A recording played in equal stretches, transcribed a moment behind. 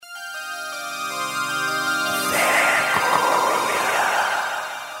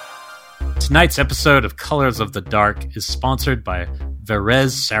Tonight's episode of Colors of the Dark is sponsored by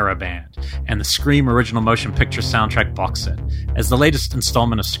Varese Sarabande and the Scream Original Motion Picture Soundtrack box set. As the latest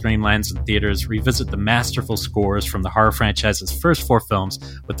installment of Scream lands in theaters, revisit the masterful scores from the horror franchise's first 4 films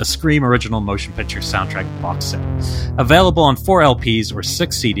with the Scream Original Motion Picture Soundtrack box set. Available on 4 LPs or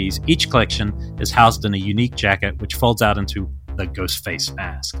 6 CDs, each collection is housed in a unique jacket which folds out into the Ghostface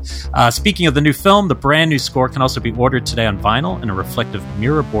mask. Speaking of the new film, the brand new score can also be ordered today on vinyl in a reflective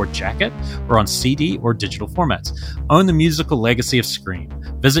mirrorboard jacket or on CD or digital formats. Own the musical legacy of Scream.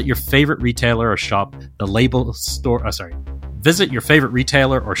 Visit your favorite retailer or shop the label store. Visit your favorite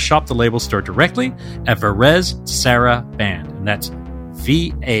retailer or shop the label store directly at Varese Sarabande, and that's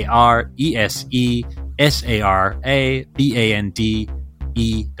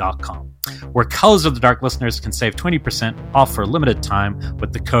VareseSarabande.com. Where Colors of the Dark listeners can save 20% off for a limited time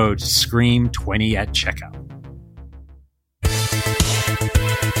with the code SCREAM20 at checkout.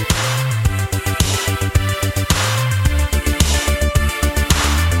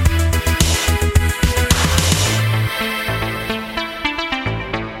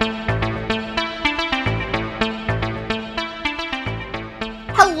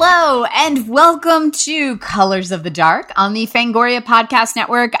 Hello, and welcome to Colors of the Dark on the Fangoria Podcast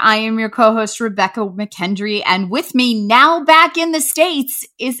Network. I am your co-host, Rebecca McKendry, and with me now back in the States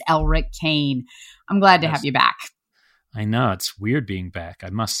is Elric Kane. I'm glad to have you back. I know, it's weird being back, I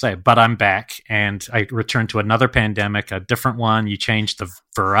must say, but I'm back, and I returned to another pandemic, a different one. You changed the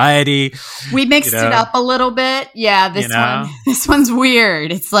variety. We mixed it up a little bit. Yeah, this one's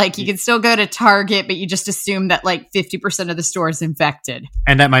weird. It's like you can still go to Target, but you just assume that like 50% of the store is infected.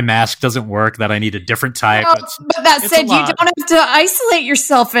 And that my mask doesn't work, that I need a different type. But that said, you don't have to isolate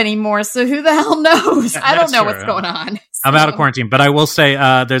yourself anymore, so who the hell knows? I don't know what's going on. I'm out of quarantine, but I will say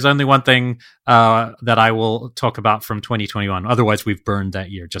there's only one thing that I will talk about from 2021. Otherwise, we've burned that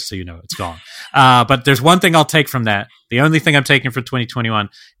year, just so you know, it's gone. But there's one thing I'll take from that. The only thing I'm taking for 2021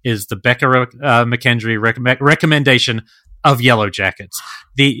 is the Becca McKendry recommendation of Yellow Jackets.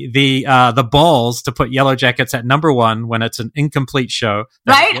 The balls to put Yellow Jackets at number 1 when it's an incomplete show.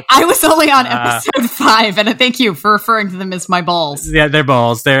 Right? I was only on episode 5, and thank you for referring to them as my balls. Yeah, they're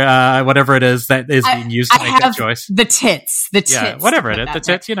balls. They're whatever it is that is being used to make that choice. The tits. Yeah, whatever it is. The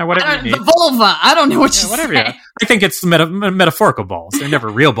tits, whatever you need. The vulva. I don't know what you whatever. say. I think it's metaphorical balls. They're never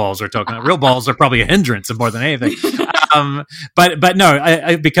real balls we're talking about. Real balls are probably a hindrance more than anything. But no,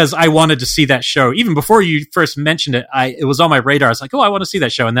 I because I wanted to see that show even before you first mentioned it. It was on my radar. I was like, oh, I want to see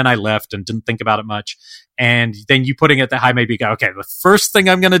that show, and then I left and didn't think about it much. And then you putting it that high made me go, okay, the first thing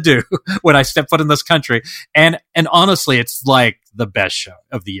I'm going to do when I step foot in this country, and honestly, it's like the best show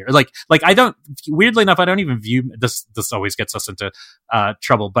of the year. Like I don't, weirdly enough, I don't even view this. This always gets us into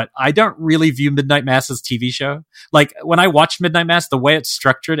trouble, but I don't really view Midnight Mass as TV show. Like when I watch Midnight Mass, the way it's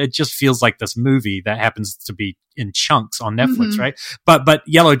structured, it just feels like this movie that happens to be in chunks on Netflix, right? But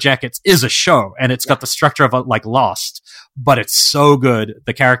Yellow Jackets is a show, and it's got the structure of like Lost, but it's so good.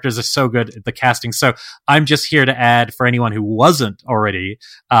 The characters are so good, the casting. So I'm just here to add, for anyone who wasn't already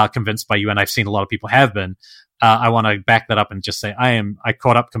convinced by you, and I've seen a lot of people have been, I want to back that up and just say I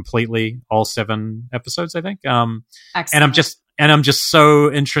caught up completely, all 7 episodes, I think. Excellent. And I'm just so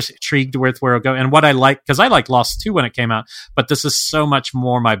intrigued with where it'll go. And what I like, because I liked Lost 2 when it came out, but this is so much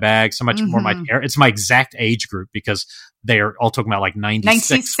more my bag, so much more it's my exact age group, because they are all talking about like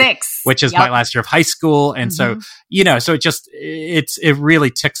 96, which is my last year of high school. And so, so it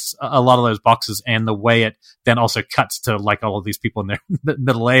really ticks a lot of those boxes. And the way it then also cuts to like all of these people in their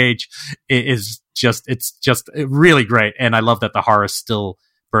middle age it's just really great. And I love that the horror is still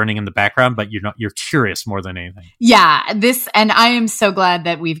burning in the background, but you're curious more than anything. Yeah, and I am so glad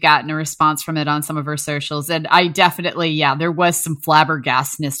that we've gotten a response from it on some of our socials. And I definitely, there was some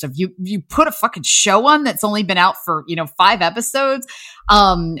flabbergastness of you put a fucking show on that's only been out for, 5 episodes.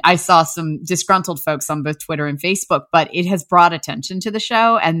 I saw some disgruntled folks on both Twitter and Facebook, but it has brought attention to the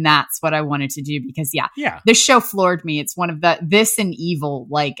show. And that's what I wanted to do because this show floored me. It's one of this and Evil,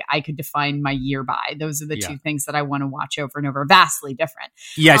 like I could define my year by. Those are the 2 things that I want to watch over and over. Vastly different.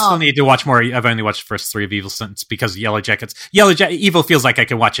 Yeah, I still need to watch more. I've only watched the first 3 of Evil since, because Yellow Jackets. Evil feels like I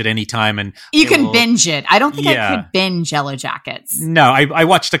can watch it anytime, and you can binge it. I don't think I could binge Yellow Jackets. No, I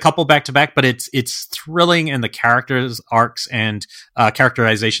watched a couple back to back, but it's thrilling, and the characters arcs and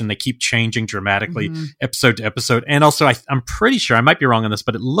characterization, they keep changing dramatically episode to episode. And also, I'm pretty sure, I might be wrong on this,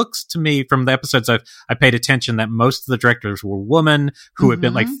 but it looks to me from the episodes I paid attention that most of the directors were women who had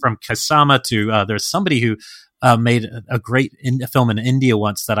been like from Kasama to there's somebody who made a great film in India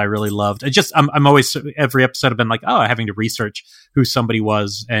once that I really loved. I'm always, every episode I've been like, having to research who somebody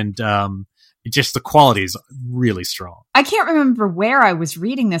was. And just the quality is really strong. I can't remember where I was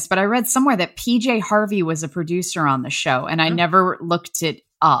reading this, but I read somewhere that PJ Harvey was a producer on the show, and I never looked it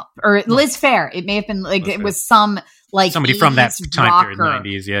up. Or Liz Phair. It may have been like it was some like somebody from that time period,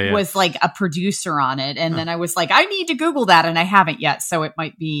 90s. Yeah. Was like a producer on it. And then I was like, I need to Google that, and I haven't yet, so it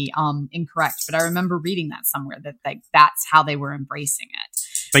might be incorrect. But I remember reading that somewhere that that's how they were embracing it.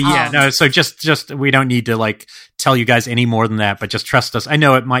 But yeah, no, so just we don't need to like tell you guys any more than that, but just trust us. I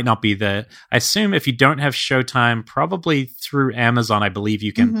know it might not be I assume if you don't have Showtime, probably through Amazon, I believe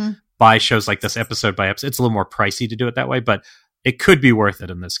you can buy shows like this episode by episode. It's a little more pricey to do it that way, but it could be worth it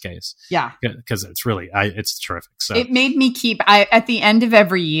in this case. Yeah. Because it's really, it's terrific. So it made me at the end of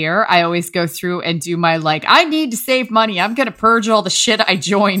every year, I always go through and do my I need to save money. I'm going to purge all the shit I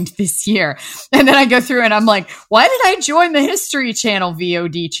joined this year. And then I go through and I'm like, why did I join the History Channel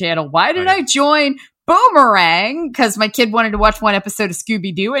VOD channel? Why did I join Boomerang? Because my kid wanted to watch one episode of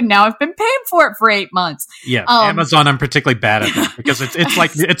Scooby-Doo, and now I've been paying for it for 8 months. Yeah, Amazon, I'm particularly bad at that because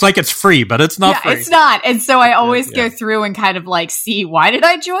it's like it's free, but it's not free. It's not. And so I always go through and kind of see, why did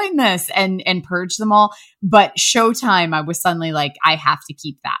I join this, and purge them all. But Showtime, I was suddenly like, I have to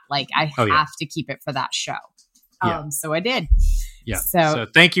keep that. I have to keep it for that show. So I did. Yeah. So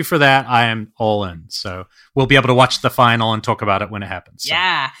thank you for that. I am all in. So we'll be able to watch the final and talk about it when it happens. So.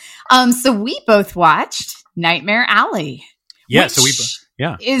 Yeah. So we both watched Nightmare Alley. Yeah.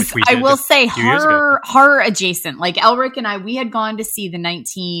 I will say horror adjacent. Like Elric and I, we had gone to see the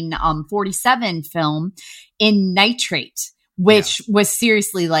 1947 film in nitrate, which was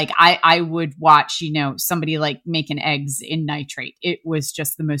seriously I would watch, somebody making eggs in nitrate. It was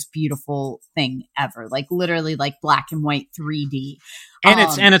just the most beautiful thing ever. Literally black and white 3D.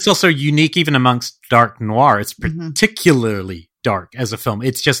 And it's also unique even amongst dark noir. It's particularly dark as a film.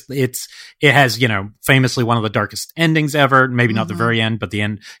 It has, famously one of the darkest endings ever. Maybe not the very end, but the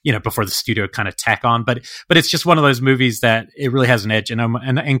end, before the studio kind of tack on. But it's just one of those movies that it really has an edge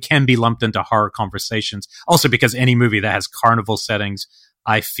and can be lumped into horror conversations. Also because any movie that has carnival settings,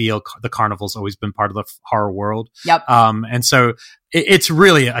 I feel the carnival's always been part of the horror world. Yep. And so it's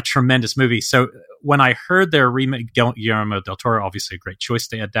really a tremendous movie. So when I heard their remake, Guillermo del Toro, obviously a great choice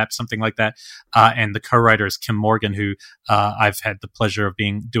to adapt something like that. And the co-writer is Kim Morgan, who I've had the pleasure of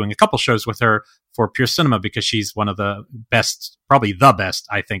doing a couple shows with her for Pure Cinema because she's one of the best, probably the best,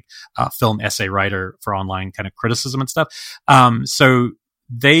 I think, film essay writer for online kind of criticism and stuff. So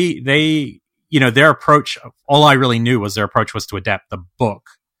they their approach, all I really knew was their approach was to adapt the book,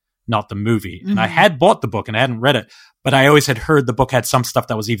 not the movie. And I had bought the book and I hadn't read it, but I always had heard the book had some stuff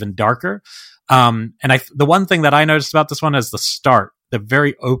that was even darker. And the one thing that I noticed about this one is the start, the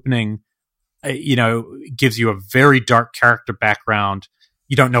very opening, gives you a very dark character background.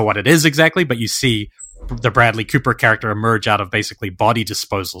 You don't know what it is exactly, but you see the Bradley Cooper character emerge out of basically body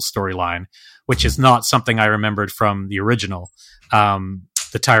disposal storyline, which is not something I remembered from the original.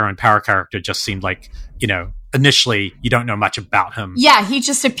 The Tyrone Power character just seemed like, initially you don't know much about him. Yeah, he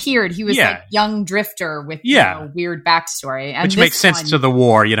just appeared. He was young drifter with weird backstory. And which makes sense to the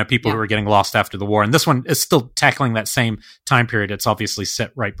war, people who were getting lost after the war. And this one is still tackling that same time period. It's obviously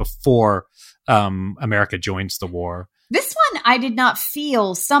set right before America joins the war. This one I did not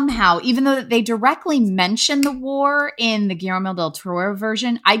feel somehow, even though they directly mention the war in the Guillermo del Toro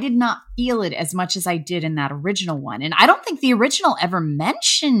version, I did not feel it as much as I did in that original one. And I don't think the original ever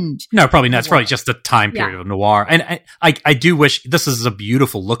mentioned. No, probably not. It's probably just the time period of noir. And I do wish, this is a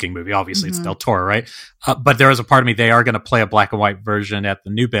beautiful looking movie. Obviously, it's Del Toro, right? But there is a part of me, they are going to play a black and white version at the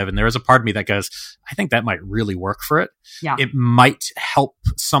New Bev. And there is a part of me that goes, I think that might really work for it. Yeah. It might help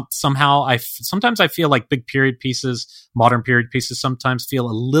somehow. Sometimes I feel like big period pieces, modern period pieces sometimes feel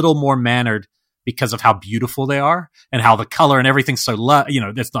a little more mannered because of how beautiful they are and how the color and everything's so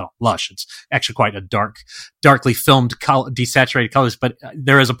it's not lush. It's actually quite a darkly filmed desaturated colors. But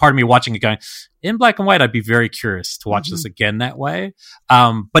there is a part of me watching it going, in black and white, I'd be very curious to watch this again that way.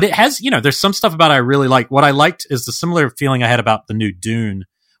 But it has, there's some stuff about it I really like. What I liked is the similar feeling I had about the new Dune,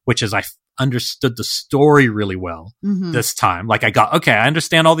 which is I understood the story really well this time. I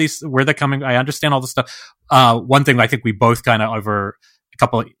understand all these, where they're coming. I understand all this stuff. One thing I think we both kind of over a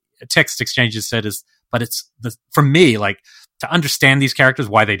couple of text exchanges said is, but it's for me, to understand these characters,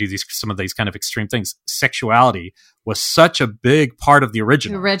 why they do some of these kind of extreme things. Sexuality was such a big part of the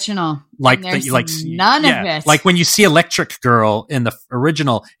original. None of it. Like when you see Electric Girl in the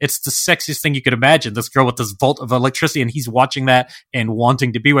original, it's the sexiest thing you could imagine. This girl with this volt of electricity, and he's watching that and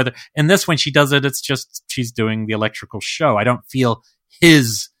wanting to be with her. And this, when she does it, it's just she's doing the electrical show. I don't feel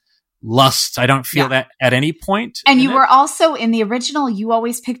his lust. I don't feel that at any point. And you were also in the original, you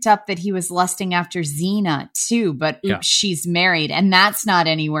always picked up that he was lusting after Xena too, but she's married, and that's not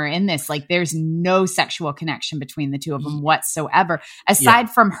anywhere in this. Like, there's no sexual connection between the two of them whatsoever, aside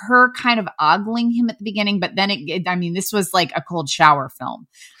from her kind of ogling him at the beginning. But then this was like a cold shower film,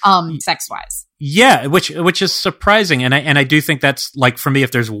 sex wise. Yeah, which is surprising, and I do think that's, like, for me,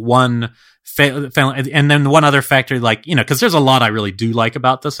 if there's one and then one other factor, like, because there's a lot I really do like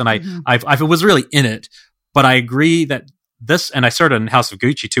about this, and I was really in it, but I agree that this, and I saw it in House of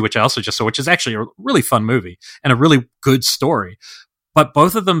Gucci too, which I also just saw, which is actually a really fun movie and a really good story. But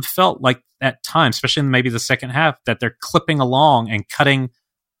both of them felt like at times, especially in maybe the second half, that they're clipping along and cutting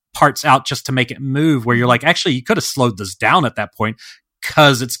parts out just to make it move, where you're like, actually, you could have slowed this down at that point,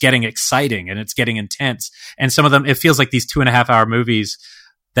 because it's getting exciting and it's getting intense. And some of them, it feels like these 2.5 hour movies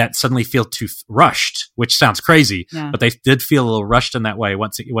that suddenly feel too rushed, which sounds crazy, but they did feel a little rushed in that way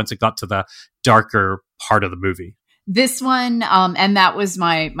once it got to the darker part of the movie. This one, and that was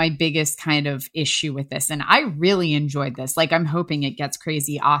my biggest kind of issue with this, and I really enjoyed this. Like, I'm hoping it gets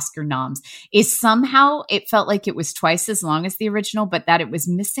crazy Oscar noms. Is somehow it felt like it was twice as long as the original, but that it was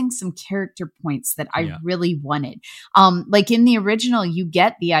missing some character points that I really wanted. Like in the original, you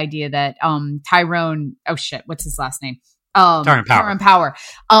get the idea that Tyrone, what's his last name? Tyrone Power.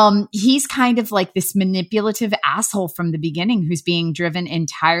 He's kind of like this manipulative asshole from the beginning, who's being driven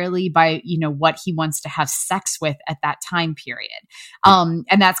entirely by, what he wants to have sex with at that time period. And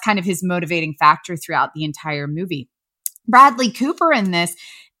that's kind of his motivating factor throughout the entire movie. Bradley Cooper in this,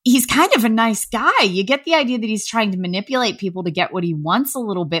 he's kind of a nice guy. You get the idea that he's trying to manipulate people to get what he wants a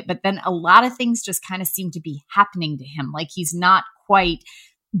little bit, but then a lot of things just kind of seem to be happening to him. Like, he's not quite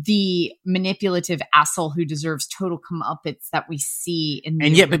the manipulative asshole who deserves total comeuppance that we see in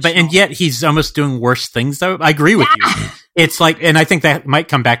the original. And yet he's almost doing worse things, though. I agree with you. It's like, and I think that might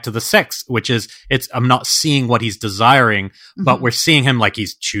come back to the sex, which is, I'm not seeing what he's desiring, but we're seeing him like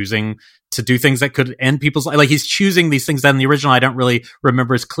he's choosing to do things that could end people's life. Like, he's choosing these things that in the original I don't really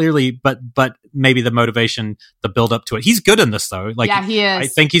remember as clearly, but maybe the motivation, the build up to it. He's good in this, though. Like, he is. I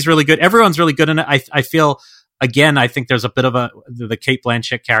think he's really good. Everyone's really good in it. I feel. Again, I think there's a bit of the Cate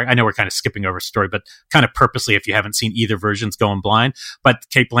Blanchett character. I know we're kind of skipping over a story, but kind of purposely, if you haven't seen either versions, going blind. But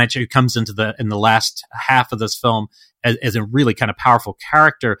Cate Blanchett, who comes in the last half of this film as a really kind of powerful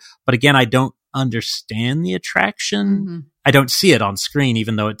character. But again, I don't understand the attraction. I don't see it on screen,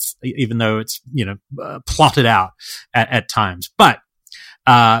 even though it's plotted out at times. But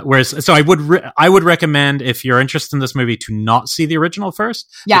so I would recommend, if you're interested in this movie, to not see the original first.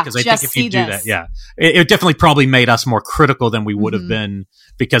 Yeah, because I think if you do that, it definitely probably made us more critical than we would have been,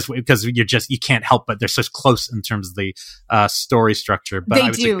 because you can't help but they're so close in terms of the story structure.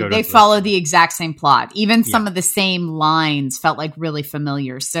 But they follow the exact same plot. Even some of the same lines felt like really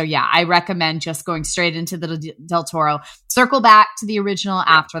familiar. So I recommend just going straight into the Del Toro. Circle back to the original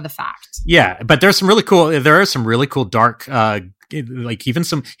after the fact. Yeah, but there are some really cool dark. Like, even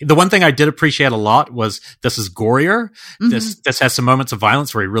the one thing I did appreciate a lot was this is gorier. This has some moments of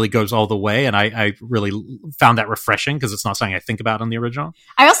violence where he really goes all the way, and I really found that refreshing, because it's not something I think about in the original.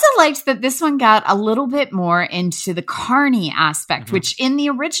 I also liked that this one got a little bit more into the carny aspect, which in the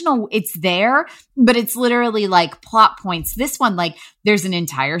original it's there, but it's literally like plot points. This one, like, there's an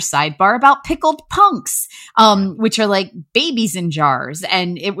entire sidebar about pickled punks, which are like babies in jars,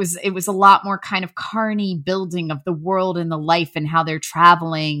 and it was a lot more kind of carny building of the world and the life, and how they're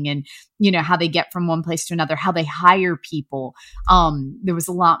traveling, and how they get from one place to another, how they hire people. There was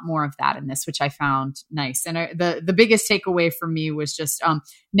a lot more of that in this, which I found nice. And the biggest takeaway for me was just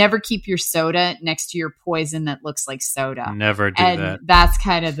never keep your soda next to your poison that looks like soda. Never do that. That's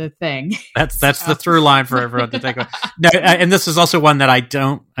kind of the thing. That's the through line for everyone to take away. No, and this is also one that I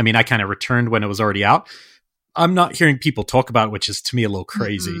kind of returned when it was already out. I'm not hearing people talk about it, which is to me a little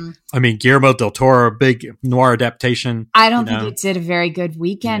crazy. I mean, Guillermo del Toro, big noir adaptation. I don't think it did a very good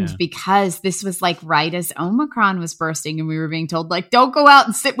weekend, because this was like right as Omicron was bursting, and we were being told, like, don't go out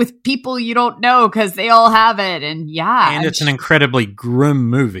and sit with people you don't know because they all have it. And it's an incredibly grim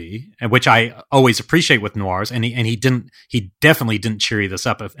movie, which I always appreciate with noirs. And he definitely didn't cheery this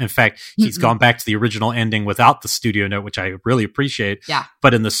up. In fact, he's gone back to the original ending without the studio note, which I really appreciate. Yeah.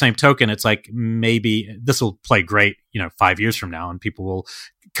 But in the same token, it's like, maybe this will play great, 5 years from now, and people will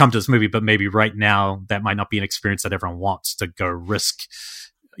come to this movie, but maybe right now that might not be an experience that everyone wants to go risk,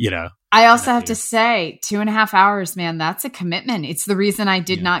 I also have to say 2.5 hours, man, that's a commitment. It's the reason I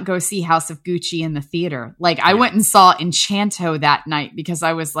did not go see House of Gucci in the theater. Like I went and saw Enchanto that night because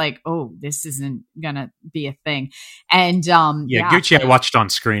I was like, oh, this isn't going to be a thing. And Gucci I watched on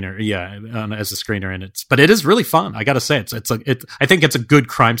screener. As a screener, but it is really fun. I got to say I think it's a good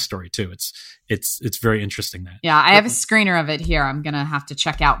crime story too. It's very interesting. I have a screener of it here. I'm going to have to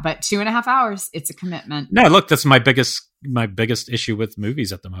check out, but 2.5 hours, it's a commitment. No, look, that's my biggest issue with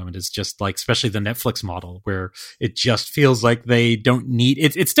movies at the moment is just like, especially the Netflix model where it just feels like they don't need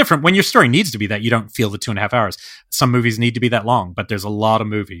it. It's different when your story needs to be that you don't feel the 2.5 hours. Some movies need to be that long, but there's a lot of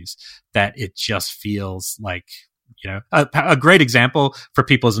movies that it just feels like, a great example for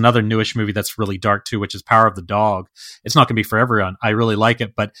people is another newish movie that's really dark too, which is Power of the Dog. It's not going to be for everyone. I really like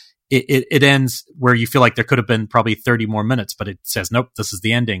it, but it ends where you feel like there could have been probably 30 more minutes, but it says, nope, this is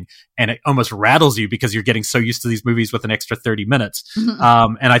the ending. And it almost rattles you because you're getting so used to these movies with an extra 30 minutes. And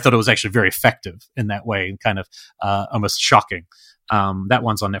I thought it was actually very effective in that way and kind of almost shocking. That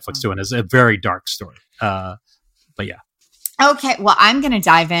one's on Netflix too and is a very dark story. But yeah. Okay, well, I'm going to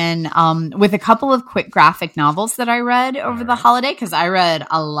dive in with a couple of quick graphic novels that I read over the holiday because I read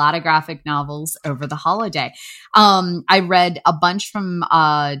a lot of graphic novels over the holiday. I read a bunch from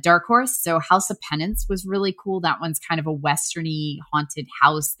Dark Horse. So House of Penance was really cool. That one's kind of a westerny haunted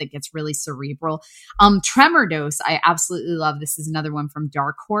house that gets really cerebral. Tremor Dose, I absolutely love. This is another one from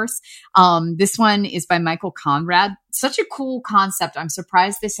Dark Horse. This one is by Michael Conrad. Such a cool concept. I'm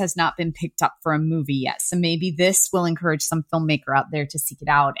surprised this has not been picked up for a movie yet. So maybe this will encourage some filmmaker out there to seek it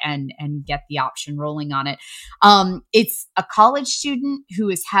out and get the option rolling on it. It's a college student who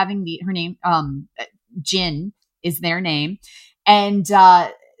is having her name, Jin is their name. And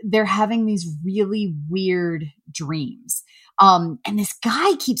they're having these really weird dreams. And this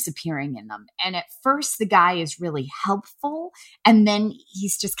guy keeps appearing in them. And at first the guy is really helpful. And then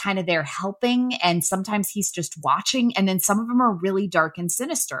he's just kind of there helping. And sometimes he's just watching. And then some of them are really dark and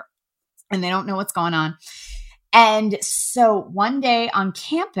sinister. And they don't know what's going on. And so one day on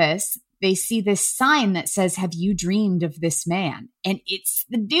campus, they see this sign that says, "Have you dreamed of this man?" And it's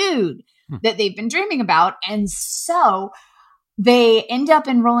the dude that they've been dreaming about. And so they end up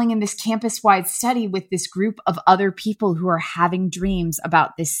enrolling in this campus-wide study with this group of other people who are having dreams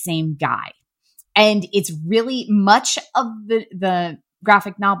about this same guy. And it's really much of the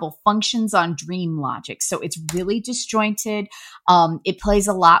graphic novel functions on dream logic. So it's really disjointed. It plays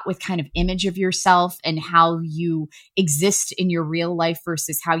a lot with kind of image of yourself and how you exist in your real life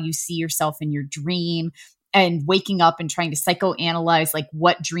versus how you see yourself in your dream. And waking up and trying to psychoanalyze like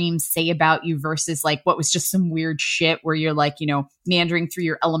what dreams say about you versus like what was just some weird shit where you're like, meandering through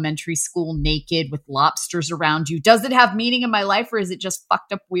your elementary school naked with lobsters around you. Does it have meaning in my life or is it just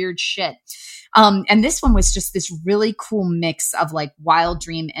fucked up weird shit? And this one was just this really cool mix of like wild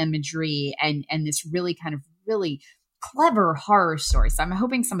dream imagery and this really kind of really clever horror story. So I'm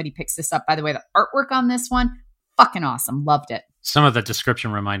hoping somebody picks this up. By the way, the artwork on this one, fucking awesome. Loved it. Some of the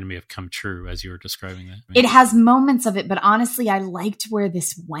description reminded me of Come True as you were describing that. It has moments of it, but honestly, I liked where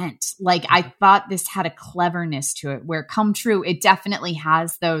this went. Like I thought this had a cleverness to it where Come True, it definitely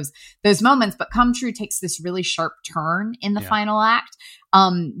has those moments, but Come True takes this really sharp turn in the final act. I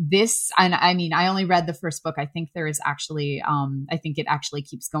only read the first book. I think there is actually, I think it actually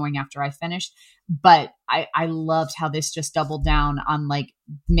keeps going after I finished, but I loved how this just doubled down on like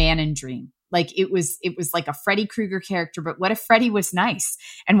man and dream. Like it was like a Freddy Krueger character, but what if Freddy was nice?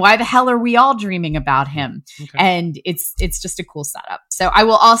 And why the hell are we all dreaming about him? Okay. And it's just a cool setup. So I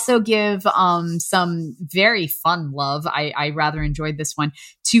will also give some very fun love. I rather enjoyed this one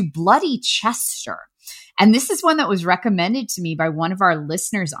to Bloody Chester. And this is one that was recommended to me by one of our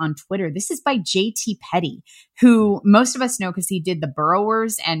listeners on Twitter. This is by J.T. Petty, who most of us know because he did The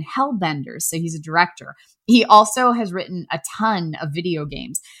Burrowers and Hellbenders. So he's a director. He also has written a ton of video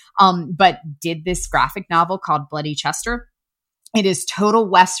games, but did this graphic novel called Bloody Chester. It is total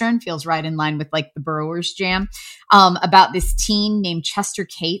Western, feels right in line with like the Burrowers jam, about this teen named Chester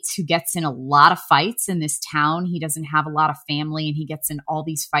Cates who gets in a lot of fights in this town. He doesn't have a lot of family and he gets in all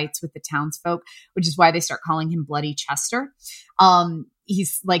these fights with the townsfolk, which is why they start calling him Bloody Chester.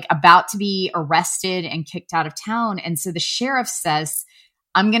 He's like about to be arrested and kicked out of town. And so the sheriff says,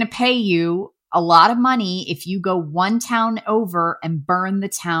 I'm going to pay you a lot of money if you go one town over and burn the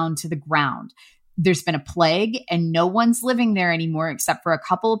town to the ground. There's been a plague and no one's living there anymore except for a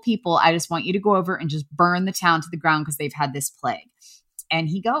couple of people. I just want you to go over and just burn the town to the ground because they've had this plague. and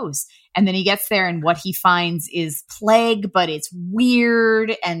he goes. And then he gets there, and what he finds is plague, but it's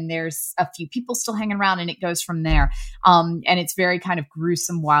weird. And there's a few people still hanging around, and it goes from there. And it's very kind of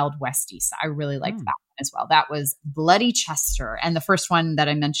gruesome, Wild Westy. So I really liked that one as well. That was Bloody Chester. And the first one that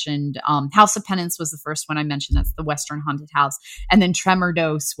I mentioned, House of Penance was the first one I mentioned. That's the Western haunted house. And then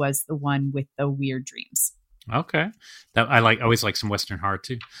Tremordos was the one with the weird dreams. Okay, that I always like some Western horror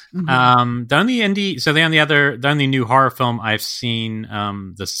too. The only new horror film I've seen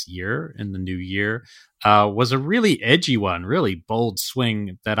this year in the new year was a really edgy one, really bold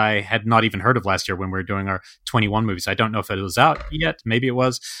swing that I had not even heard of last year when we were doing our 21 movies. I don't know if it was out yet. Maybe it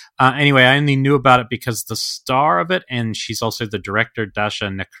was. Anyway, I only knew about it because the star of it, and she's also the director, Dasha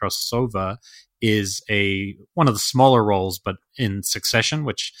Nekrasova, is one of the smaller roles, but in Succession,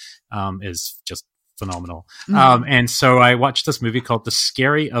 which is just phenomenal. And so I watched this movie called The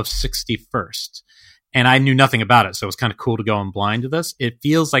Scary of 61st, and I knew nothing about it, so it was kind of cool to go in blind to this. It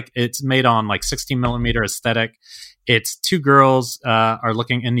feels like it's made on like 16 millimeter aesthetic. It's two girls are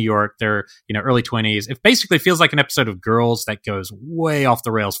looking in New York. They're early 20s. It basically feels like an episode of Girls that goes way off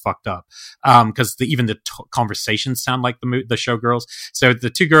the rails, fucked up. Because even the conversations sound like the show Girls. So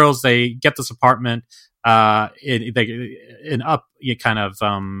the two girls, they get this apartment. In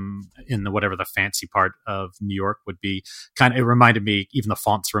whatever the fancy part of New York would be. It reminded me, even the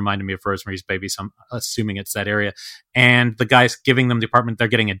fonts reminded me of Rosemary's Baby, so I'm assuming it's that area. And the guy's giving them the apartment, they're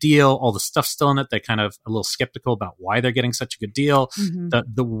getting a deal, all the stuff's still in it. They're kind of a little skeptical about why they're getting such a good deal.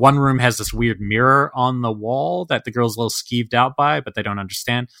 The one room has this weird mirror on the wall that the girl's a little skeeved out by, but they don't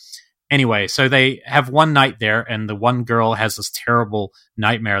understand. Anyway, so they have one night there, and the one girl has this terrible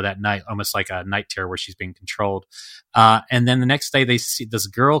nightmare that night, almost like a night terror where she's being controlled. And then the next day, they see this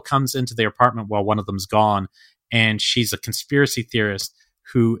girl comes into their apartment while one of them's gone, and she's a conspiracy theorist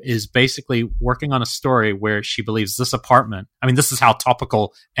who is basically working on a story where she believes this apartment, I mean, this is how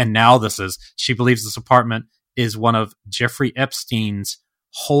topical and now this is, she believes this apartment is one of Jeffrey Epstein's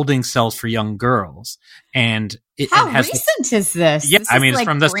holding cells for young girls. And how recent is this? Yeah, this I mean, it's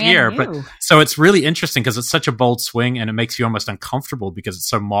from this year, new. but so it's really interesting because it's such a bold swing, and it makes you almost uncomfortable because it's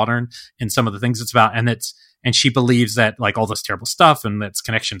so modern in some of the things it's about, and she believes that like all this terrible stuff and its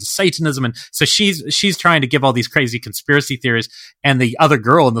connection to Satanism, and so she's trying to give all these crazy conspiracy theories, and the other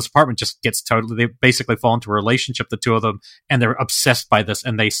girl in this apartment just gets they basically fall into a relationship, the two of them, and they're obsessed by this,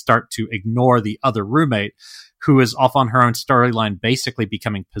 and they start to ignore the other roommate, who is off on her own storyline, basically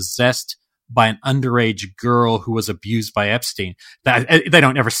becoming possessed by an underage girl who was abused by Epstein. They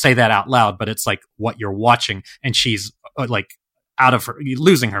don't ever say that out loud, but it's like what you're watching, and she's like out of her,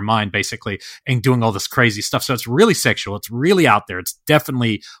 losing her mind basically, and doing all this crazy stuff. So it's really sexual. It's really out there. It's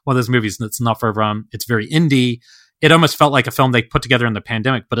definitely one of those movies that's not for everyone. It's very indie. It almost felt like a film they put together in the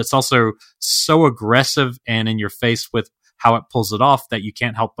pandemic, but it's also so aggressive and in your face with how it pulls it off that you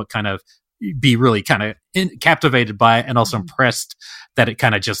can't help but kind of be really kind of captivated by it, and also impressed that it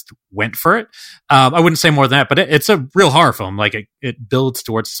kind of just went for it. I wouldn't say more than that, but it's a real horror film. Like it builds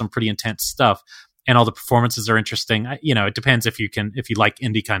towards some pretty intense stuff, and all the performances are interesting. It depends if you like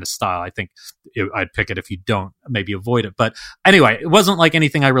indie kind of style. I think I'd pick it. If you don't, maybe avoid it. But anyway, it wasn't like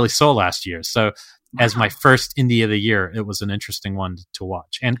anything I really saw last year. So as my first indie of the year, it was an interesting one to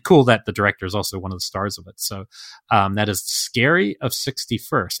watch, and cool that the director is also one of the stars of it. So that is Scary of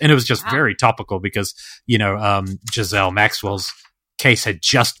 61st, and it was just very topical because Giselle Maxwell's case had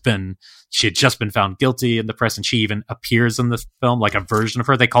just been found guilty in the press, and she even appears in the film, like a version of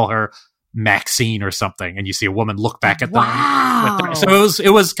her. They call her Maxine or something, and you see a woman look back at them. So it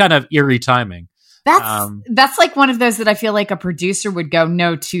was kind of eerie timing. That's like one of those that I feel like a producer would go,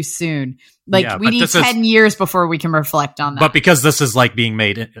 no, too soon. Like we need 10 years before we can reflect on that. But because this is like being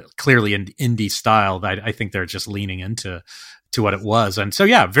made clearly in indie style, I think they're just leaning into what it was. And so,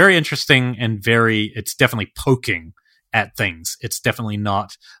 yeah, very interesting, and it's definitely poking at things. It's definitely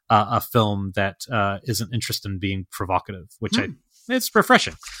not a film that isn't interested in being provocative, which it's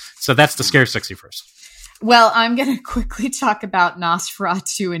refreshing. So that's The Scary 61st. Well, I'm going to quickly talk about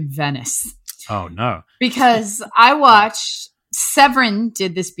Nosferatu in Venice. Oh, no. Because I watched Severin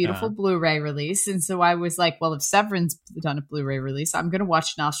did this beautiful Blu-ray release. And so I was like, well, if Severin's done a Blu-ray release, I'm going to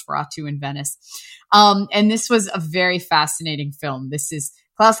watch Nosferatu in Venice. And this was a very fascinating film. This is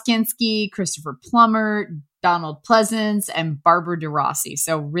Klaus Kinski, Christopher Plummer, Donald Pleasance, and Barbara de Rossi.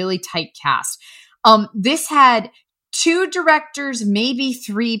 So really tight cast. This had 2 directors, maybe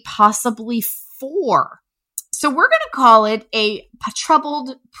 3, possibly 4. So we're going to call it a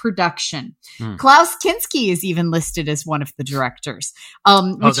troubled production. Klaus Kinski is even listed as one of the directors.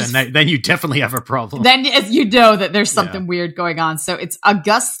 Then you definitely have a problem. Then you know that there's something weird going on. So it's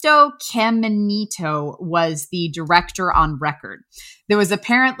Augusto Caminito was the director on record. There was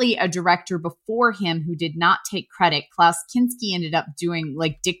apparently a director before him who did not take credit. Klaus Kinski ended up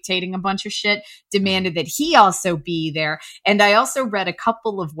dictating a bunch of shit, demanded that he also be there. And I also read a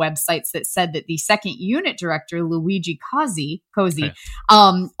couple of websites that said that the second unit director, Luigi Cozzi,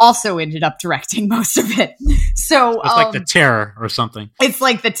 also ended up directing most of it. So it's like The Terror or something. It's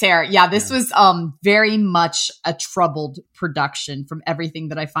like The Terror. Yeah, this was very much a troubled production from everything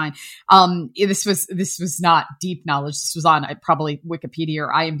that I find. This was not deep knowledge. This was on probably Wikipedia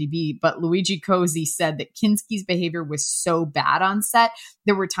or IMDb, but Luigi Cozzi said that Kinski's behavior was so bad on set,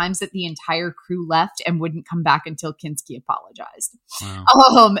 there were times that the entire crew left and wouldn't come back until Kinski apologized.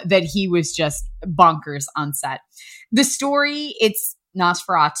 Wow. That he was just bonkers on set. The story, it's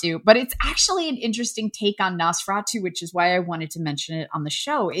Nosferatu, but it's actually an interesting take on Nosferatu, which is why I wanted to mention it on the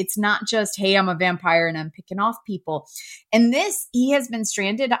show. It's not just, hey, I'm a vampire and I'm picking off people. In this, he has been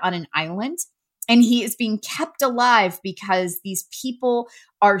stranded on an island and he is being kept alive because these people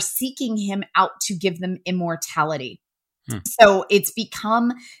are seeking him out to give them immortality. So it's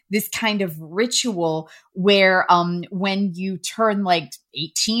become this kind of ritual where when you turn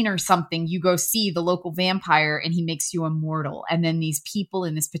 18 or something, you go see the local vampire and he makes you immortal. And then these people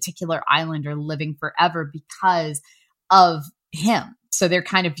in this particular island are living forever because of him. So they're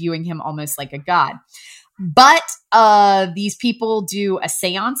kind of viewing him almost like a god. But these people do a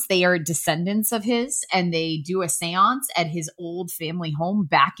seance. They are descendants of his, and they do a seance at his old family home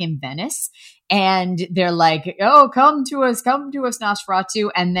back in Venice. And they're like, oh, come to us,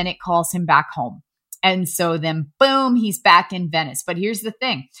 Nosferatu. And then it calls him back home. And so then, boom, he's back in Venice. But here's the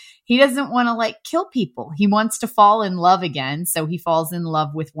thing. He doesn't want to kill people. He wants to fall in love again. So he falls in love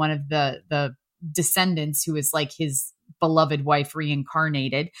with one of the descendants who is his beloved wife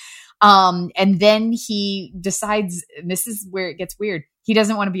reincarnated. And then he decides, and this is where it gets weird, he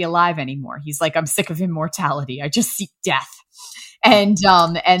doesn't want to be alive anymore. He's like, I'm sick of immortality. I just seek death. And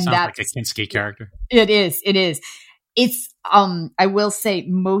sounds like a Kinski character. It is. It's, I will say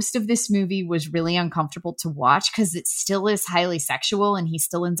most of this movie was really uncomfortable to watch because it still is highly sexual and he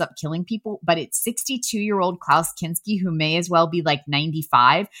still ends up killing people, but it's 62-year-old Klaus Kinski, who may as well be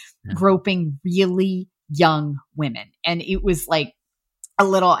 95, groping really young women. And it was a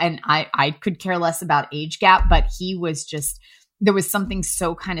little, and I could care less about age gap, but he was just, there was something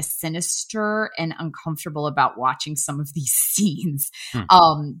so kind of sinister and uncomfortable about watching some of these scenes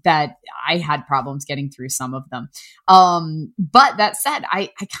that I had problems getting through some of them. But that said, I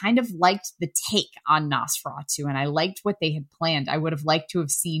kind of liked the take on Nosferatu and I liked what they had planned. I would have liked to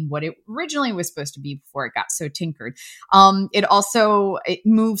have seen what it originally was supposed to be before it got so tinkered. It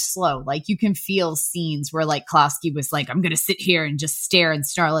moves slow. You can feel scenes where Klosky was I'm going to sit here and just stare and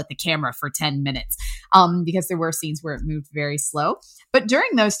snarl at the camera for 10 minutes. Because there were scenes where it moved very slow. But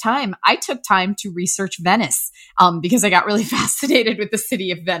during those time, I took time to research Venice because I got really fascinated with the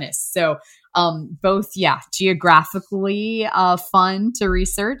city of Venice. So both, geographically fun to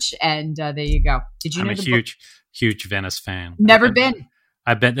research. And there you go. Did you know? I'm a huge Venice fan. Never been.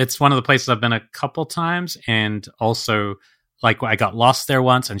 I've been. It's one of the places I've been a couple times, and also I got lost there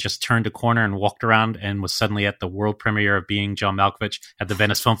once and just turned a corner and walked around and was suddenly at the world premiere of Being John Malkovich at the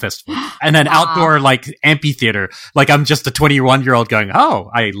Venice Film Festival. And an outdoor amphitheater. I'm just a 21-year-old going,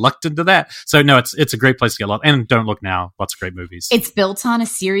 oh, I lucked into that. So no, it's a great place to get lost. And Don't Look Now, lots of great movies. It's built on a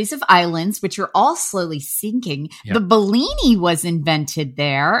series of islands, which are all slowly sinking. Yep. The Bellini was invented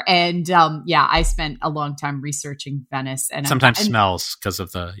there. And I spent a long time researching Venice. And sometimes smells because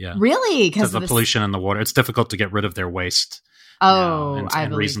of the, Really? Because of the pollution in the water. It's difficult to get rid of their waste. Oh, I and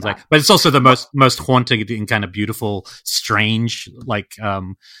believe reasons that. but it's also the most haunting and kind of beautiful, strange.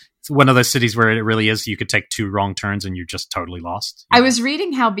 It's one of those cities where it really is. You could take two wrong turns and you're just totally lost. I was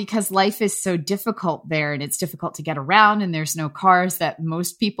reading how because life is so difficult there and it's difficult to get around and there's no cars, that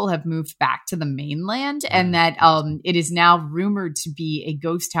most people have moved back to the mainland and that it is now rumored to be a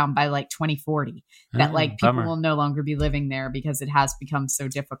ghost town by 2040. That people will no longer be living there because it has become so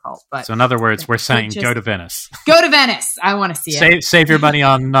difficult. But so in other words, we're saying go to Venice. Go to Venice. I want to see it. Save your money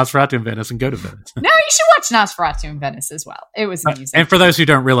on Nosferatu in Venice and go to Venice. No, you should watch Nosferatu in Venice as well. It was amusing. And for those who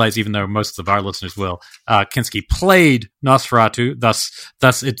don't realize, even though most of our listeners will, Kinski played Nosferatu.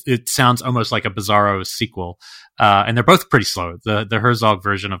 Thus it sounds almost like a Bizarro sequel. And they're both pretty slow. The Herzog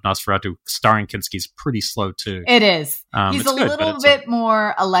version of Nosferatu starring Kinski is pretty slow too. It is. He's a little bit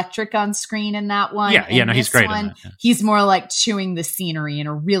more electric on screen in that one. He's great in that. He's more chewing the scenery in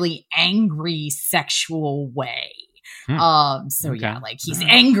a really angry, sexual way. So yeah, like he's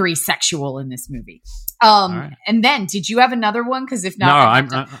angry sexual in this movie. And then did you have another one? Because if not, I'm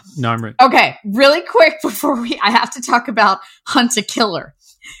ready. Okay, really quick before I have to talk about Hunt a Killer.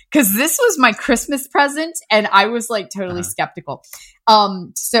 Because this was my Christmas present, and I was like totally skeptical.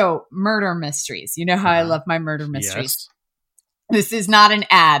 So murder mysteries. You know how I love my murder mysteries. Yes. This is not an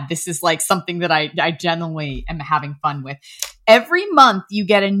ad. This is like something that I genuinely am having fun with. Every month you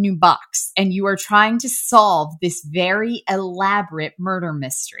get a new box, and you are trying to solve this very elaborate murder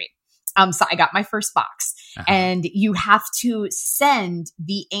mystery. So I got my first box, and you have to send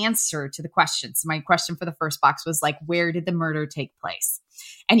the answer to the question. So my question for the first box was like, where did the murder take place?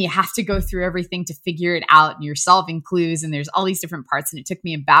 And you have to go through everything to figure it out, and you're solving clues, and there's all these different parts. And it took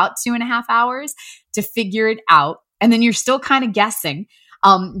me about 2.5 hours to figure it out. And then you're still kind of guessing.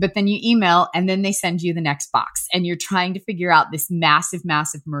 But then you email, and then they send you the next box, and you're trying to figure out this massive,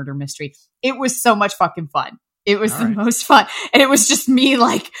 massive murder mystery. It was so much fucking fun. It was the most fun. And it was just me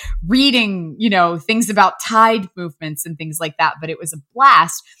like reading, things about tide movements and things like that. But it was a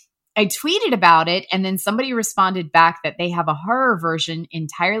blast. I tweeted about it, and then somebody responded back that they have a horror version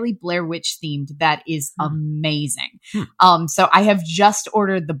entirely Blair Witch themed that is amazing. So I have just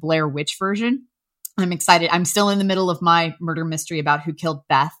ordered the Blair Witch version. I'm excited. I'm still in the middle of my murder mystery about who killed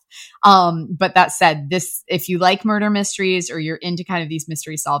Beth. But that said, if you like murder mysteries or you're into kind of these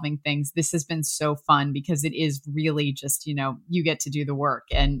mystery solving things, this has been so fun because it is really just, you get to do the work,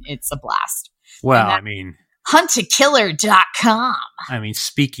 and it's a blast. Well, huntakiller.com. I mean,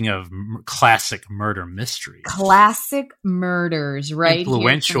 speaking of classic murder mysteries. Classic murders, right?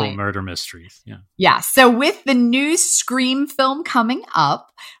 Influential murder mysteries. Yeah. Yeah. So with the new Scream film coming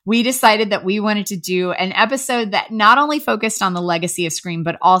up, we decided that we wanted to do an episode that not only focused on the legacy of Scream,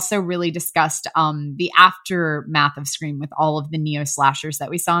 but also really discussed the aftermath of Scream with all of the neo slashers that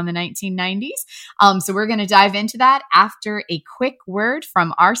we saw in the 1990s. So we're going to dive into that after a quick word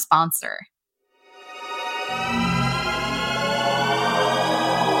from our sponsor.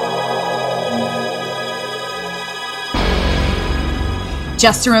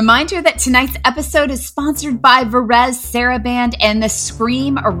 Just a reminder that tonight's episode is sponsored by Varese Sarabande and the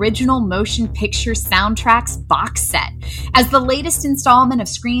Scream Original Motion Picture Soundtracks box set. As the latest installment of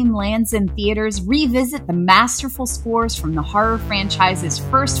Scream lands in theaters, revisit the masterful scores from the horror franchise's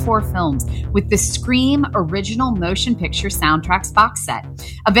first 4 films with the Scream Original Motion Picture Soundtracks box set.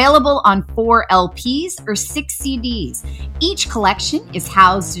 Available on 4 LPs or 6 CDs. Each collection is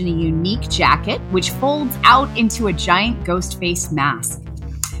housed in a unique jacket, which folds out into a giant ghost face mask.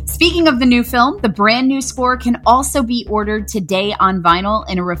 Speaking of the new film, the brand new score can also be ordered today on vinyl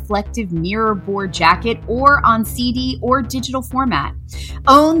in a reflective mirror board jacket or on CD or digital format.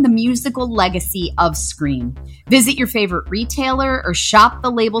 Own the musical legacy of Scream. Visit your favorite retailer or shop the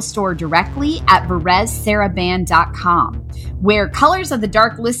label store directly at VareseSarabande.com, where Colors of the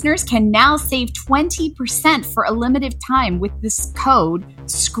Dark listeners can now save 20% for a limited time with this code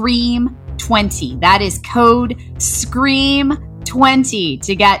SCREAM20. That is code SCREAM20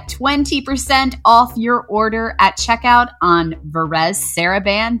 to get 20% off your order at checkout on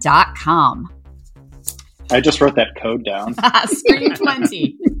VareseSarabande.com. I just wrote that code down.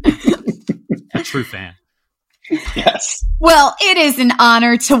 Scream20. A true fan. Yes. Well, it is an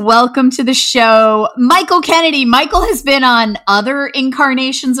honor to welcome to the show Michael Kennedy. Michael has been on other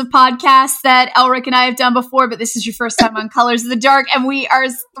incarnations of podcasts that Elric and I have done before, but this is your first time on Colors of the Dark, and we are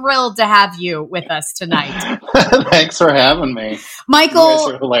thrilled to have you with us tonight. Thanks for having me. Michael, you guys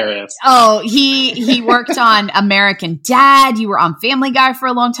are hilarious. Oh, he worked on American Dad. You were on Family Guy for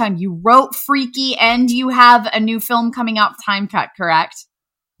a long time. You wrote Freaky, and you have a new film coming out, Time Cut, correct?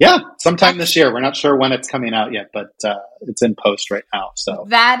 Yeah, sometime this year. We're not sure when it's coming out yet, but it's in post right now. So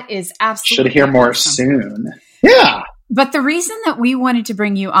that is absolutely should hear more soon. Yeah. But the reason that we wanted to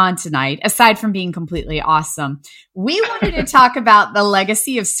bring you on tonight, aside from being completely awesome, we wanted to talk about the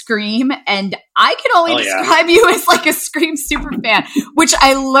legacy of Scream. And I can only describe you as like a Scream super fan, which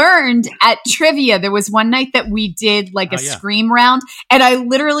I learned at trivia. There was one night that we did like a Scream round, and I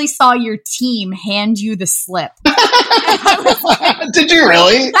literally saw your team hand you the slip. Did you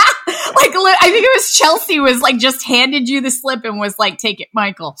really? I think it was Chelsea was like just handed you the slip and was like, take it,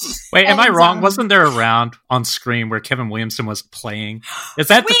 Michael. Wait, am I wrong? Wasn't there a round on Scream where Kevin Williamson was playing? Is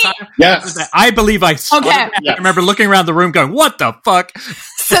that the time? Yes. I believe I saw that. Yes. I remember looking around the room going, what the fuck?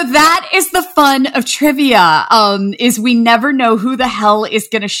 So that is the fun of trivia, is we never know who the hell is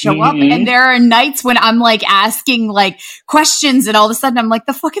going to show up. And there are nights when I'm like asking like questions, and all of a sudden I'm like,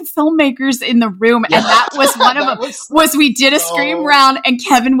 the fucking filmmakers in the room. And that was one of them was we did a Scream round and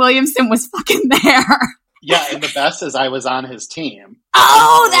Kevin Williamson was fucking there. Yeah. And the best is I was on his team.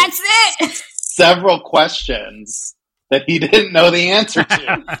 Oh, that's it. Several questions that he didn't know the answer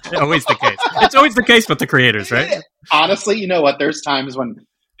to. Always the case. It's always the case with the creators, right? Honestly, you know what? There's times when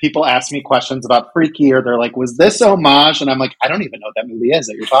people ask me questions about Freaky, or they're like, was this homage? And I'm like, I don't even know what that movie is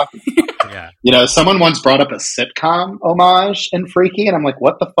that you're talking about. Yeah. You know, someone once brought up a sitcom homage in Freaky, and I'm like,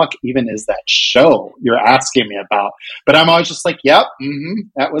 what the fuck even is that show you're asking me about? But I'm always just like, yep,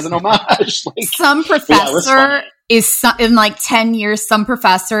 that was an homage. Like, some professor in like 10 years, some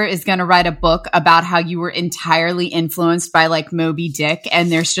professor is going to write a book about how you were entirely influenced by like Moby Dick,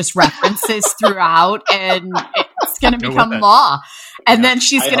 and there's just references throughout, and it's going to become law. And then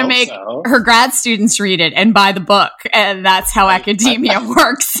she's going to make her grad students read it and buy the book. And that's how academia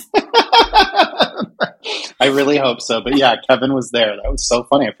works. I really hope so. But yeah, Kevin was there. That was so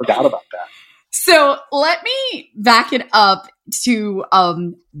funny. I forgot about that. So let me back it up to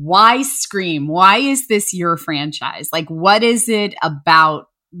why Scream? Why is this your franchise? Like, what is it about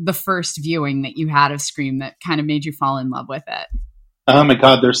the first viewing that you had of Scream that kind of made you fall in love with it? Oh my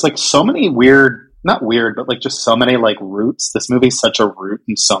God, there's like so many not weird, but like just so many like roots. This movie's such a root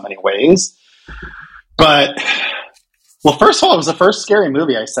in so many ways. But, well, first of all, it was the first scary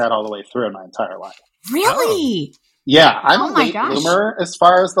movie I sat all the way through in my entire life. Really? Yeah, I'm a late bloomer as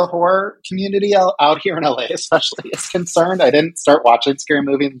far as the horror community out here in LA especially is concerned. I didn't start watching scary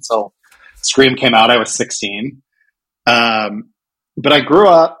movies until Scream came out. I was 16. But I grew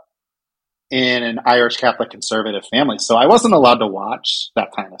up in an Irish Catholic conservative family, so I wasn't allowed to watch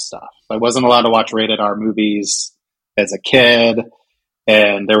that kind of stuff. I wasn't allowed to watch rated R movies as a kid,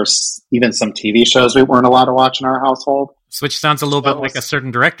 and there was even some TV shows we weren't allowed to watch in our household. Which sounds a little bit like a certain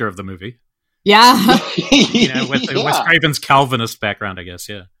director of the movie. Yeah. With Wes Craven's Calvinist background, I guess,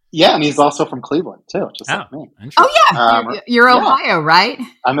 yeah. Yeah, and he's also from Cleveland, too, just like me. Oh, yeah. You're Ohio, right?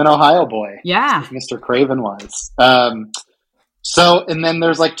 I'm an Ohio boy. Yeah. Mr. Craven was. So, and then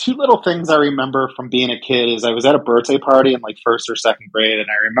there's like two little things I remember from being a kid is I was at a birthday party in like first or second grade, and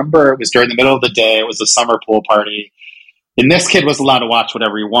I remember it was during the middle of the day. It was a summer pool party, and this kid was allowed to watch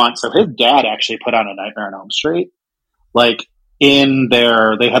whatever he wants. So his dad actually put on A Nightmare on Elm Street. Like in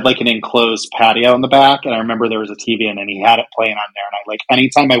there, they had like an enclosed patio in the back, and I remember there was a TV, and then he had it playing on there. And I like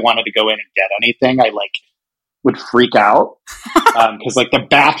anytime I wanted to go in and get anything, I like would freak out because like the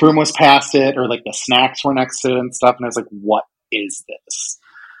bathroom was past it, or like the snacks were next to it and stuff. And I was like, what is this?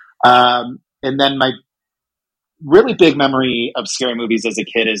 And then my really big memory of scary movies as a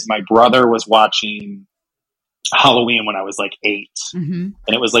kid is my brother was watching Halloween when I was like 8. And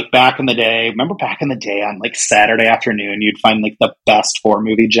it was like back in the day. Remember back in the day on like Saturday afternoon, you'd find like the best horror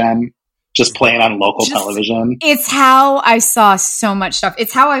movie gem just playing on local television. It's how I saw so much stuff.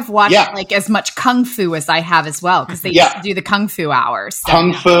 It's how I've watched like as much Kung Fu as I have as well, because they used to do the Kung Fu hours. So,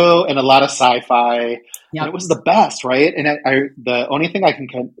 Kung Fu and a lot of sci-fi. Yep. And it was the best, right? And the only thing I can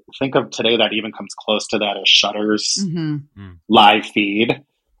think of today that even comes close to that is Shudder's live feed.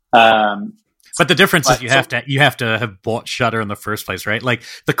 But the difference is you have to have bought Shudder in the first place, right? Like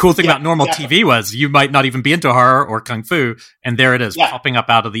the cool thing about normal TV was you might not even be into horror or Kung Fu, and there it is popping up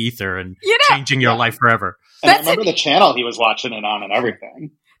out of the ether and changing your life forever. And I remember the channel he was watching it on and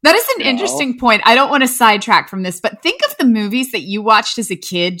everything. That is an interesting point. I don't want to sidetrack from this, but think of the movies that you watched as a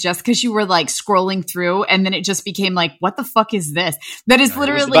kid just because you were like scrolling through and then it just became like, what the fuck is this? That is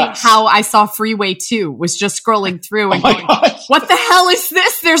literally how I saw Freeway 2, was just scrolling through and going, what the hell is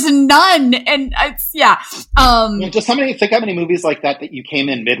this? There's a nun. And it's, just think how many movies like that you came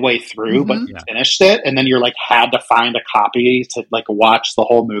in midway through, but you finished it. And then you're like, had to find a copy to like watch the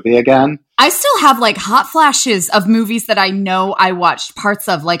whole movie again. I still have like hot flashes of movies that I know I watched parts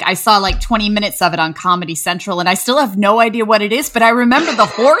of. Like I saw like 20 minutes of it on Comedy Central, and I still have no idea what it is, but I remember the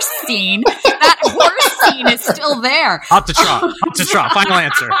horse scene. That horse scene is still there. Hot to trot. Final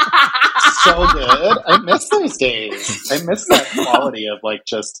answer. So good. I miss those days. I miss that quality of like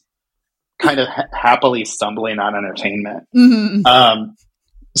just kind of happily stumbling on entertainment.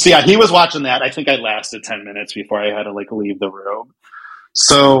 So yeah, he was watching that. I think I lasted 10 minutes before I had to like leave the room.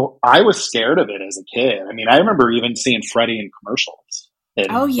 So I was scared of it as a kid. I mean, I remember even seeing Freddy in commercials. And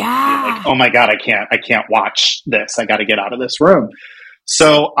like, oh my God, I can't watch this. I got to get out of this room.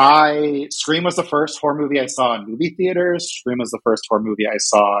 So Scream was the first horror movie I saw in movie theaters. Scream was the first horror movie I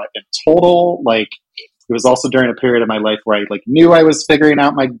saw in total. Like, it was also during a period of my life where I like knew I was figuring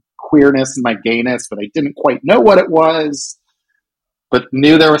out my queerness and my gayness, but I didn't quite know what it was, but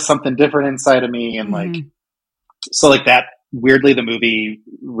knew there was something different inside of me. And like, so like that, weirdly, the movie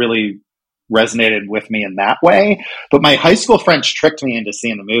really resonated with me in that way. But my high school friends tricked me into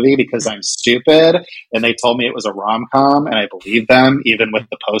seeing the movie because I'm stupid, and they told me it was a rom-com, and I believed them, even with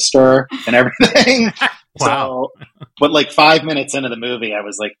the poster and everything. Wow. So, but like 5 minutes into the movie, I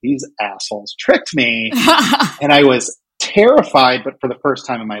was like, these assholes tricked me. And I was terrified, but for the first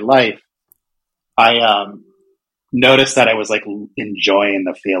time in my life, I noticed that I was like enjoying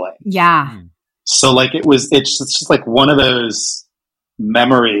the feeling. Yeah. So like it's just like one of those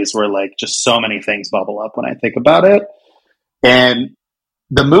memories where like just so many things bubble up when I think about it. And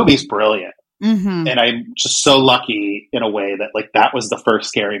the movie's brilliant. Mm-hmm. And I'm just so lucky in a way that like that was the first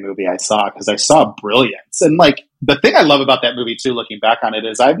scary movie I saw, because I saw brilliance. And like the thing I love about that movie too, looking back on it,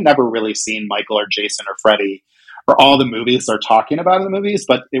 is I've never really seen Michael or Jason or Freddy or all the movies they're talking about in the movies,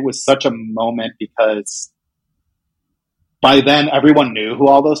 but it was such a moment because by then everyone knew who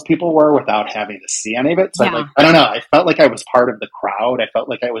all those people were without having to see any of it. So I don't know, I felt like I was part of the crowd. I felt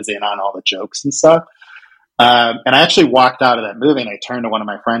like I was in on all the jokes and stuff. And I actually walked out of that movie and I turned to one of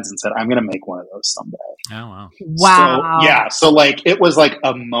my friends and said, I'm going to make one of those someday. Oh, wow. Wow. So, yeah. So like, it was like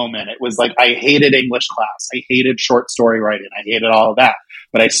a moment. It was like, I hated English class. I hated short story writing. I hated all of that.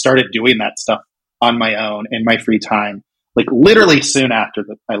 But I started doing that stuff on my own in my free time, like literally soon after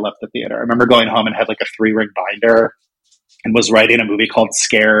I left the theater. I remember going home and had like a 3-ring binder and was writing a movie called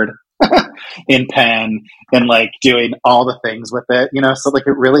Scared in pen and like doing all the things with it, you know? So like,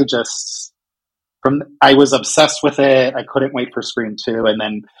 it really just, I was obsessed with it. I couldn't wait for Scream 2. And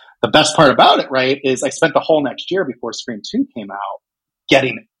then the best part about it, right, is I spent the whole next year before Scream 2 came out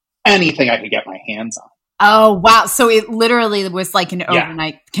getting anything I could get my hands on. Oh, wow. So it literally was like an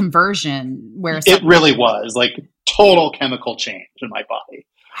overnight conversion where it really was like total chemical change in my body.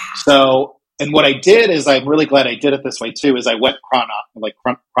 So, and what I did is, I'm really glad I did it this way too, is I went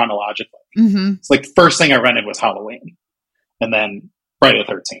chronologically. Mm-hmm. It's like first thing I rented was Halloween and then Friday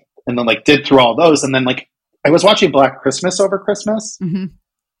the 13th. And then like did through all those. And then like I was watching Black Christmas over Christmas mm-hmm.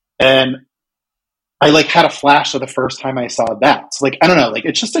 and I like had a flash of the first time I saw that. So like, I don't know, like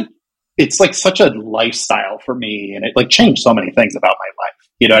it's like such a lifestyle for me. And it like changed so many things about my life.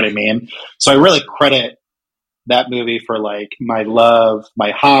 You know what I mean? So I really credit that movie for like my love,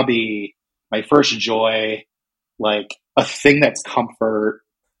 my hobby, my first joy, like a thing that's comfort,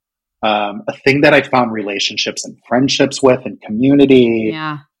 a thing that I found relationships and friendships with and community.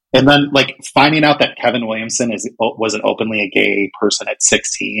 Yeah. And then, like, finding out that Kevin Williamson was an openly a gay person at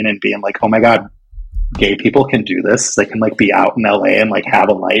 16 and being like, oh my God, gay people can do this. They can, like, be out in LA and, like, have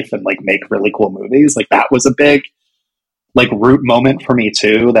a life and, like, make really cool movies. Like, that was a big, like, root moment for me,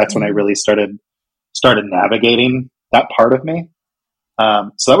 too. That's when I really started navigating that part of me.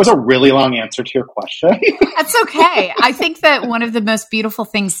 So that was a really long answer to your question. That's okay. I think that one of the most beautiful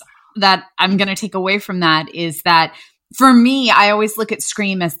things that I'm going to take away from that is that, for me, I always look at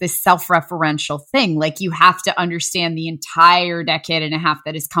Scream as this self-referential thing. Like, you have to understand the entire decade and a half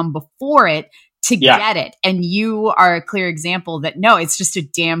that has come before it to get it. And you are a clear example that, no, it's just a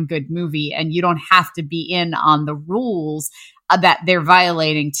damn good movie. And you don't have to be in on the rules that they're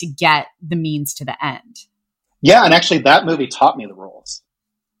violating to get the means to the end. Yeah. And actually, that movie taught me the rules.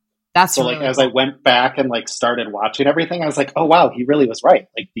 That's so, really like, as I went back and, like, started watching everything, I was like, oh, wow, he really was right.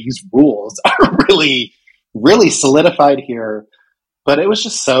 Like, these rules are really solidified here. But it was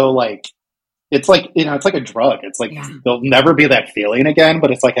just so like, it's like, you know, it's like a drug. It's like, there'll never be that feeling again,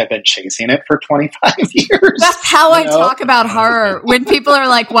 but it's like I've been chasing it for 25 years. That's how I talk about horror. When people are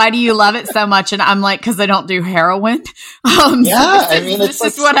like, why do you love it so much? And I'm like, because I don't do heroin. This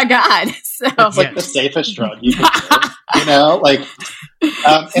is what I got. So. It's like the safest drug you can do, you know? Like,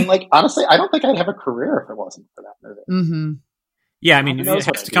 and like, honestly, I don't think I'd have a career if it wasn't for that movie. Mm-hmm. Yeah, I mean, it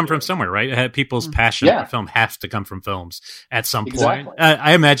has to come from somewhere, right? People's passion for film has to come from films at some point.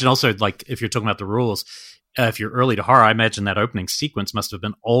 I imagine also, like, if you're talking about the rules, if you're early to horror, I imagine that opening sequence must have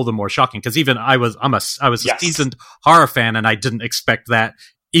been all the more shocking, because even I was a seasoned horror fan, and I didn't expect that,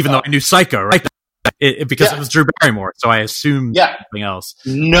 even though I knew Psycho, right? Because it was Drew Barrymore, so I assumed something else.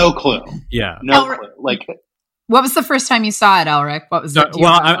 No clue. Yeah, no clue. Like. What was the first time you saw it, Elric? What was it?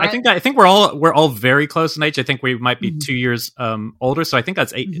 Well, I think we're all very close in age. I think we might be 2 years older. So I think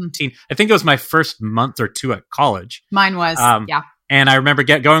that's 18. Mm-hmm. I think it was my first month or two at college. Mine was, And I remember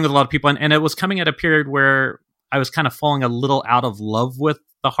going with a lot of people, and it was coming at a period where I was kind of falling a little out of love with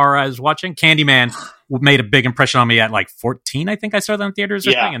the horror I was watching. Candyman made a big impression on me at like 14. I think I saw that in theaters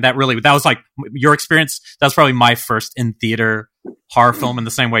or something. And that was like your experience. That was probably my first in theater horror film in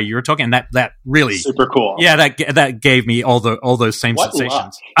the same way you were talking. And that really super cool. Yeah. That gave me all those same sensations.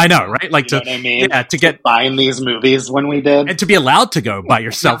 Luck. I know, right? Like, you know what I mean? Yeah, to get buying these movies when we did, and to be allowed to go by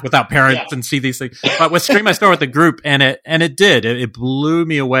yourself without parents and see these things. But with Scream, I started with a group, and it blew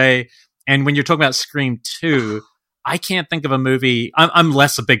me away. And when you're talking about Scream 2, I can't think of a movie. I'm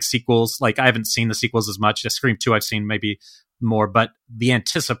less of big sequels. Like, I haven't seen the sequels as much. Just Scream 2, I've seen maybe more. But the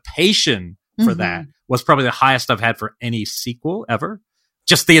anticipation for that was probably the highest I've had for any sequel ever.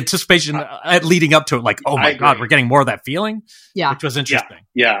 just the anticipation leading up to it, like, oh my God, we're getting more of that feeling. Yeah. Which was interesting.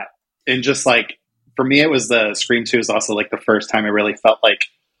 Yeah. And just like, for me, it was the Scream 2 is also like the first time I really felt like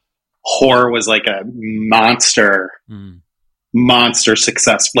horror was like a monster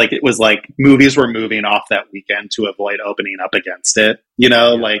success. Like it was like movies were moving off that weekend to avoid opening up against it,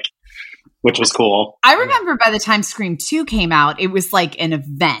 like, which was cool. I remember by the time Scream 2 came out, it was like an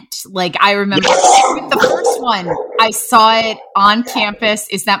event. Like I remember with the first one, I saw it on campus.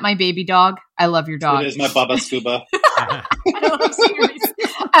 Is that my baby dog? I love your dog. It is my Bubba Scuba.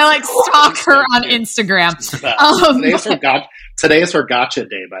 I like stalk her on Instagram. Today is her gotcha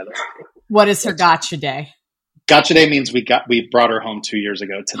day, by the way. What is her gotcha day? Gotcha day means we brought her home 2 years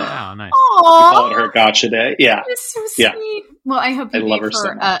ago today. Oh, nice. Aww. We call it her gotcha day. Yeah. It's so sweet. Yeah. Well, I hope you gave her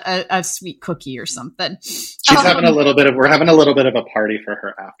a sweet cookie or something. We're having a little bit of a party for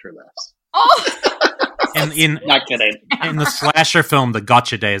her after this. Oh. Not kidding. In the slasher film, the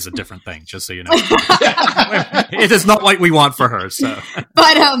gotcha day is a different thing, just so you know. It is not what we want for her. So,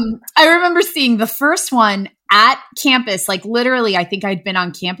 but I remember seeing the first one at campus, like literally, I think I'd been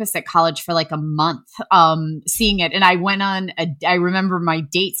on campus at college for like a month, seeing it. And I went on I remember my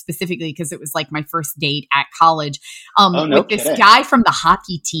date specifically because it was like my first date at college, with this guy from the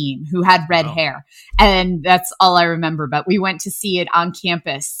hockey team who had red hair. And that's all I remember. But we went to see it on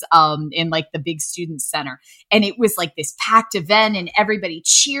campus, in like the big student center. And it was like this packed event and everybody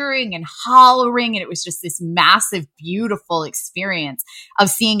cheering and hollering. And it was just this massive, beautiful experience of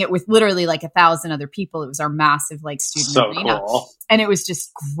seeing it with literally like 1,000 other people. It was our massive like student arena. Cool. And it was just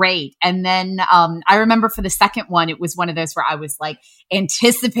great. And then I remember for the second one, it was one of those where I was like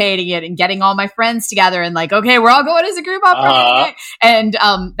anticipating it and getting all my friends together and like, okay, we're all going as a group up. And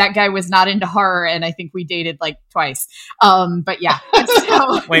that guy was not into horror. And I think we dated like twice. But yeah.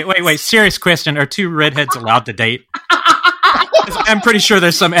 So. Wait. Serious question. Are two redheads allowed to date? I'm pretty sure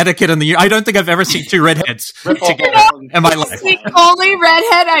there's some etiquette in the. I don't think I've ever seen two redheads together in my life. The only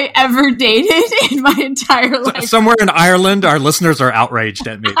redhead I ever dated in my entire life. Somewhere in Ireland, our listeners are outraged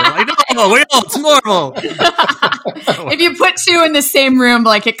at me. They're like, "No, it's normal." If you put two in the same room,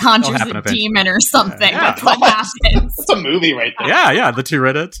 like it conjures a demon or something. Yeah. That's what happens. It's a movie right there. Yeah, the two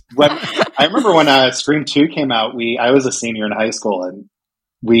redheads. I remember when Scream 2 came out. I was a senior in high school, and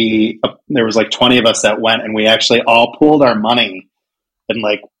there was like 20 of us that went, and we actually all pooled our money, and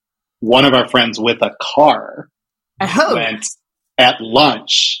like one of our friends with a car went at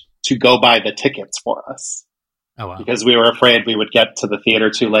lunch to go buy the tickets for us. Oh, wow. Because we were afraid we would get to the theater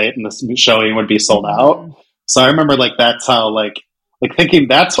too late and the showing would be sold out. So I remember like that's how like thinking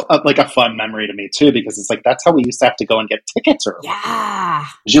that's like a fun memory to me too, because it's like that's how we used to have to go and get tickets early. Yeah,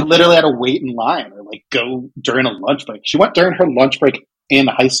 you literally had to wait in line or like go during a lunch break. She went during her lunch break in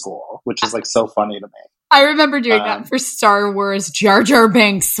high school, which is like so funny to me. I remember doing that for Star Wars Jar Jar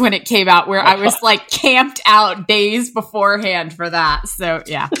Binks when it came out, where I was like camped out days beforehand for that. So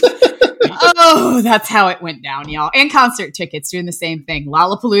yeah. Oh, that's how it went down, y'all. And concert tickets doing the same thing.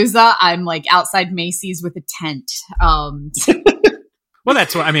 Lollapalooza, I'm like outside Macy's with a tent. Well,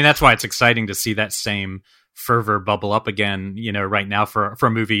 that's why it's exciting to see that same fervor bubble up again, right now for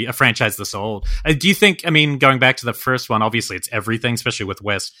a franchise this old. Do you think, going back to the first one, obviously it's everything, especially with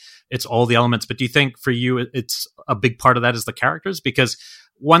Wes, it's all the elements, but do you think for you it's a big part of that is the characters? Because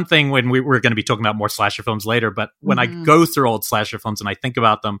one thing, when we're going to be talking about more slasher films later, but when I go through old slasher films and I think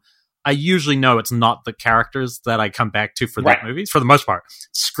about them, I usually know it's not the characters that I come back to for the movies, for the most part.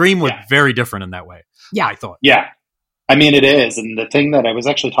 Scream was very different in that way, I thought. Yeah. It is. And the thing that I was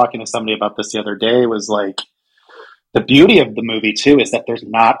actually talking to somebody about this the other day was like, the beauty of the movie too is that there's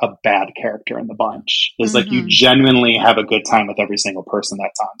not a bad character in the bunch. It's like you genuinely have a good time with every single person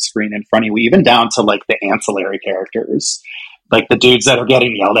that's on screen in front of you, even down to like the ancillary characters, like the dudes that are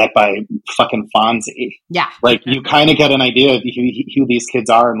getting yelled at by fucking Fonzie. Yeah. Like you kind of get an idea of who these kids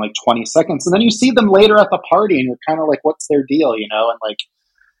are in like 20 seconds. And then you see them later at the party and you're kind of like, what's their deal? And like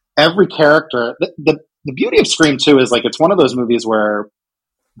every character, the beauty of Scream 2 is like, it's one of those movies where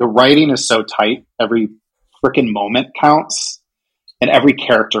the writing is so tight. Every freaking moment counts and every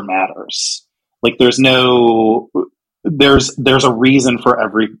character matters. Like there's a reason for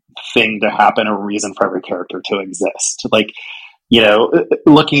everything to happen, a reason for every character to exist. Like,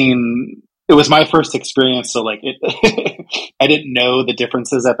 it was my first experience. So like I didn't know the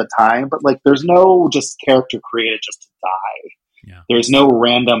differences at the time, but like, there's no just character created just to die. Yeah. There's no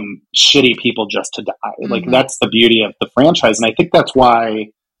random shitty people just to die. Like that's the beauty of the franchise. And I think that's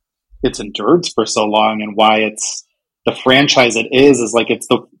why it's endured for so long and why it's the franchise it is like, it's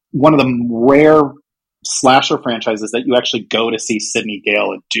one of the rare slasher franchises that you actually go to see Sidney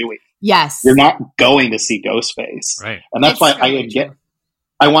Gale and Dewey. Yes. You're not going to see Ghostface. Right. And that's why I get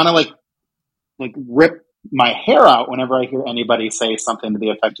I want to like rip my hair out whenever I hear anybody say something to the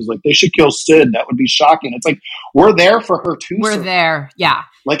effect of like, they should kill Sid. That would be shocking. It's like, we're there for her to We're survive. there. Yeah.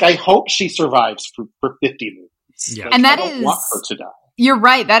 Like, I hope she survives for 50 movies. Yeah. Like, And that I don't is- want her to die. You're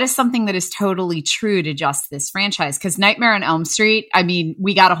right. That is something that is totally true to just this franchise. Because Nightmare on Elm Street, I mean,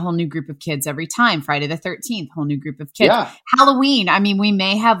 we got a whole new group of kids every time. Friday the 13th, whole new group of kids. Yeah. Halloween, I mean, we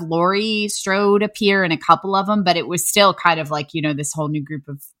may have Laurie Strode appear in a couple of them, but it was still kind of like, you know, this whole new group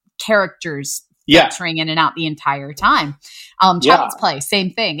of characters Yeah. filtering in and out the entire time. Child's Play,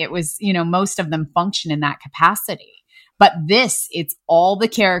 same thing. It was, you know, most of them function in that capacity. But this, it's all the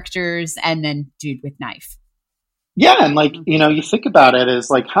characters and then dude with knife. Yeah, and like, you know, you think about it as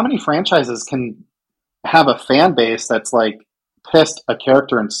like, how many franchises can have a fan base that's like pissed a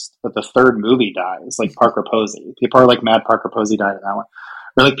character in the third movie dies, like Parker Posey. People are like mad Parker Posey died in that one.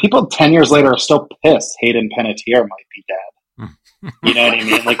 Or like people 10 years later are still pissed Hayden Panettiere might be dead. You know what I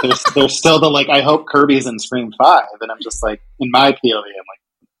mean? Like there's still the like, I hope Kirby's in Scream 5. And I'm just like, in my POV, I'm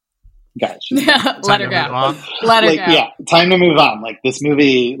like, guys, Let her go. Let her like, go. yeah, time to move on. Like this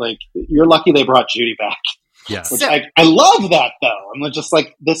movie, like you're lucky they brought Judy back. Yeah. Which I love that though. I'm just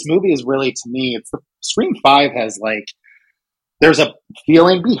like, this movie is really, to me, it's the Scream 5 has like, there's a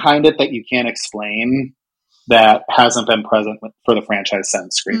feeling behind it that you can't explain that hasn't been present for the franchise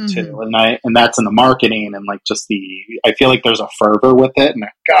since Scream 2. And that's in the marketing and like just I feel like there's a fervor with it, and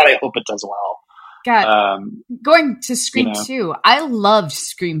God, I hope it does well. God, going to Scream 2, I loved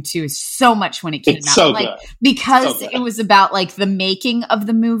Scream 2 so much when it came out. So like, good. Because So good. it was about like the making of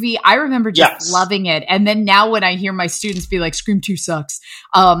the movie. I remember just loving it. And then now when I hear my students be like, Scream 2 sucks.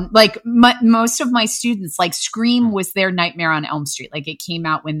 Like most of my students, like Scream was their Nightmare on Elm Street. Like it came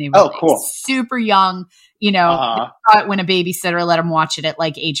out when they were super young. You know, they saw it when a babysitter let them watch it at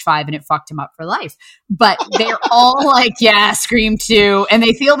like age 5 and it fucked him up for life. But they're all like, yeah, Scream 2. And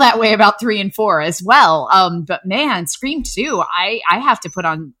they feel that way about 3 and 4 as well. But man, Scream 2, I have to put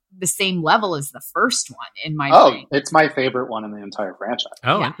on the same level as the first one in my brain. It's my favorite one in the entire franchise.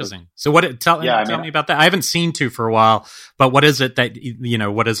 Oh, interesting. So tell me about that. I haven't seen 2 for a while, but what is it that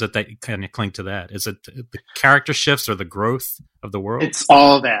kind of cling to that? Is it the character shifts or the growth of the world? It's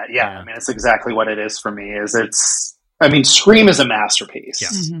all that. Yeah. I mean, it's exactly what it is for me. Scream is a masterpiece.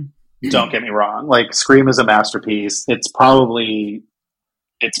 Yes. Mm-hmm. Don't get me wrong. Like Scream is a masterpiece. It's probably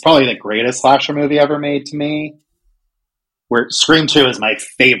the greatest slasher movie ever made to me. Where Scream 2 is my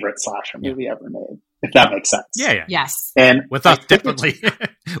favorite slasher movie ever made, if that makes sense. Yeah. Yes. And with us, definitely.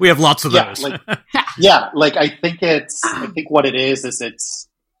 We have lots of those. I think what it is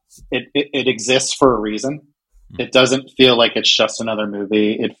it exists for a reason. It doesn't feel like it's just another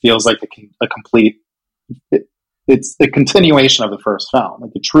movie. It feels like a complete, it's the continuation of the first film.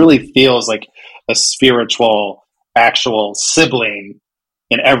 Like it truly feels like a spiritual, actual sibling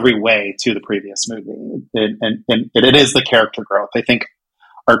in every way to the previous movie. And it is the character growth. I think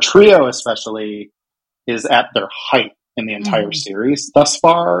our trio especially is at their height in the entire series thus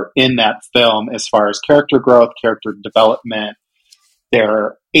far in that film, as far as character growth, character development,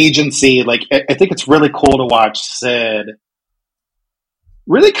 their agency. Like, I think it's really cool to watch Sid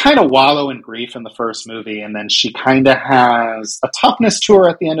really kind of wallow in grief in the first movie. And then she kind of has a toughness to her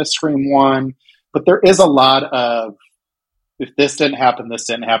at the end of Scream 1, but there is a lot of, if this didn't happen, this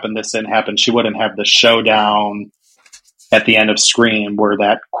didn't happen, this didn't happen, she wouldn't have the showdown at the end of Scream where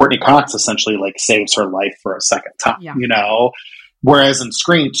that Courtney Cox essentially like saves her life for a second time, you know? Whereas in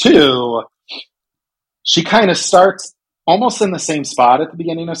Scream 2, she kind of starts almost in the same spot at the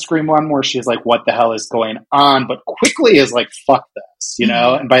beginning of Scream 1 where she's like, what the hell is going on? But quickly is like, fuck this, you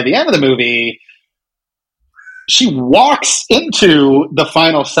know? And by the end of the movie, she walks into the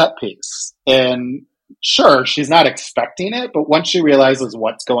final set piece and sure, she's not expecting it, but once she realizes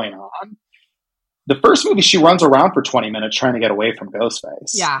what's going on, the first movie she runs around for 20 minutes trying to get away from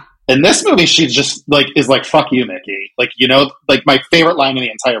Ghostface. Yeah. In this movie, she just like is like, fuck you, Mickey. Like, you know, like my favorite line in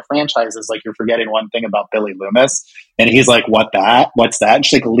the entire franchise is like, you're forgetting one thing about Billy Loomis. And he's like, what's that? And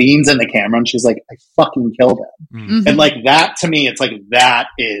she like leans in the camera and she's like, I fucking killed him. Mm-hmm. And like that to me, it's like, that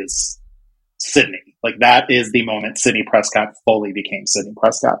is Sidney. Like that is the moment Sidney Prescott fully became Sidney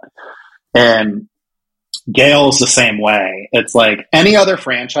Prescott. And Gale's the same way. It's like any other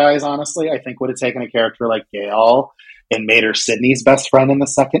franchise, honestly, I think would have taken a character like Gale and made her Sidney's best friend in the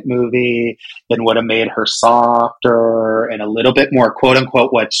second movie and would have made her softer and a little bit more quote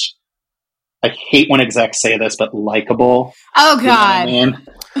unquote, which I hate when execs say this, but likable. Oh God. You know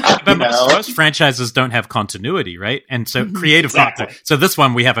what I mean? Most franchises don't have continuity, right? And so creative continuity. So this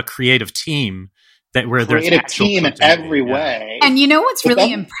one, we have a creative team where there's creative actual team in continuity, every way. And you know what's But really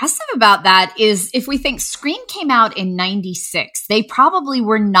then- impressive about that is if we think Scream came out in 96, they probably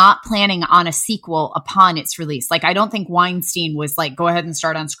were not planning on a sequel upon its release. Like, I don't think Weinstein was like, go ahead and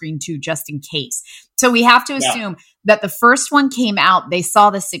start on Scream 2 just in case. So we have to assume that the first one came out, they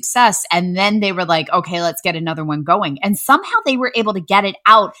saw the success, and then they were like, okay, let's get another one going. And somehow they were able to get it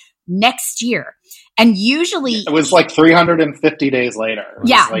out next year. And usually it was like 350 days later. It was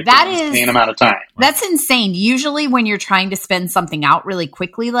Yeah, like that an is- insane amount of time. that's insane. Usually when you're trying to spend something out really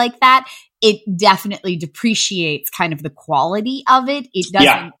quickly like that, it definitely depreciates kind of the quality of it. It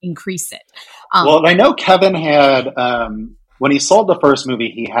doesn't increase it. Well, I know Kevin had, when he sold the first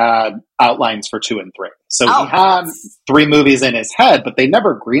movie, he had outlines for 2 and 3. So he had 3 movies in his head, but they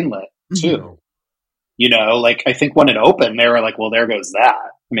never greenlit 2. You know, like I think when it opened, they were like, well, there goes that.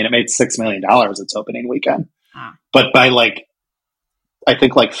 I mean, it made $6 million its opening weekend. But by like, I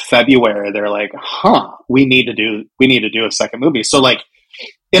think like February, they're like, we need to do a second movie. So like,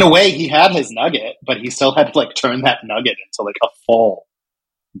 in a way, he had his nugget, but he still had to like turn that nugget into like a full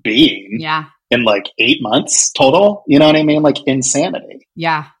being. Yeah. In like 8 months total. You know what I mean? Like insanity.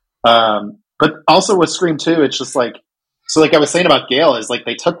 Yeah. But also with Scream 2, it's just like, so like I was saying about Gail is like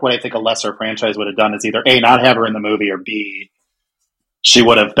they took what I think a lesser franchise would have done is either A, not have her in the movie, or B, she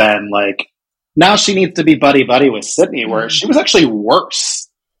would have been like, now she needs to be buddy-buddy with Sydney, where she was actually worse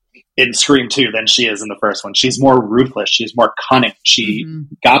in Scream 2 than she is in the first one. She's more ruthless. She's more cunning. She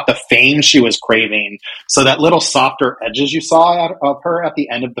got the fame she was craving. So that little softer edges you saw out of her at the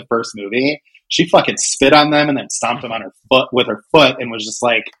end of the first movie, she fucking spit on them and then stomped them on her foot with her foot and was just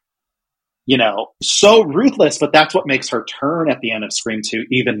like, you know, so ruthless. But that's what makes her turn at the end of Scream 2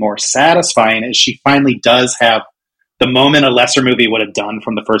 even more satisfying, is she finally does have the moment a lesser movie would have done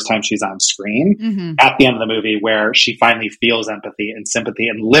from the first time she's on screen at the end of the movie, where she finally feels empathy and sympathy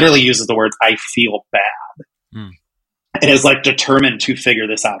and literally uses the words, I feel bad. And is like determined to figure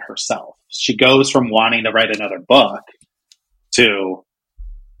this out herself. She goes from wanting to write another book to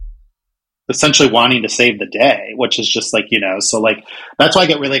essentially wanting to save the day, which is just like, you know, so like, that's why I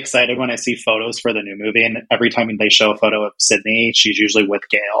get really excited when I see photos for the new movie. And every time they show a photo of Sydney, she's usually with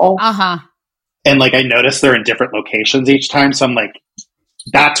Gail. And like, I notice they're in different locations each time. So I'm like,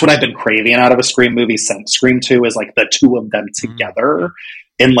 that's what I've been craving out of a Scream movie since Scream 2, is like the two of them together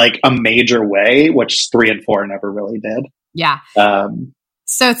in like a major way, which 3 and 4 never really did. Yeah.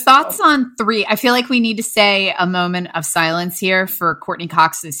 So thoughts on 3? I feel like we need to say a moment of silence here for Courtney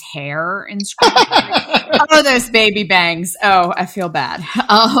Cox's hair in Scream 3. Oh, those baby bangs. Oh, I feel bad.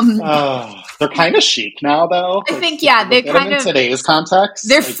 They're kind of chic now, though. I think, yeah, they kind of, in today's context,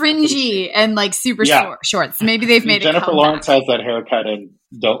 they're like, fringy and like super short. So maybe they've made Jennifer it. Lawrence has that haircut in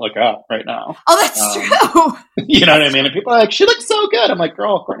Don't Look Up right now. Oh, that's true. You know what I mean? And people are like, she looks so good. I'm like,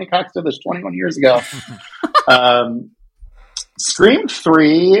 girl, Courtney Cox did this 21 years ago. Scream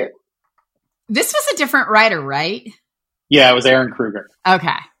 3. This was a different writer, right? Yeah, it was Aaron Kruger. Okay.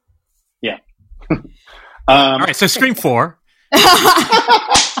 Yeah. All right, so Scream 4.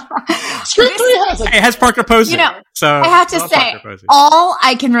 Scream 3 has Parker Posey. You know, so I have to say, all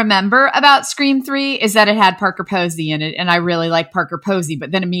I can remember about Scream 3 is that it had Parker Posey in it, and I really like Parker Posey, but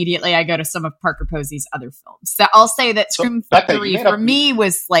then immediately I go to some of Parker Posey's other films. So I'll say that Scream 3 for me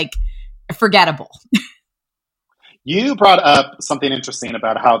was like forgettable. You brought up something interesting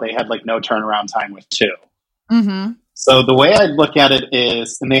about how they had like no turnaround time with 2. So the way I look at it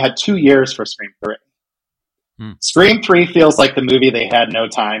is, and they had 2 years for Scream 3. Scream 3 feels like the movie they had no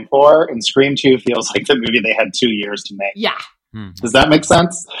time for, and Scream 2 feels like the movie they had 2 years to make. Yeah. Does that make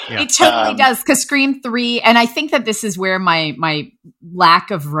sense? Yeah. It totally does, because Scream 3, and I think that this is where my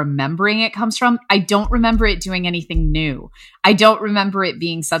lack of remembering it comes from. I don't remember it doing anything new. I don't remember it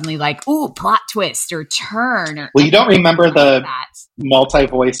being suddenly like, ooh, plot twist or turn. Or well, you don't remember the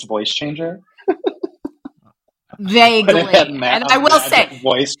multi-voiced voice changer? Vaguely. And I will say,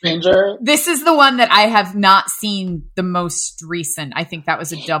 voice changer. This is the one that I have not seen the most recent. I think that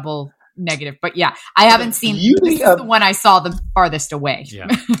was a double negative, but yeah, I haven't seen. This is the one I saw the farthest away. Yeah,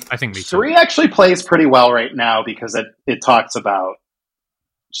 I think me too. 3 actually plays pretty well right now because it talks about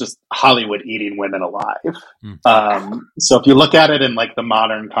just Hollywood eating women alive. So if you look at it in like the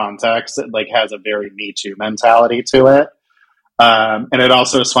modern context, it like has a very Me Too mentality to it. And it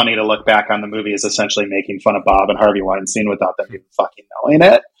also is funny to look back on the movie as essentially making fun of Bob and Harvey Weinstein without them even fucking knowing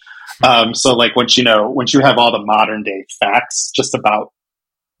it. So like once you have all the modern day facts just about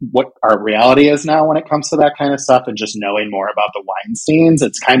what our reality is now when it comes to that kind of stuff, and just knowing more about the Weinsteins,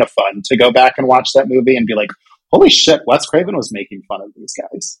 it's kind of fun to go back and watch that movie and be like, holy shit, Wes Craven was making fun of these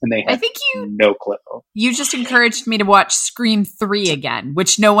guys, and they had no clue. You just encouraged me to watch Scream 3 again,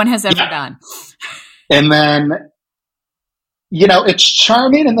 which no one has ever done. And then, you know, it's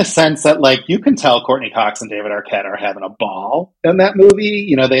charming in the sense that, like, you can tell Courtney Cox and David Arquette are having a ball in that movie.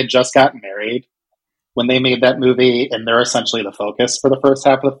 You know, they had just gotten married when they made that movie, and they're essentially the focus for the first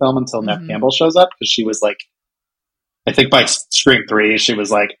half of the film until Neve Campbell shows up, because she was like, I think by Scream 3, she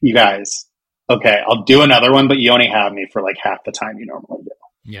was like, you guys, okay, I'll do another one, but you only have me for like half the time you normally do.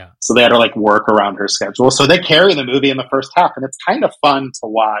 Yeah. So they had to like work around her schedule. So they carry the movie in the first half, and it's kind of fun to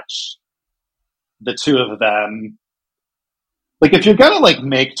watch the two of them. Like, if you're going to like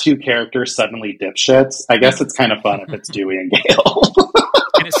make two characters suddenly dipshits, I guess it's kind of fun if it's Dewey and Gale.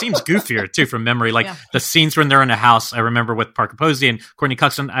 And it seems goofier too from memory. Like the scenes when they're in a house, I remember with Parker Posey and Courtney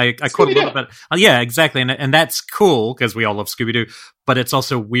Cox. I quote a little bit. Yeah, exactly. And that's cool because we all love Scooby-Doo, but it's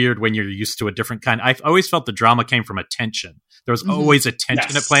also weird when you're used to a different kind. I've always felt the drama came from a tension. There was always a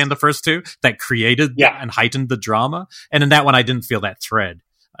tension at play in the first two that created and heightened the drama. And in that one, I didn't feel that thread.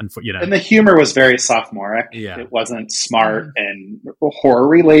 You know. And the humor was very sophomoric. Yeah. It wasn't smart and horror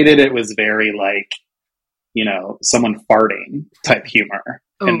related. It was very like, you know, someone farting type humor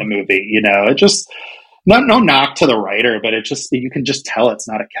in the movie. You know, it just no knock to the writer, but it just, you can just tell it's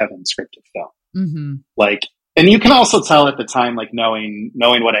not a Kevin scripted film. Like, and you can also tell at the time, like knowing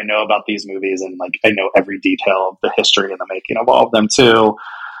what I know about these movies, and like I know every detail of the history and the making of all of them too.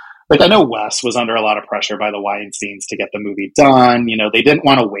 Like, I know Wes was under a lot of pressure by the Weinsteins to get the movie done. You know, they didn't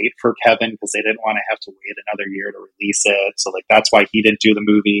want to wait for Kevin because they didn't want to have to wait another year to release it. So, like, that's why he didn't do the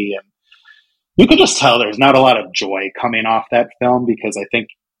movie. And you could just tell there's not a lot of joy coming off that film, because I think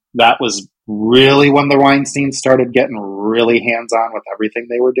that was really when the Weinsteins started getting really hands-on with everything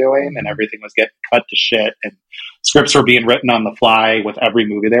they were doing, and everything was getting cut to shit, and scripts were being written on the fly with every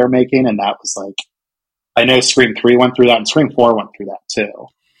movie they were making. And that was like, I know Scream 3 went through that, and Scream 4 went through that too.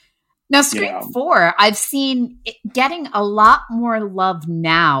 Now, Scream 4, I've seen it getting a lot more love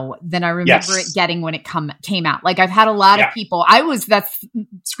now than I remember it getting when it came out. Like, I've had a lot of people.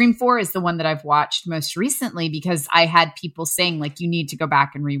 Scream 4 is the one that I've watched most recently, because I had people saying, like, you need to go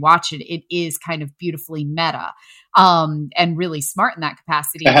back and rewatch it. It is kind of beautifully meta, and really smart in that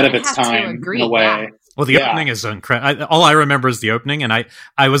capacity. Ahead of its time, in a way. Yeah. Well, the opening is incredible. All I remember is the opening, and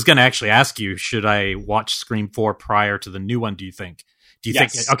I was going to actually ask you, should I watch Scream 4 prior to the new one, do you think? Do you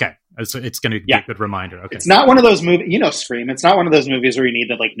think? Okay, so it's going to be a good reminder. Okay, it's not one of those movies. You know, Scream. It's not one of those movies where you need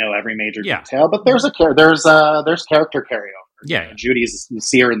to like know every major detail. But there's character carryover. Yeah, you know, Judy's. You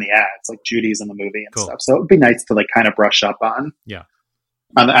see her in the ads, like Judy's in the movie and stuff. So it would be nice to like kind of brush up on. Yeah,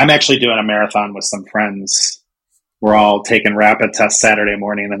 I'm actually doing a marathon with some friends. We're all taking rapid tests Saturday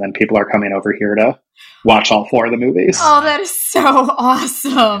morning, and then people are coming over here to watch all 4 of the movies. Oh, that is so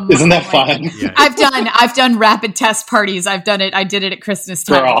awesome! Isn't that fun? Yeah. I've done rapid test parties. I did it at Christmas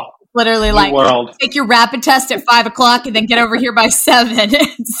time. Girl, literally, like, take your rapid test at 5:00 and then get over here by 7.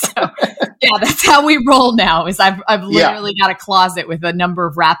 So, yeah, that's how we roll now. Is I've literally got a closet with a number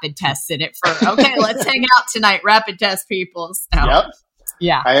of rapid tests in it for. Okay, let's hang out tonight, rapid test people. So. Yep.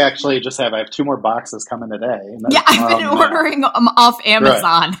 Yeah, I actually I have 2 more boxes coming today. I've been ordering them off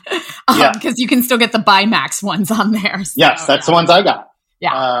Amazon because you can still get the Bimax ones on there. So, yes, that's the ones I got.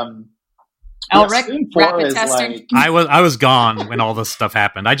 Yeah. Rapid testing. Like, I was gone when all this stuff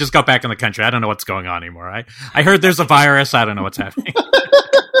happened. I just got back in the country. I don't know what's going on anymore. I heard there's a virus. I don't know what's happening.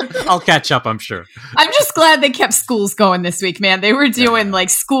 I'll catch up, I'm sure. I'm just glad they kept schools going this week, man. They were doing like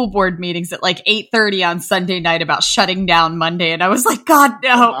school board meetings at like 8:30 on Sunday night about shutting down Monday. And I was like, God,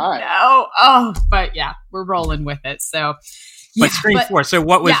 no. Oh, but yeah, we're rolling with it. So, but Scream 4. So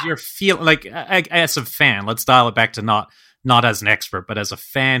what was your feel like as a fan? Let's dial it back to not as an expert, but as a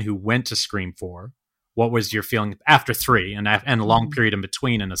fan who went to Scream 4. What was your feeling after 3 and a long period in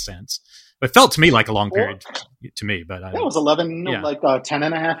between, in a sense? It felt to me like a long period to me, but it was 11, 10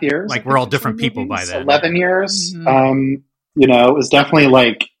 and a half years. Like, we're all different people by then. 11 years. You know, it was definitely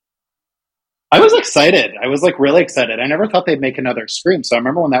like, I was excited. I was like really excited. I never thought they'd make another Scream. So I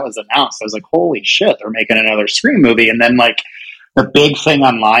remember when that was announced, I was like, holy shit, they're making another Scream movie. And then like the big thing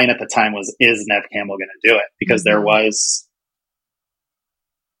online at the time was, is Neve Campbell going to do it? Because there was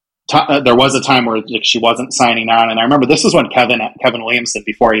a time where like, she wasn't signing on. And I remember this is when Kevin Williamson,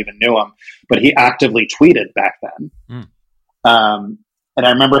 before I even knew him, but he actively tweeted back then. And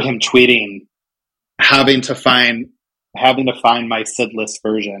I remember him tweeting, having to find my Sidless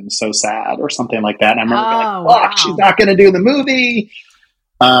version, so sad, or something like that. And I remember being like, fuck, she's not going to do the movie.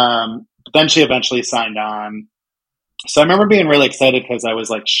 But then she eventually signed on. So I remember being really excited because I was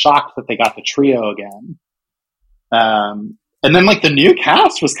like shocked that they got the trio again. And then like the new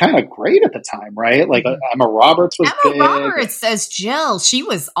cast was kind of great at the time, right? Like Emma Roberts was Emma big. Roberts as Jill. She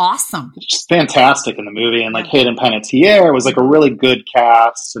was awesome. Just fantastic in the movie. And like Hayden Panettiere was like a really good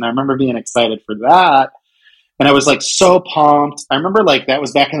cast. And I remember being excited for that. And I was like so pumped. I remember like that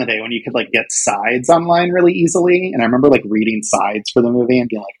was back in the day when you could like get sides online really easily. And I remember like reading sides for the movie and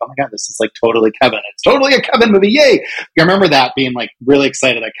being like, oh my God, this is like totally Kevin. It's totally a Kevin movie. Yay. I remember that being like really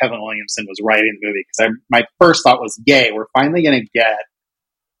excited that Kevin Williamson was writing the movie. Because my first thought was, yay, we're finally going to get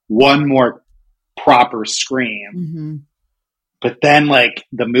one more proper Scream. Mm-hmm. But then like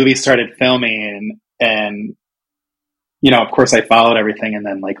the movie started filming and, you know, of course I followed everything. And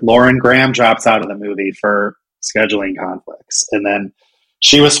then like Lauren Graham drops out of the movie for scheduling conflicts. And then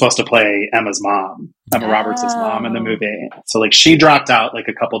she was supposed to play Emma Roberts' mom in the movie. So like she dropped out like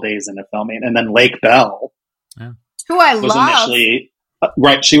a couple days into filming. And then Lake Bell, who I was love. initially,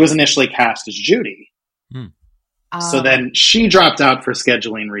 she was initially cast as Judy. So then she dropped out for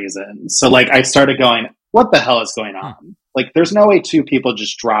scheduling reasons. So like I started going, what the hell is going on? Like there's no way two people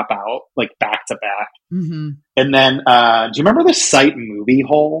just drop out like back to back. Mm-hmm. And then do you remember the site Movie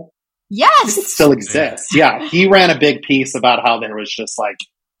Hole? Yes. It still exists. Yeah. He ran a big piece about how there was just like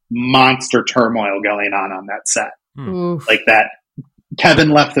monster turmoil going on that set. Like that Kevin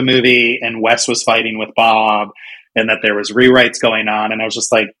left the movie and Wes was fighting with Bob and that there was rewrites going on. And I was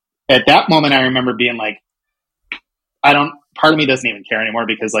just like, at that moment, I remember being like, part of me doesn't even care anymore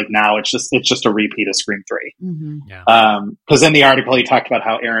because like now it's just a repeat of Scream 3. Mm-hmm. Yeah. Cause in the article, he talked about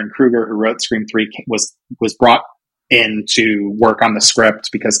how Aaron Kruger, who wrote Scream 3 was brought in to work on the script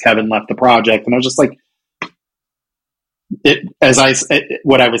because Kevin left the project. And I was just like, I remember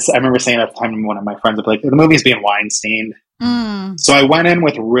saying at the time to one of my friends, I'd be like, the movie's being Weinsteined. So I went in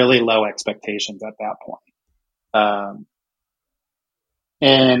with really low expectations at that point.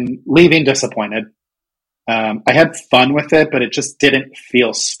 And leaving disappointed. I had fun with it, but it just didn't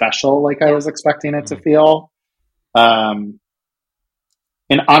feel special like I was expecting it to feel. And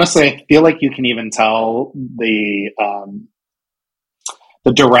honestly, I feel like you can even tell the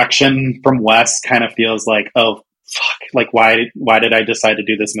direction from Wes kind of feels like, oh, fuck, like why did I decide to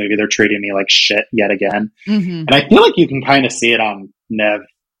do this movie? They're treating me like shit yet again. Mm-hmm. And I feel like you can kind of see it on Nev,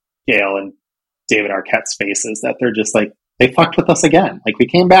 Gale, and David Arquette's faces that they're just like, they fucked with us again. Like we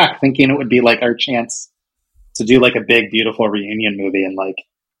came back thinking it would be like our chance to do like a big, beautiful reunion movie. And like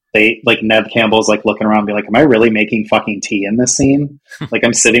Nev Campbell's like looking around and be like, am I really making fucking tea in this scene? Like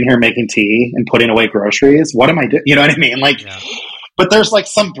I'm sitting here making tea and putting away groceries. What am I doing? You know what I mean? Like, but there's like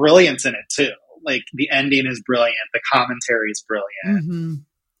some brilliance in it too. Like the ending is brilliant. The commentary is brilliant. Mm-hmm.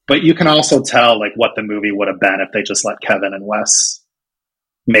 But you can also tell like what the movie would have been if they just let Kevin and Wes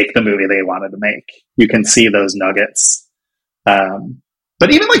make the movie they wanted to make. You can see those nuggets.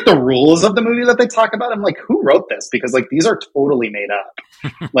 But even like the rules of the movie that they talk about, I'm like, who wrote this? Because like these are totally made up.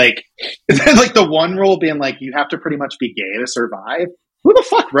 Like, like the one rule being like you have to pretty much be gay to survive. Who the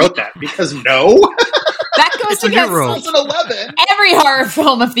fuck wrote that? Because no, that goes against 2011. Every horror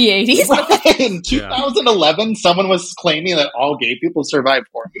film of the 80s. Right. In 2011, someone was claiming that all gay people survive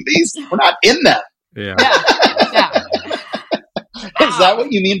horror movies. We're not in them. Yeah. Is that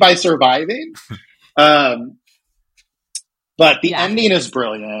what you mean by surviving? But the ending is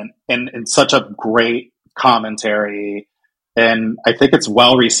brilliant and such a great commentary. And I think it's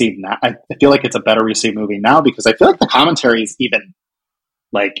well received now. I feel like it's a better received movie now because I feel like the commentary is even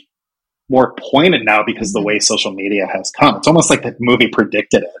like more pointed now because the way social media has come. It's almost like the movie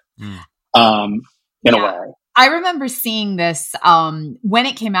predicted it in a way. I remember seeing this when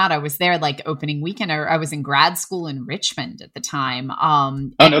it came out. I was there like opening weekend. I was in grad school in Richmond at the time. Oh,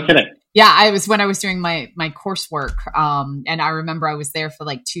 no kidding. Yeah, I was when I was doing my coursework, and I remember I was there for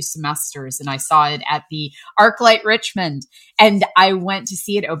like 2 semesters, and I saw it at the ArcLight Richmond, and I went to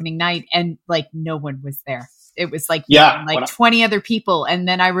see it opening night, and like no one was there. It was like 20 other people, and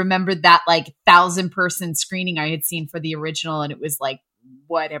then I remembered that like 1,000-person screening I had seen for the original, and it was like,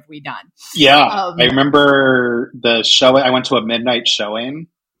 what have we done? Yeah, I remember the show. I went to a midnight showing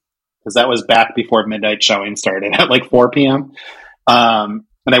because that was back before midnight showing started at like 4 p.m.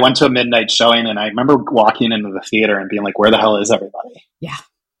 And I went to a midnight showing and I remember walking into the theater and being like, where the hell is everybody? Yeah.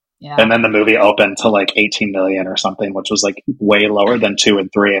 And then the movie opened to like 18 million or something, which was like way lower than 2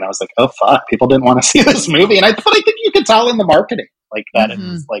 and 3. And I was like, oh fuck, people didn't want to see this movie. And I think you could tell in the marketing like that. It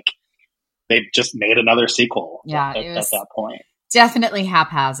was like, they just made another sequel at that point. Definitely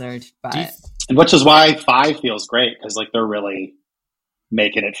haphazard, but and which is why 5 feels great. Cause like they're really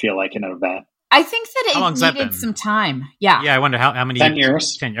making it feel like an event. I think that How long's it that needed been? some time. Yeah. Yeah, I wonder how many 10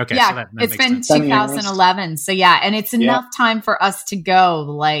 years. 10, okay, Yeah, so that it's makes been sense. 2011. So yeah, and it's enough time for us to go,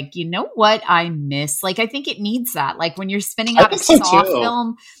 like, you know what I miss? Like, I think it needs that. Like when you're spinning I out a think so, Saw too.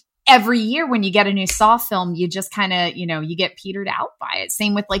 film, every year when you get a new Saw film, you just kind of, you get petered out by it.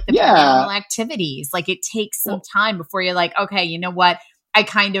 Same with like the paranormal activities. Like it takes some time before you're like, okay, you know what? I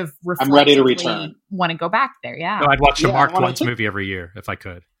kind of I'm ready to return. want to go back there. Yeah. So I'd watch a Yeah, Marked I wanna Ones keep- movie every year if I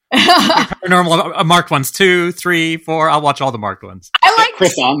could. Paranormal Marked Ones 2, 3, 4. I'll watch all the Marked Ones. I Get liked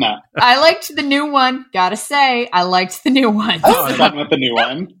Chris on that. I liked the new one. Gotta say, I liked the new one. I was fun with the new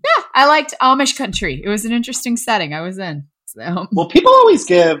one. Yeah, I liked Amish country. It was an interesting setting I was in. So Well, people always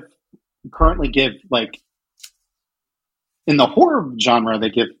currently give, like, in the horror genre, they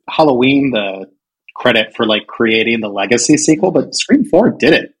give Halloween the credit for, like, creating the legacy sequel, but Scream 4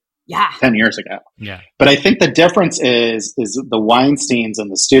 did it yeah. 10 years ago. Yeah. But I think the difference is the Weinsteins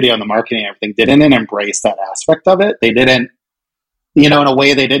and the studio and the marketing and everything didn't embrace that aspect of it. They didn't, in a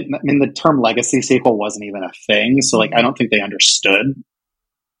way they didn't. I mean, the term legacy sequel wasn't even a thing. So, like, I don't think they understood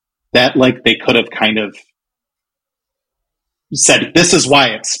that, like, they could have kind of said, this is why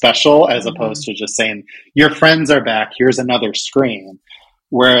it's special, as opposed to just saying, your friends are back, here's another Scream.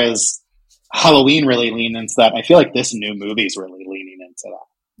 Whereas Halloween really leaned into that. I feel like this new movie is really leaning into that.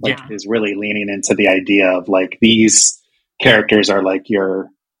 Like, is really leaning into the idea of, like, these characters are like your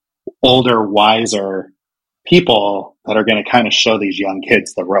older, wiser people that are going to kind of show these young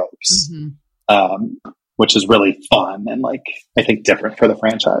kids the ropes, which is really fun and, like, I think different for the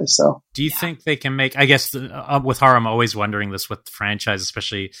franchise. So, do you think they can make? I guess with horror, I'm always wondering this with franchise,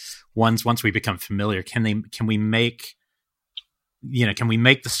 especially once we become familiar. Can we make? Can we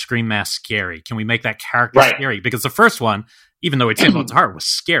make the Scream mask scary? Can we make that character scary? Because the first one, even though it's in heart, was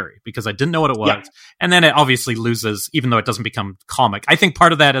scary because I didn't know what it was. Yeah. And then it obviously loses, even though it doesn't become comic. I think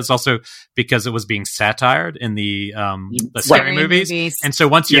part of that is also because it was being satired in the scary movies. And so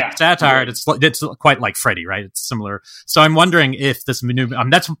once you're satired, it's quite like Freddy, right? It's similar. So I'm wondering if this new,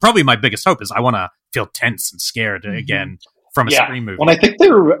 that's probably my biggest hope is I want to feel tense and scared again from a Scream movie. Well, I think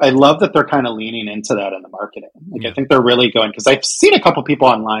I love that they're kind of leaning into that in the marketing. Like, I think they're really going, because I've seen a couple people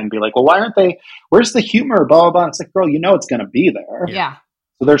online be like, well, why aren't they, where's the humor, blah, blah, blah. It's like, girl, it's going to be there. Yeah.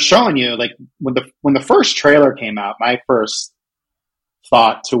 So they're showing you, like, when the first trailer came out, my first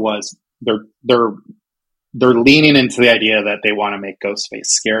thought was they're leaning into the idea that they want to make Ghostface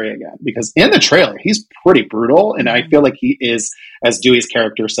scary again, because in the trailer he's pretty brutal, and I feel like he is, as Dewey's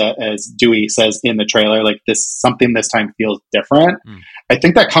character as Dewey says in the trailer, like, something this time feels different. I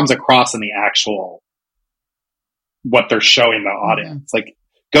think that comes across in the actual what they're showing the audience. Like,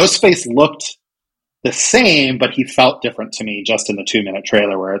 Ghostface looked the same, but he felt different to me just in the 2-minute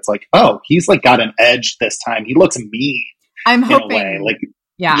trailer, where it's like, oh, he's like got an edge this time. He looks mean. I'm hoping. In a way. Like,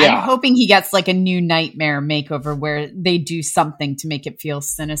 I'm hoping he gets like a new Nightmare makeover where they do something to make it feel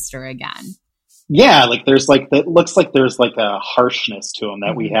sinister again. Yeah, like there's like it looks like there's like a harshness to him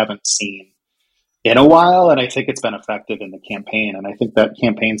that we haven't seen in a while, and I think it's been effective in the campaign. And I think that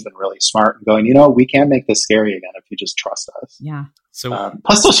campaign's been really smart in going, we can make this scary again if you just trust us. Yeah. So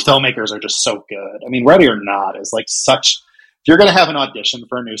plus those filmmakers are just so good. I mean, Ready or Not is like such. If you're going to have an audition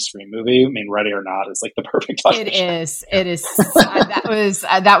for a new Scream movie, I mean, Ready or Not is like the perfect audition. It is.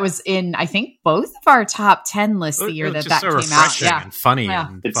 That was in, I think, both of our top 10 lists the year that so came out. Yeah, and funny. Yeah.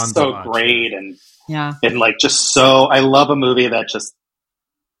 And it's fun so to great and like just so. I love a movie that just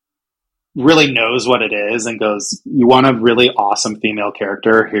really knows what it is and goes, "You want a really awesome female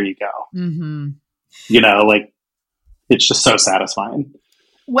character? Here you go." Mm-hmm. Like, it's just so satisfying.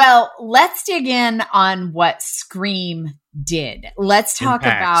 Well, let's dig in on what Scream did. Let's talk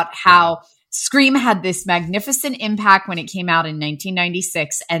about how Scream had this magnificent impact when it came out in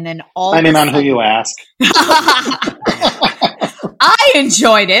 1996, and then depending on who you ask. I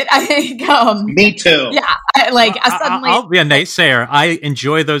enjoyed it. I think. Me too. Yeah, I'll be a naysayer. I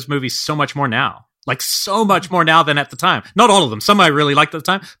enjoy those movies so much more now. Like, so much more now than at the time. Not all of them. Some I really liked at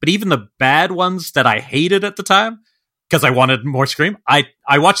the time, but even the bad ones that I hated at the time, because I wanted more Scream, I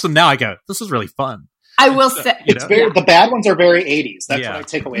watch them now. I go, this is really fun. I will say, the bad ones are very 80s. That's what I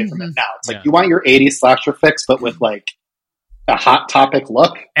take away from it now. It's like you want your 80s slasher fix, but with like a Hot Topic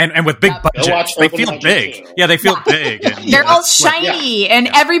look, and with big budgets. They feel big. Yeah, they feel big. And, they're all shiny, and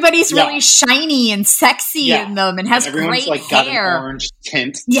everybody's really shiny and sexy in them, and has everyone's great got hair, an orange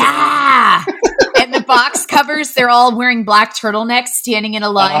tint. Yeah. And the box covers, they're all wearing black turtlenecks, standing in a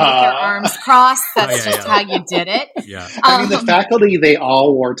line with their arms crossed. That's just how you did it. Yeah. I mean, the faculty, they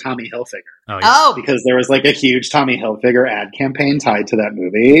all wore Tommy Hilfiger. Oh. Because there was like a huge Tommy Hilfiger ad campaign tied to that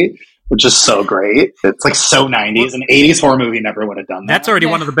movie, which is so great. It's like so 90s. An 80s horror movie never would have done that. That's already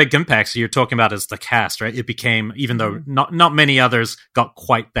one of the big impacts you're talking about is the cast, right? It became, even though not many others got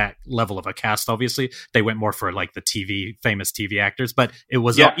quite that level of a cast, obviously. They went more for like the famous TV actors, but it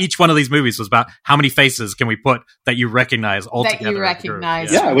was each one of these movies was about how many faces can we put that you recognize all together. That you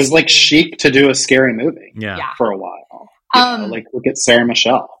recognize. Yeah, it was like chic to do a scary movie for a while. Like look at Sarah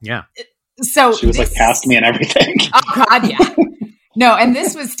Michelle. Yeah. So she was like cast me and everything. Oh God, yeah. No, and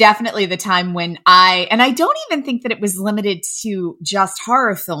this was definitely the time when I don't even think that it was limited to just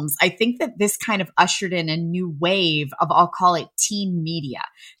horror films. I think that this kind of ushered in a new wave of, I'll call it teen media.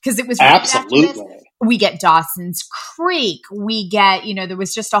 Because it was absolutely. We get Dawson's Creek. We get, there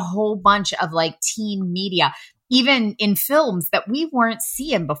was just a whole bunch of like teen media, even in films that we weren't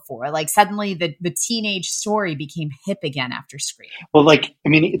seeing before. Like suddenly the teenage story became hip again after Scream. Well, like, I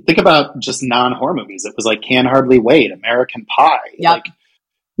mean, think about just non-horror movies. It was like Can't Hardly Wait, American Pie. Yep.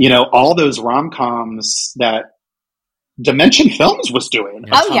 Like, all those rom-coms that Dimension Films was doing.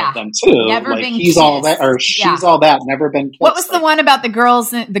 Of them too. Never like Been He's Kissed. All That, or She's All That, Never Been Kissed. What was the one about the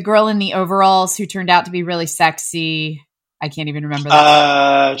girl in the overalls who turned out to be really sexy? I can't even remember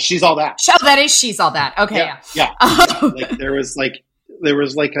that. She's All That. Oh, that is She's All That. Okay, yeah. Like there was like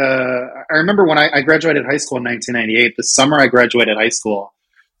I remember when I graduated high school in 1998. The summer I graduated high school,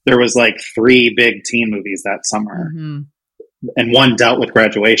 there was like 3 big teen movies that summer, and one dealt with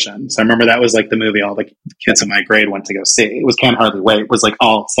graduation. So I remember that was like the movie all the kids in my grade went to go see. It was Can't Hardly Wait. It was like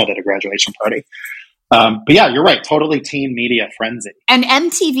all set at a graduation party. But yeah, you're right. Totally teen media frenzy. And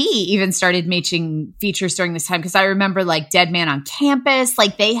MTV even started making features during this time because I remember like Dead Man on Campus.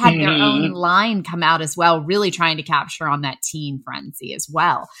 Like they had their own line come out as well, really trying to capture on that teen frenzy as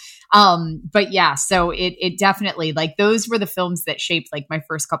well. But yeah, so it definitely like those were the films that shaped like my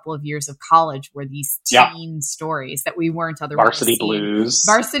first couple of years of college were these teen stories that we weren't otherwise Varsity seeing. Blues.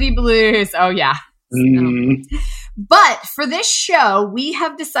 Varsity Blues. Oh yeah. But for this show, we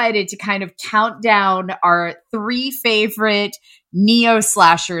have decided to kind of count down our 3 favorite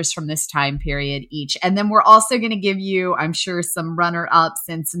neo-slashers from this time period each. And then we're also going to give you, I'm sure, some runner-ups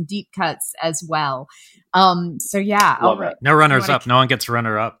and some deep cuts as well. So yeah. No runners-up. No one gets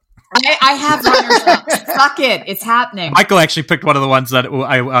runner-up. I have runners-up. Fuck it. It's happening. Michael actually picked one of the ones that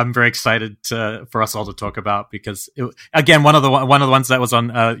I'm very excited for us all to talk about because, again, one of the ones that was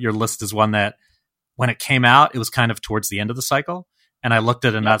on your list is one that when it came out, it was kind of towards the end of the cycle. And I looked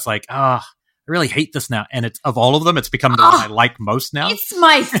at it and I was like, I really hate this now. And it's of all of them, it's become the one I like most now. It's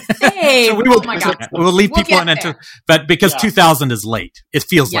my fave. So oh my God. We'll leave people in into, but because 2000 is late, it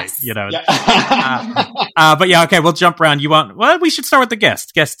feels late, but yeah, okay, we'll jump around. We should start with the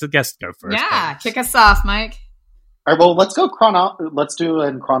guest. The guest go first. Yeah, kick us off, Mike. All right, well, let's go let's do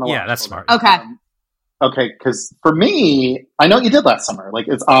in chronological. Yeah, that's smart. Okay. Okay, because for me, I know what you did last summer. Like,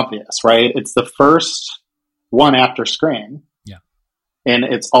 it's obvious, right? It's the first one after Scream. Yeah. And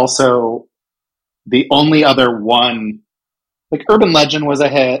it's also the only other one. Like, Urban Legend was a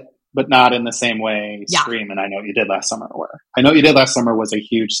hit, but not in the same way Scream and I Know What You Did Last Summer were. I Know What You Did Last Summer was a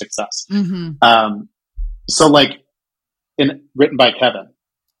huge success. So, like, written by Kevin.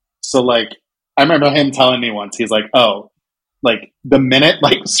 So, like, I remember him telling me once, he's like, like, the minute,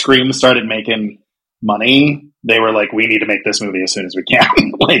 like, Scream started making money, they were like, we need to make this movie as soon as we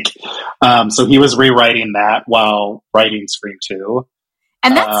can. So he was rewriting that while writing Scream 2.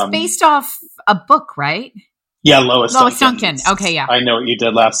 And that's based off a book, right? Yeah, Lois Duncan. Okay, yeah. I Know What You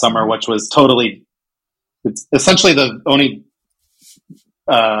Did Last Summer, which was it's essentially the only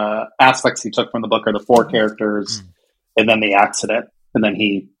aspects he took from the book are the 4 characters and then the accident. And then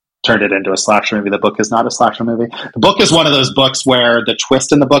he turned it into a slasher movie. The book is not a slasher movie. The book is one of those books where the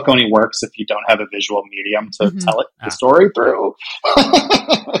twist in the book only works if you don't have a visual medium to tell it the story through.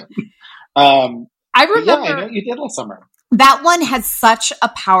 I remember I Know What You Did Last Summer. That one had such a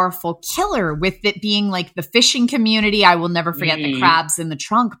powerful killer with it being like the fishing community. I will never forget the crabs in the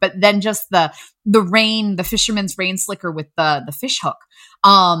trunk, but then just the fisherman's rain slicker with the fish hook,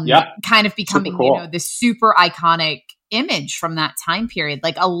 kind of becoming, cool. This super iconic image from that time period.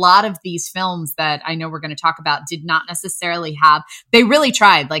 Like a lot of these films that I know we're going to talk about did not necessarily have, they really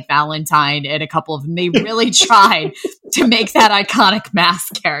tried, like Valentine and a couple of them, they really tried to make that iconic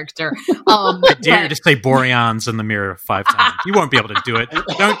mask character. I dare you to say Boreans in the mirror 5 times. You won't be able to do it.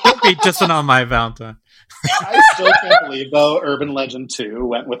 Don't be dissing on my Valentine. I still can't believe, though, Urban Legend 2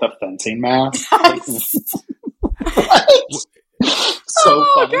 went with a fencing mask. So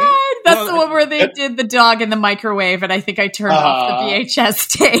funny. God. That's the one where they did the dog in the microwave, and I think I turned off the VHS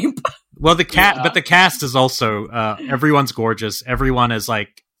tape. Well, but the cast is also everyone's gorgeous. Everyone is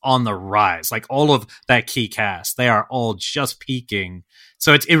like on the rise. Like all of that key cast, they are all just peaking.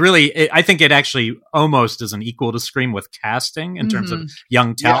 So I think it actually almost is an equal to Scream with casting in terms of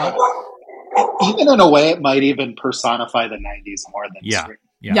young talent. Yeah. Even in a way, it might even personify the 90s more than Scream.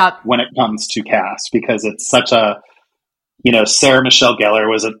 Yeah. When it comes to cast, because it's such a, Sarah Michelle Gellar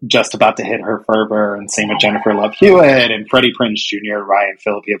was just about to hit her fervor, and same with Jennifer Love Hewitt and Freddie Prinze Jr., Ryan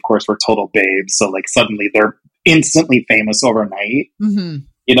Phillippe, of course, were total babes. So like suddenly they're instantly famous overnight. Mm-hmm.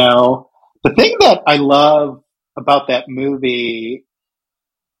 The thing that I love about that movie,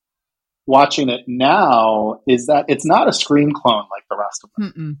 watching it now, is that it's not a Scream clone like the rest of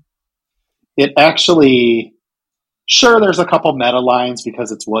them. Mm-mm. It actually, sure, there's a couple meta lines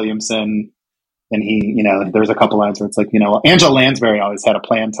because it's Williamson, and he, there's a couple lines where it's like, Angela Lansbury always had a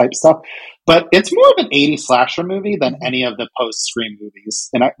plan type stuff, but it's more of an 80s slasher movie than any of the post-Scream movies.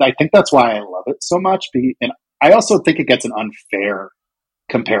 And I think that's why I love it so much. And I also think it gets an unfair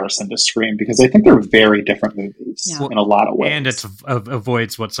comparison to Scream, because I think they're very different movies in a lot of ways. And it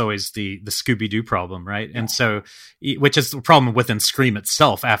avoids what's always the Scooby-Doo problem, right? And so, which is the problem within Scream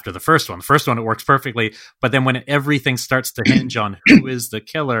itself after the first one. The first one, it works perfectly, but then when everything starts to hinge on who is the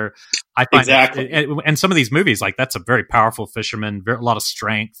killer, I find and some of these movies, like that's a very powerful fisherman, a lot of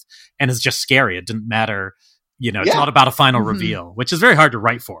strength, and it's just scary. It didn't matter, it's not about a final reveal, which is very hard to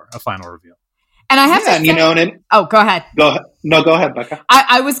write for, a final reveal. And I have to say, go ahead. Go ahead. No, go ahead, Becca.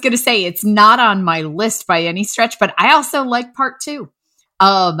 I was going to say it's not on my list by any stretch, but I also like part 2.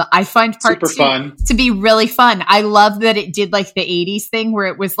 I find part 2 fun to be really fun. I love that it did like the 80s thing where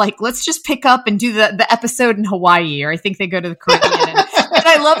it was like, let's just pick up and do the episode in Hawaii, or I think they go to the Caribbean. And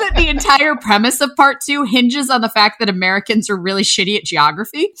I love that the entire premise of part 2 hinges on the fact that Americans are really shitty at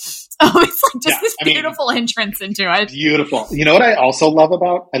geography. So it's like just this beautiful entrance into it. Beautiful. You know what I also love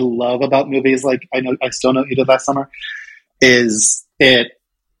about? I love about movies like I Still Know What You Did Last Summer, is it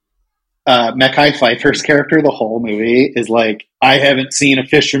Mekhi Phifer's character, the whole movie, is like, I haven't seen a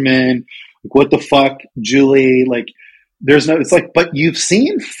fisherman. Like, what the fuck, Julie? Like, it's like, but you've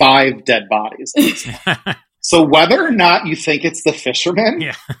seen 5 dead bodies. So whether or not you think it's the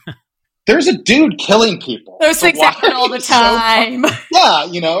fisherman, there's a dude killing people. Those things happen all the time.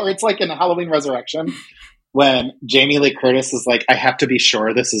 Or it's like in Halloween Resurrection, when Jamie Lee Curtis is like, I have to be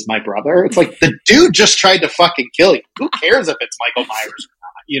sure this is my brother. It's like, the dude just tried to fucking kill you. Who cares if it's Michael Myers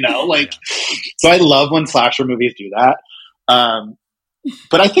or not? So I love when slasher movies do that.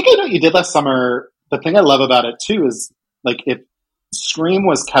 But I think I Know What You Did Last Summer, the thing I love about it too is, like, if Scream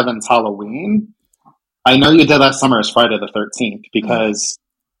was Kevin's Halloween, I Know You Did Last Summer is Friday the 13th, because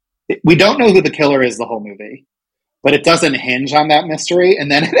we don't know who the killer is the whole movie, but it doesn't hinge on that mystery.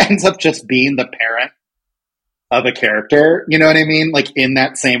 And then it ends up just being the parent of a character. You know what I mean? Like, in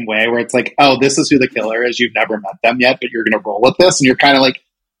that same way where it's like, oh, this is who the killer is. You've never met them yet, but you're going to roll with this. And you're kind of like,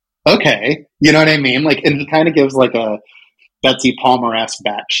 okay, you know what I mean? Like, and he kind of gives like a Betsy Palmer-esque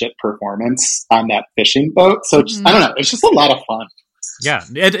batshit performance on that fishing boat. So I don't know. It's just a lot of fun. Yeah,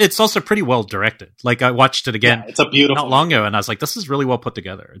 it's also pretty well directed. Like, I watched it again it's a beautiful not long ago, and I was like, this is really well put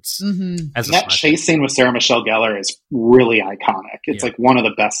together. It's that chase scene with Sarah Michelle Gellar is really iconic. It's like one of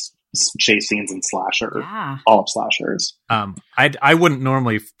the best chase scenes in slasher, all of slashers. I wouldn't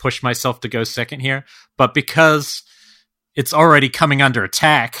normally push myself to go second here, but because it's already coming under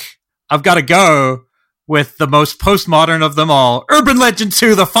attack, I've got to go with the most postmodern of them all, Urban Legend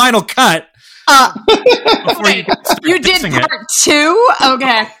 2, The Final Cut. You did part 2?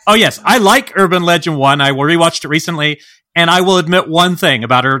 Okay. Oh, yes. I like Urban Legend 1. I rewatched it recently, and I will admit one thing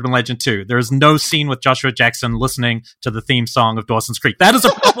about Urban Legend 2. There is no scene with Joshua Jackson listening to the theme song of Dawson's Creek. That is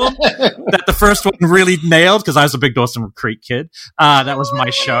a problem that the first one really nailed, because I was a big Dawson's Creek kid. That was my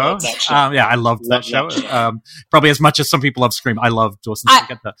show. I loved that show. Probably as much as some people love Scream. I love Dawson's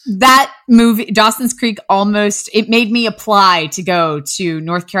Creek. That movie, Dawson's Creek, it made me apply to go to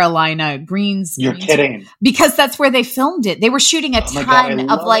North Carolina, Greens. You're kidding. Because that's where they filmed it. They were shooting a ton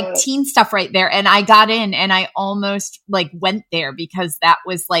of like teen stuff right there. And I got in and I almost went there, because that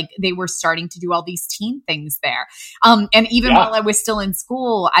was like, they were starting to do all these teen things there. And even while I was still in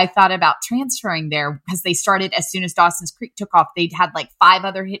school, I thought about transferring there, because they started as soon as Dawson's Creek took off. They'd had like 5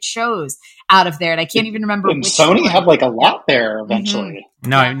 other hit shows out of there. And I can't even remember which Sony had like a lot there eventually.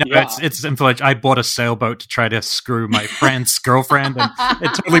 No, it's influential. I bought a sailboat to try to screw my friend's girlfriend, and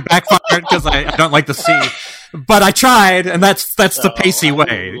it totally backfired because I don't like the sea. But I tried, and that's the Pacey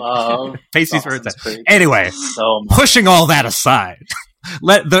way. Pacey's where it's at. Anyway, pushing all that aside,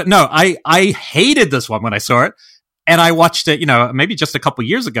 I hated this one when I saw it, and I watched it, maybe just a couple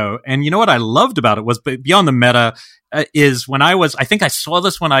years ago. And you know what I loved about it was, beyond the meta, is when I think I saw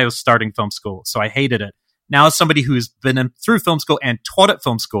this when I was starting film school, so I hated it. now as somebody who's been through film school and taught at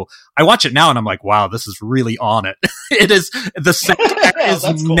film school, I watch it now and I'm like, wow, this is really on it. It is, the set is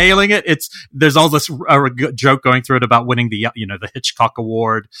cool. Nailing it. There's all this joke going through it about winning the Hitchcock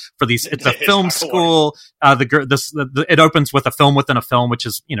Award for these. It's a film school. It opens with a film within a film, which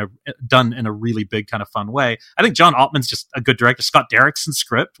is, done in a really big kind of fun way. I think John Altman's just a good director. Scott Derrickson's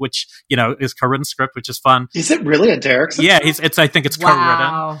script, which, is co-written script, which is fun. Is it really a Derrickson? Yeah, I think it's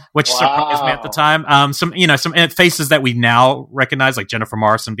co-written, which surprised me at the time. Some faces that we now recognize, like Jennifer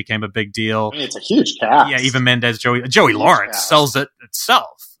Morrison became a big deal. I mean, it's a huge cast. Yeah, Eva Mendes, Joey Lawrence sells it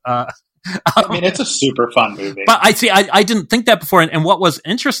itself. It's a super fun movie. But I didn't think that before. And what was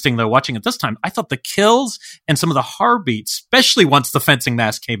interesting, though, watching it this time, I thought the kills and some of the heartbeats, especially once the fencing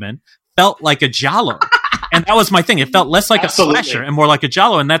mask came in, felt like a giallo. And that was my thing. It felt less like a slasher and more like a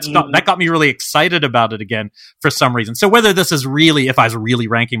giallo. And that got me really excited about it again for some reason. So whether this is really, if I was really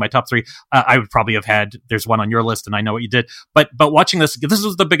ranking my top three, I would probably have had, there's one on your list and I know what you did. But watching this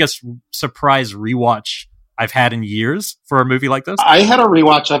was the biggest surprise rewatch I've had in years for a movie like this. I had a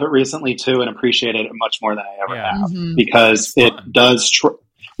rewatch of it recently too and appreciated it much more than I ever have because it does.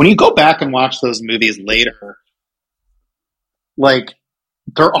 When you go back and watch those movies later, like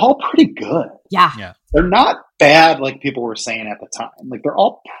they're all pretty good. Yeah. They're not bad like people were saying at the time. Like they're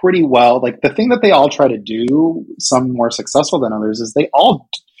all pretty well. Like the thing that they all try to do, some more successful than others, is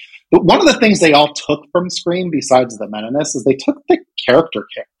one of the things they all took from Scream, besides the menace, is they took the character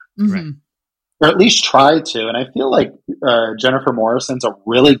care. Mm-hmm. Or at least tried to. And I feel like Jennifer Morrison's a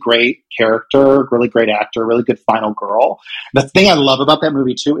really great character, really great actor, really good final girl. The thing I love about that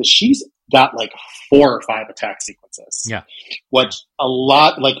movie too is she's got like 4 or 5 attack sequences. Yeah. Which a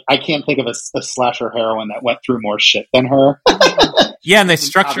lot, like I can't think of a slasher heroine that went through more shit than her. Yeah, and they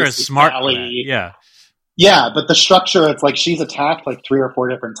structure it smartly. Yeah. Yeah, but the structure, it's like she's attacked like 3 or 4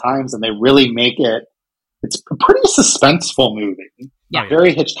 different times and they really make it's a pretty suspenseful movie. Yeah.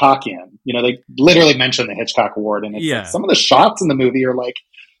 Very Hitchcockian. They literally mention the Hitchcock Award, and like some of the shots in the movie are like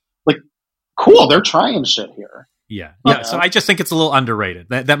cool. They're trying shit here. Yeah. Yeah. So I just think it's a little underrated.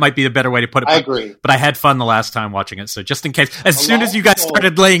 That might be a better way to put it. I agree. But I had fun the last time watching it. So just in case, as soon as you guys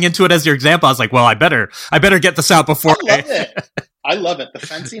started laying into it as your example, I was like, well, I better get this out before. I love it. The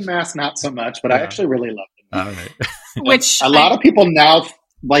fencing mask, not so much, but I actually really love it. All right. Which a lot of people now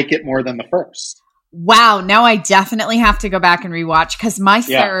like it more than the first. Wow, now I definitely have to go back and rewatch because my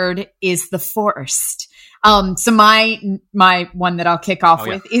third is The Forest. So my one that I'll kick off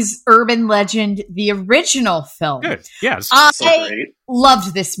with is Urban Legend, the original film. Good. Yes. I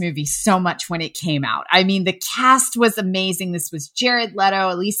loved this movie so much when it came out. I mean, the cast was amazing. This was Jared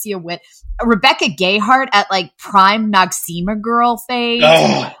Leto, Alicia Witt, Rebecca Gayheart at like prime Noxema girl phase.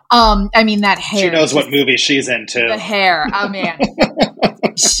 Oh. I mean, that hair. She knows what movie she's into. The hair. Oh man.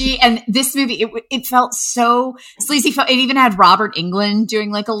 This movie, it felt so sleazy. It even had Robert Englund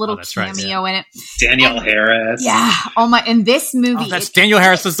doing like a little cameo in it. Danielle Harris. Yeah. And this movie. That's Danielle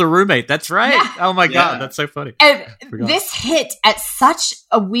Harris is the roommate. That's right. Yeah. Oh my God. That's so funny. And this hit at such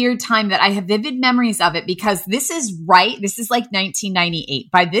a weird time that I have vivid memories of it because this is like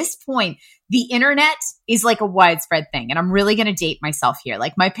 1998. By this point, the internet is like a widespread thing. And I'm really going to date myself here.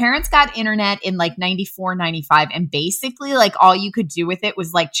 Like my parents got internet in like 94, 95. And basically like all you could do with it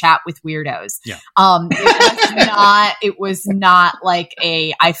was like chat with weirdos. Yeah. It was not like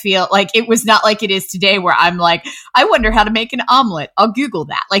I feel like it was not like it is today where I'm like, I wonder how to make an omelet. I'll Google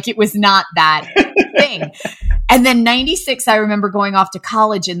that. Like it was not that thing. And then 96, I remember going off to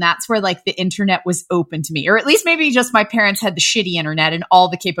college and that's where like the internet was open to me, or at least maybe just my parents had the shitty internet and all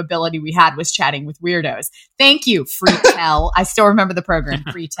the capability we had was chatting with weirdos. Thank you, Freetel. I still remember the program,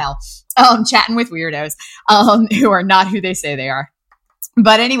 Freetel. Chatting with weirdos, who are not who they say they are.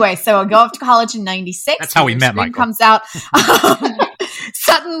 But anyway, so I go off to college in 96. That's how we met, Michael. Comes out.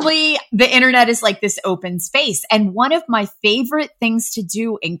 Suddenly, the internet is like this open space. And one of my favorite things to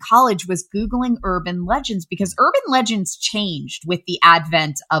do in college was Googling urban legends because urban legends changed with the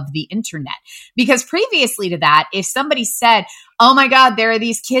advent of the internet. Because previously to that, if somebody said, oh my God, there are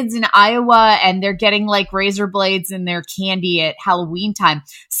these kids in Iowa and they're getting like razor blades in their candy at Halloween time,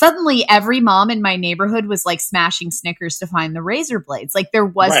 suddenly every mom in my neighborhood was like smashing Snickers to find the razor blades. Like there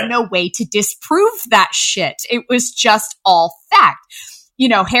was no way to disprove that shit. It was just all fact.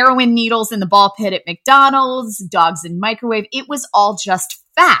 Heroin needles in the ball pit at McDonald's, dogs in microwave. It was all just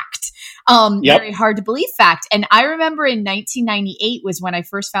fact. Very hard to believe fact. And I remember in 1998 was when I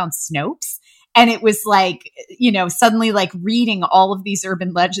first found Snopes. And it was like, suddenly like reading all of these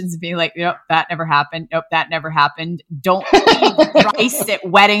urban legends and being like, nope, that never happened. Nope, that never happened. Don't eat rice at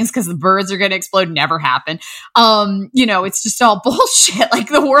weddings because the birds are going to explode. Never happened. It's just all bullshit. Like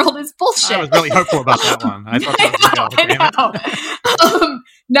the world is bullshit. I was really hopeful about that one. I thought that was real.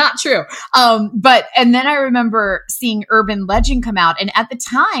 Not true. And then I remember seeing Urban Legend come out. And at the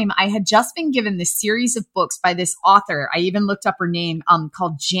time I had just been given this series of books by this author. I even looked up her name,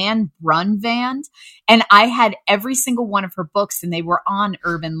 called Jan Brunvand. And I had every single one of her books and they were on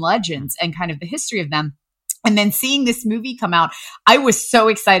urban legends and kind of the history of them. And then seeing this movie come out, I was so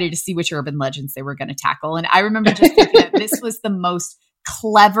excited to see which urban legends they were going to tackle. And I remember just thinking that this was the most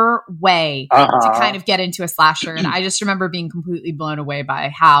clever way to kind of get into a slasher. And I just remember being completely blown away by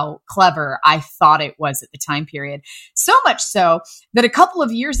how clever I thought it was at the time period. So much so that a couple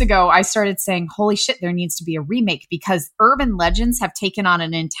of years ago, I started saying, holy shit, there needs to be a remake because urban legends have taken on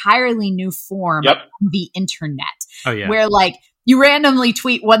an entirely new form on the internet. Oh, yeah. Where like you randomly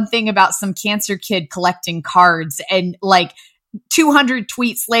tweet one thing about some cancer kid collecting cards and like 200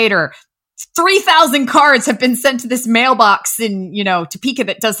 tweets later, 3,000 cards have been sent to this mailbox in, Topeka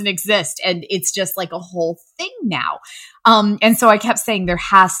that doesn't exist. And it's just like a whole thing now. And so I kept saying there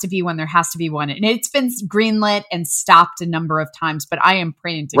has to be one. And it's been greenlit and stopped a number of times, but I am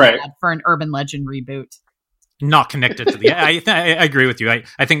praying to God for an urban legend reboot. Not connected to the. I agree with you.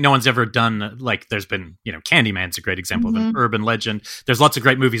 I think no one's ever done like there's been Candyman's a great example of an urban legend. There's lots of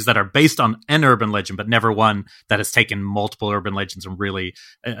great movies that are based on an urban legend, but never one that has taken multiple urban legends and really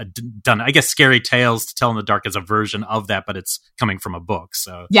done. I guess Scary Tales to Tell in the Dark is a version of that, but it's coming from a book,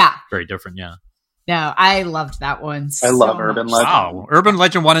 so very different. Yeah. No, I loved that one. I love Urban Legend. Wow, Urban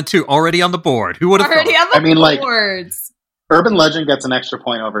Legend 1 and 2 already on the board. Who would have already thought? on the boards? Urban Legend gets an extra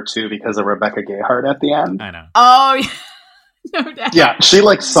point over 2 because of Rebecca Gayheart at the end. I know. Oh, yeah. No doubt. Yeah,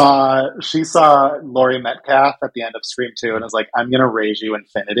 she saw Laurie Metcalf at the end of Scream 2 and was like, I'm going to raise you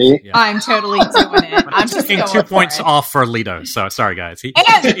infinity. Yeah. I'm totally doing it. I'm just taking 2 points off for Leto. So sorry, guys. He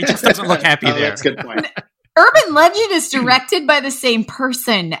just doesn't look happy there. That's a good point. Urban Legend is directed by the same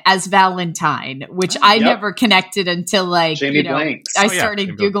person as Valentine, which I never connected until like, Jamie Blanks. I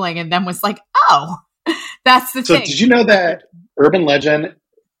started Googling and then was like, oh, that's the thing. So did you know that Urban Legend,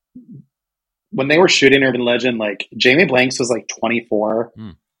 when they were shooting Urban Legend, like Jamie Blanks was like 24.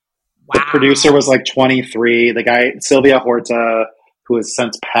 Wow. The producer was like 23. The guy, Sylvia Horta, who has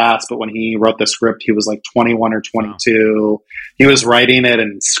since passed, but when he wrote the script, he was like 21 or 22. Wow. He was writing it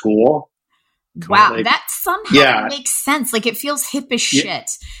in school. Wow, like, that somehow makes sense. Like it feels hip as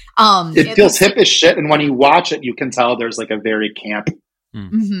shit. It feels hip as shit, and when you watch it, you can tell there's like a very camp,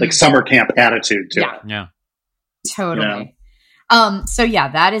 like summer camp attitude to it. Yeah, totally. So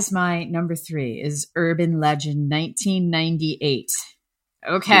that is my number 3 is Urban Legend 1998.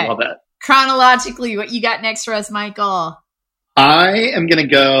 Okay, love it. Chronologically, what you got next for us, Michael? I am gonna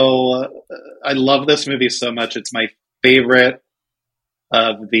go. I love this movie so much. It's my favorite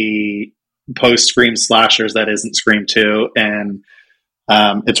of the post-Scream slashers that isn't Scream 2, and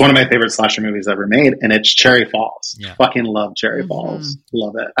it's one of my favorite slasher movies ever made, and it's Cherry Falls. Fucking love Cherry Falls.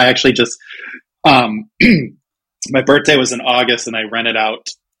 Love it. I actually just my birthday was in August and I rented out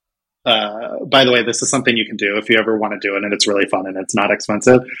by the way, this is something you can do if you ever want to do it, and it's really fun and it's not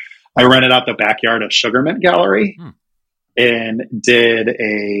expensive. I rented out the backyard of Sugarmint Gallery and did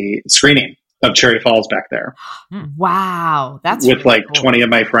a screening of Cherry Falls back there. Wow. That's with really cool. 20 of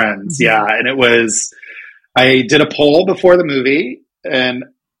my friends. Yeah. And I did a poll before the movie and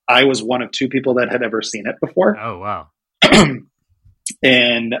I was one of 2 people that had ever seen it before. Oh, wow.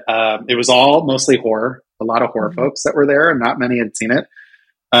 And it was all mostly horror, a lot of horror folks that were there and not many had seen it.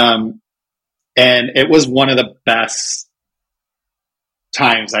 And it was one of the best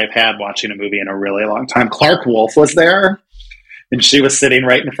times I've had watching a movie in a really long time. Clark Wolf was there. And she was sitting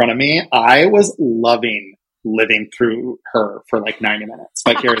right in front of me. I was loving living through her for like 90 minutes.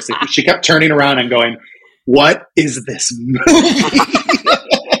 Vicariously. She kept turning around and going, what is this movie?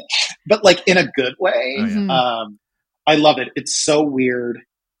 But like in a good way. Oh, yeah. I love it. It's so weird.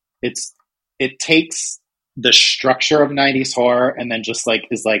 It takes the structure of 90s horror and then just like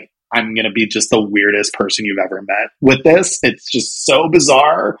is like, I'm going to be just the weirdest person you've ever met with this. It's just so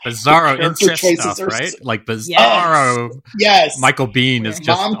bizarre. Bizarro incest stuff, right? Like bizarro. Yes. Michael Biehn is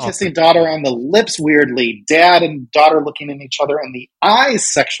just mom kissing daughter on the lips weirdly. Dad and daughter looking in each other in the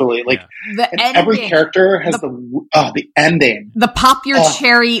eyes sexually. Like every character has the ending. The Pop Your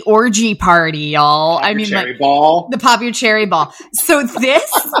Cherry orgy party, y'all. Cherry ball. The Pop Your Cherry ball. So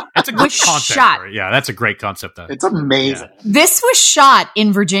this that's a good concept. Shot. Yeah, that's a great concept though. It's amazing. Yeah. This was shot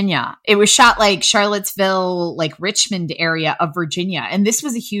in Virginia. Virginia. It was shot like Charlottesville, like Richmond area of Virginia. And this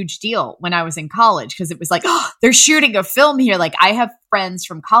was a huge deal when I was in college because it was like, oh, they're shooting a film here. Like I have friends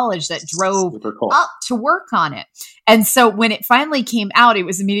from college that drove up to work on it. And so when it finally came out, it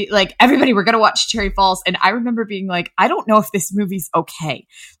was immediately like everybody were going to watch Cherry Falls. And I remember being like, I don't know if this movie's okay.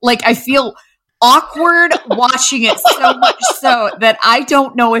 Like I feel awkward watching it so much so that I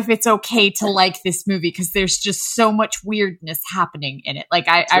don't know if it's okay to like this movie because there's just so much weirdness happening in it. Like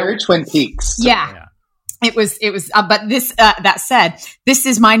very Twin Peaks. Yeah. It was, but this, that said, this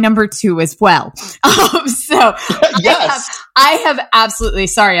is my number 2 as well. So yes, I have absolutely,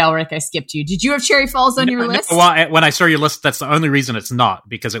 sorry, Elric, I skipped you. Did you have Cherry Falls on your list? Well, when I saw your list, that's the only reason it's not,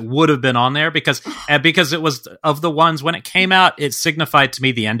 because it would have been on there because it was of the ones when it came out, it signified to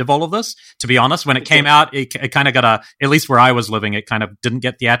me the end of all of this. To be honest, when it came out, it kind of got at least where I was living, it kind of didn't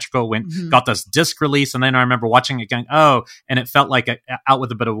get theatrical, got this disc release. And then I remember watching it going, and it felt like out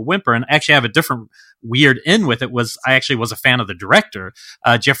with a bit of a whimper. And actually I have a different weird in with it I actually was a fan of the director.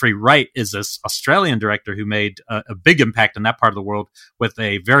 Jeffrey Wright is this Australian director who made a big impact in that part of the world with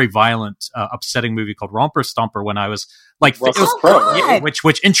a very violent, upsetting movie called Romper Stomper when I was like, Russell Crowe,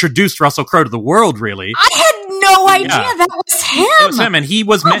 which introduced Russell Crowe to the world, really. I had no idea that was him. It was him, and he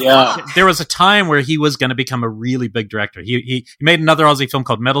was there was a time where he was going to become a really big director. He made another Aussie film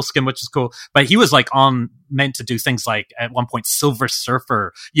called Metal Skin, which is cool, but he was like meant to do things like at one point Silver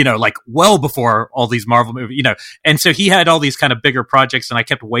Surfer, like well before all these Marvel movies, and so he had all these kind of bigger projects, and I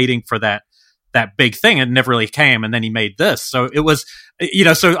kept waiting for that big thing, and it never really came. And then he made this. So it was,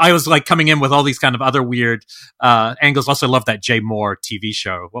 so I was like coming in with all these kind of other weird angles. Also love that Jay Moore TV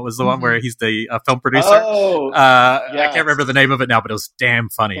show. What was the one where he's the film producer? Yes. I can't remember the name of it now, but it was damn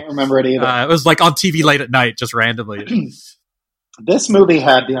funny. Can't remember it either. It was like on TV late at night, just randomly. This movie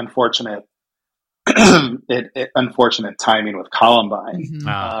had the unfortunate timing with Columbine.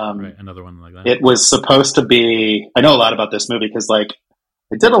 Right, another one like that. It was supposed to be, I know a lot about this movie because I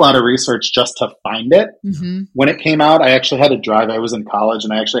did a lot of research just to find it. When it came out, I actually had to drive. I was in college,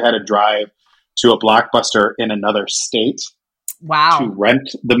 and I actually had to drive to a Blockbuster in another state. Wow. To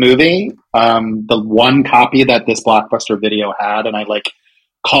rent the movie. The one copy that this Blockbuster video had, and I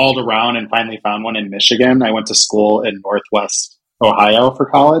called around and finally found one in Michigan. I went to school in Northwest Ohio for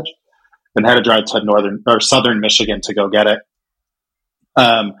college and had to drive to southern Michigan to go get it.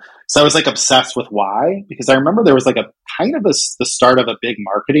 So I was obsessed with why, because I remember there was a kind of the start of a big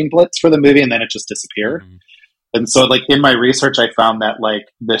marketing blitz for the movie, and then it just disappeared. And so in my research, I found that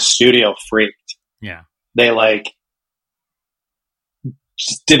the studio freaked. Yeah. They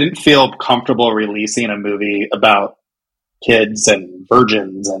just didn't feel comfortable releasing a movie about kids and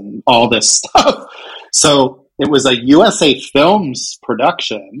virgins and all this stuff. So it was a USA Films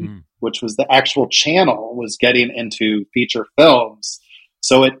production, which was the actual channel was getting into feature films.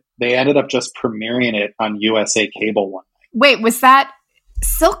 So they ended up just premiering it on USA Cable one night. Wait, was that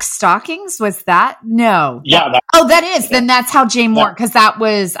Silk Stockings? Was that? No. Yeah. That is. Then that's how Jay Moore, because that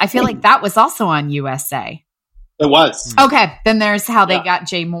was, I feel like that was also on USA. It was. Okay. Then there's how they got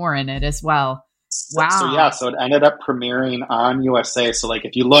Jay Moore in it as well. Wow. So it ended up premiering on USA. So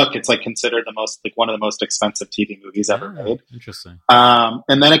if you look, it's considered the most, one of the most expensive TV movies ever made. Interesting.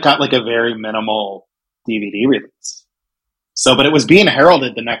 And then it got a very minimal DVD release. So, but it was being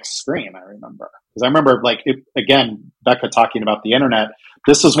heralded the next screen, I remember. Because I remember, again, Becca talking about the internet.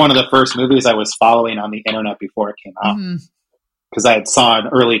 This was one of the first movies I was following on the internet before it came out. Because I had saw an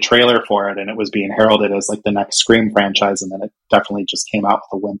early trailer for it, and it was being heralded as the next Scream franchise, and then it definitely just came out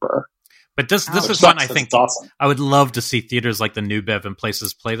with a whimper. But this is one I think awesome. I would love to see theaters like the New Bev and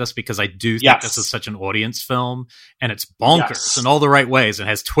places play this, because I do think this is such an audience film, and it's bonkers in all the right ways, and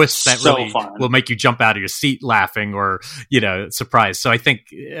has twists that really will make you jump out of your seat laughing or surprised. So I think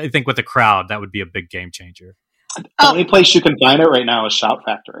with the crowd that would be a big game changer. The only place you can find it right now is Shout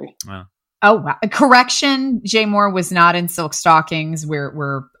Factory. Wow. Oh, wow. Correction, Jay Moore was not in Silk Stockings.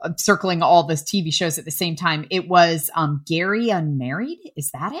 We're circling all those TV shows at the same time. It was Gary Unmarried. Is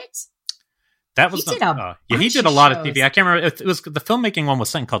that it? That was he did a lot of TV. I can't remember. It was the filmmaking one was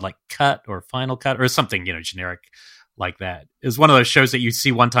something called Cut or Final Cut or something, generic like that. It was one of those shows that you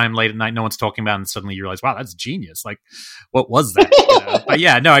see one time late at night, no one's talking about, and suddenly you realize, wow, that's genius. What was that? But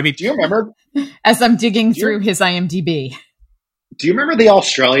yeah, no, I mean, do you remember? As I'm digging through his IMDb. Do you remember the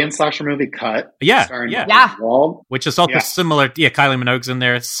Australian slasher movie Cut? Yeah. Wald? Which is also similar. Yeah, Kylie Minogue's in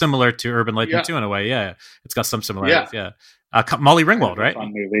there. It's similar to Urban Legend 2 in a way. Yeah, it's got some similarities. Yeah. Molly Ringwald, right?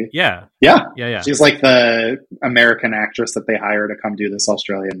 Fun movie. Yeah. She's the American actress that they hire to come do this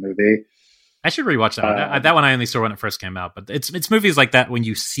Australian movie. I should rewatch that one. That one I only saw when it first came out, but it's movies like that when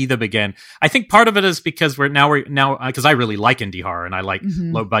you see them again. I think part of it is because we're now because I really like indie horror and I like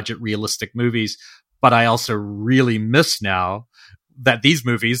low budget realistic movies, but I also really miss now that these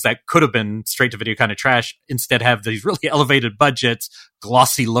movies that could have been straight to video kind of trash instead have these really elevated budgets,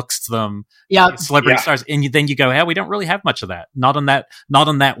 glossy looks to them, celebrity stars, and then you go, hey, we don't really have much of that. Not in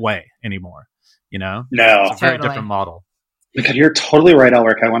that way anymore. You know, no, it's a very different model. Because you're totally right,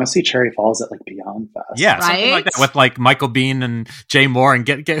 Elric. I want to see Cherry Falls at like Beyond Fest. Yeah, right? Something like that with like Michael Biehn and Jay Moore and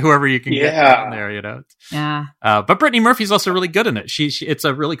get whoever you can get down there, you know. Yeah. But Brittany Murphy's also really good in it. She it's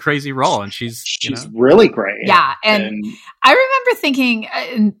a really crazy role, and she's really great. Yeah, and I remember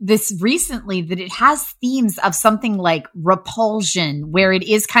thinking this recently that it has themes of something like Repulsion, where it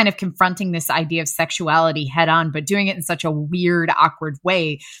is kind of confronting this idea of sexuality head on, but doing it in such a weird, awkward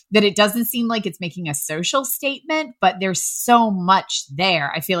way that it doesn't seem like it's making a social statement, but there's so much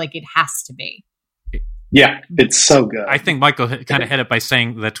there. I feel like it has to be. Yeah, it's so good. I think Michael kind of hit it by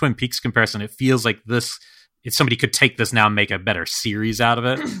saying the Twin Peaks comparison. It feels like this. If somebody could take this now and make a better series out of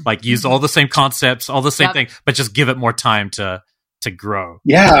it, like use all the same concepts, all the same thing, but just give it more time to grow.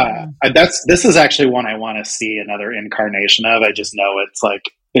 Yeah, this is actually one I want to see another incarnation of. I just know it's like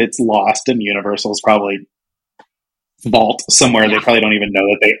it's lost in Universal's probably vault somewhere. They probably don't even know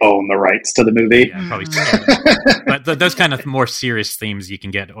that they own the rights to the movie. Yeah, probably. But those kind of more serious themes you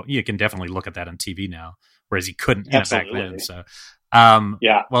can definitely look at that on TV now, whereas you couldn't back then. So,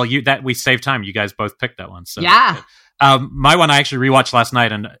 well, we saved time. You guys both picked that one. So yeah. My one I actually rewatched last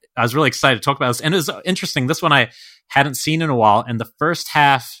night, and I was really excited to talk about this. And it was interesting. This one I hadn't seen in a while, and the first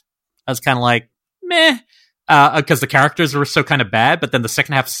half I was kind of like meh. Because the characters were so kind of bad, but then the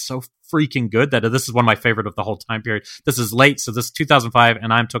second half is so freaking good that this is one of my favorite of the whole time period. This is late, so this is 2005,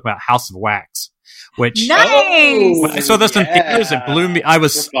 and I'm talking about House of Wax. Which nice. When I saw this in theaters, it blew me. I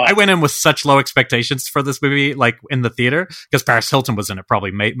went in with such low expectations for this movie, like in the theater, because Paris Hilton was in it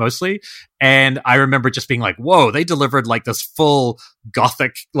probably mostly. And I remember just being like, whoa, they delivered like this full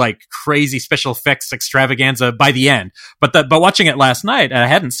gothic, like crazy special effects extravaganza by the end. But watching it last night, and I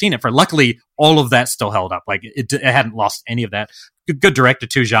hadn't seen it luckily all of that still held up. Like it hadn't lost any of that. Good director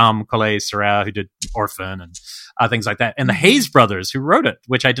too, Jean Collet Serra, who did Orphan and things like that. And the Hayes brothers, who wrote it,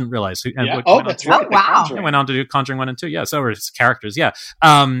 which I didn't realize. That's right. Wow. They went on to do Conjuring 1 and 2. Yeah, so were his characters. Yeah.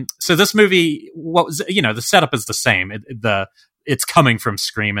 So this movie, the setup is the same. It's coming from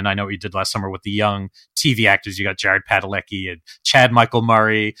Scream, and I know what you did last summer with the young TV actors. You got Jared Padalecki and Chad Michael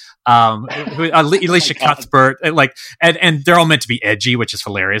Murray, Alicia Cuthbert, and they're all meant to be edgy, which is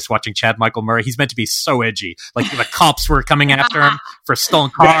hilarious. Watching Chad Michael Murray, he's meant to be so edgy. Like the cops were coming after him for a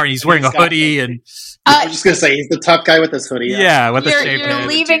stolen car, and he's wearing a hoodie. And I was just gonna say he's the tough guy with this hoodie. Yeah, with the shaved head. You're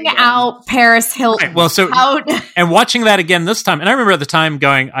leaving out Paris Hilton. Right, and watching that again this time, and I remember at the time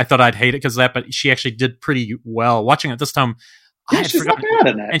going, I thought I'd hate it because of that, but she actually did pretty well. Watching it this time. Yeah, she's not bad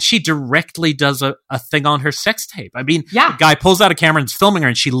in it. And she directly does a thing on her sex tape. I mean, the guy pulls out a camera and is filming her,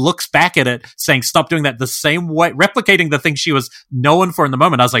 and she looks back at it saying, stop doing that, the same way, replicating the thing she was known for in the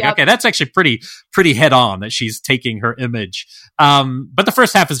moment. I was like, okay, that's actually pretty head on that she's taking her image. But the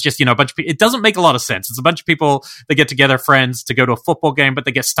first half is just, a bunch of people. It doesn't make a lot of sense. It's a bunch of people that get together, friends, to go to a football game, but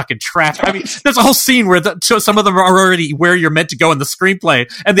they get stuck in traffic. I mean, there's a whole scene where some of them are already where you're meant to go in the screenplay,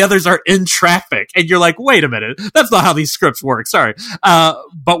 and the others are in traffic. And you're like, wait a minute, that's not how these scripts work. Sorry.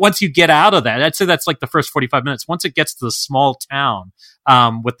 But once you get out of that, I'd say that's like the first 45 minutes. Once it gets to the small town,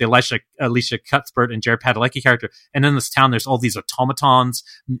 with the Alicia Cuthbert and Jared Padalecki character, and in this town, there's all these automatons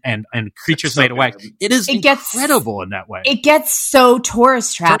and creatures made of wax. It is incredible in that way. It gets so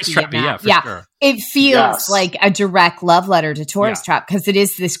tourist trappy. Sure. It feels like a direct love letter to Tourist Trap, because it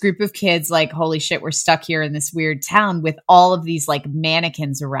is this group of kids like, holy shit, we're stuck here in this weird town with all of these like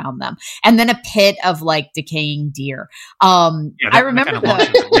mannequins around them. And then a pit of like decaying deer. I remember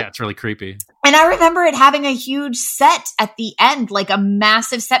it's really creepy. And I remember it having a huge set at the end, like a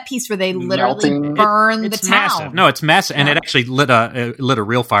massive set piece where they literally burn the town. Massive. No, it's massive. And it actually lit a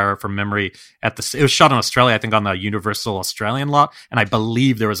real fire from memory it was shot in Australia, I think on the Universal Australian lot. And I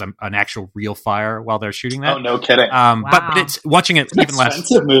believe there was an actual real fire while they're shooting that. Oh, no kidding. But it's watching it even less.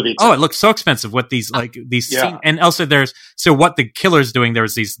 Expensive movie. Too. Oh, it looks so expensive with these scenes. And also so what the killer's doing,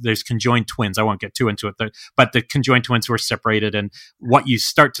 there's conjoined twins. I won't get too into it, but the conjoined twins who are separated, and what you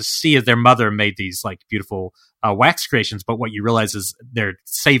start to see is their mother made these like beautiful wax creations, but what you realize is they're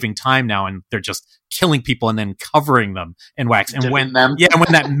saving time now, and they're just killing people and then covering them in wax. And when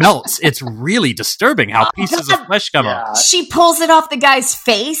that melts, it's really disturbing how pieces of flesh come off. She pulls it off the guy's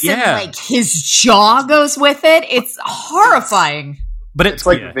face, and like his jaw goes with it. It's horrifying. but it's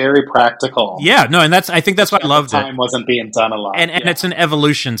like very practical. Yeah, no, and I think that's what I loved. Time wasn't being done a lot, and it's an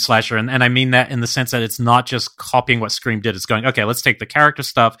evolution slasher, and I mean that in the sense that it's not just copying what Scream did. It's going, okay, let's take the character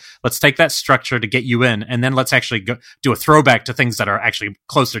stuff, let's take that structure to get you in, and then let's actually do a throwback to things that are actually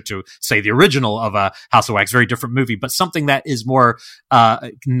closer to, say, the original of a House of Wax, very different movie, but something that is more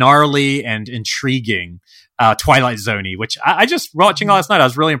gnarly and intriguing, Twilight Zone-y, which I just watching last night. I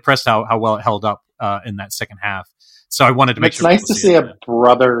was really impressed how well it held up in that second half. So I wanted to make sure. It's nice to see a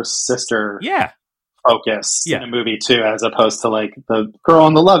brother-sister focus in a movie, too, as opposed to, like, the girl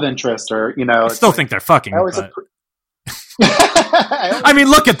and the love interest, or, you know. I still think they're fucking. I mean,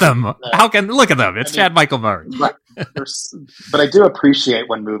 look at them. Look at them? It's Chad Michael Murray. But I do appreciate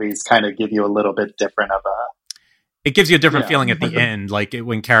when movies kind of give you a little bit different of a... It gives you a different feeling at the end, like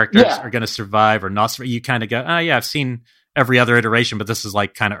when characters are going to survive or not. You kind of go, oh, yeah, I've seen every other iteration, but this is,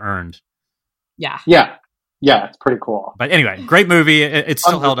 like, kind of earned. Yeah. Yeah, it's pretty cool. But anyway, great movie. It's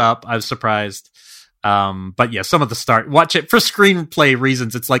still held up. I was surprised. But yeah, some of the watch it for screenplay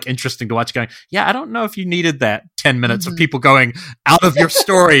reasons. It's like interesting to watch going, yeah, I don't know if you needed that 10 minutes of people going out of your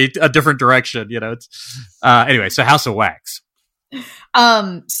story a different direction. You know, it's, anyway, so House of Wax.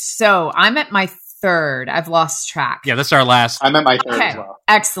 So I'm at my third. I've lost track. Yeah, this is our last. I'm at my third as well.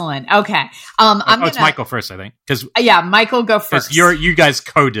 Excellent. Okay. It's Michael first, I think. Michael, go first. Because you guys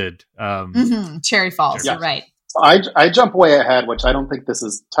coded. Cherry Falls. You're right. So I jump way ahead, which I don't think this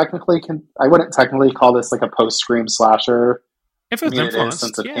is technically. I wouldn't technically call this like a post-Scream slasher. If it's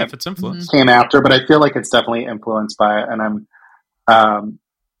influenced, if it's influenced, came after, but I feel like it's definitely influenced by it. And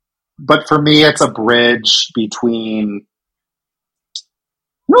but for me, it's a bridge between.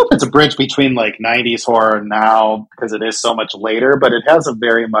 I don't know if it's a bridge between like 90s horror and now, because it is so much later, but it has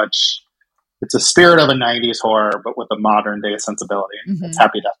it's a spirit of a 90s horror, but with a modern day sensibility. Mm-hmm. It's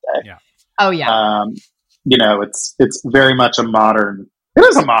Happy Death Day. Yeah. Oh yeah. You know, it's very much it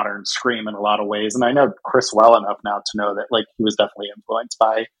is a modern Scream in a lot of ways. And I know Chris well enough now to know that like he was definitely influenced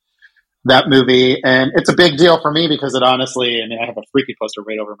by that movie. And it's a big deal for me because it honestly, I mean, I have a Freaky poster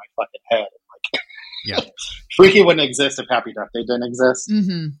right over my fucking head. Like, yeah. Freaky wouldn't exist if Happy Death Day didn't exist.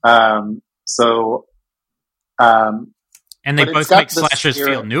 Mm-hmm. And they both make slashers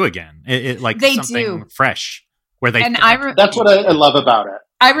feel new again. It like they something do. fresh where they. And that's what I love about it.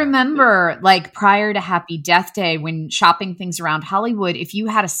 I remember, like, prior to Happy Death Day, when shopping things around Hollywood, if you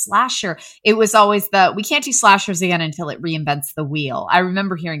had a slasher, it was always we can't do slashers again until it reinvents the wheel. I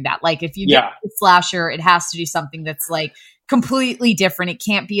remember hearing that. Like, if you get a slasher, it has to do something that's, like, completely different. It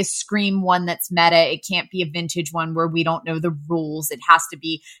can't be a Scream one that's meta. It can't be a vintage one where we don't know the rules. It has to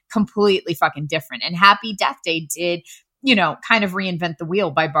be completely fucking different. And Happy Death Day did, you know, kind of reinvent the wheel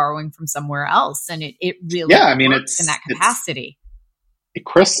by borrowing from somewhere else. And it really works in that capacity.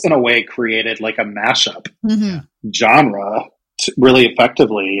 Chris, in a way, created like a mashup genre really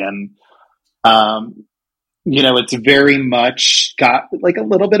effectively. And, you know, it's very much got like a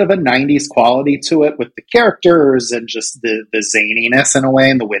little bit of a 90s quality to it with the characters and just the zaniness in a way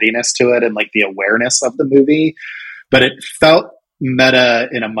and the wittiness to it and like the awareness of the movie. But it felt meta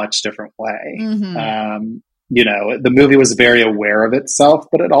in a much different way. Mm-hmm. You know, the movie was very aware of itself,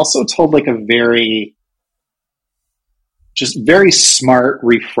 but it also told like a very smart,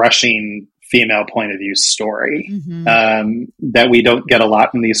 refreshing female point of view story that we don't get a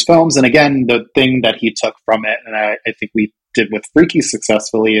lot in these films. And again, the thing that he took from it, and I think we did with Freaky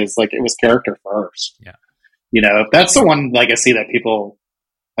successfully, is like it was character first. Yeah, you know, that's the one legacy that people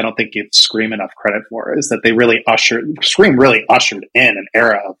I don't think give Scream enough credit for, is that Scream really ushered in an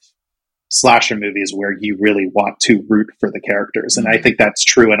era of slasher movies where you really want to root for the characters, and I think that's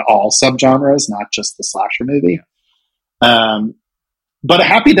true in all subgenres, not just the slasher movie. But a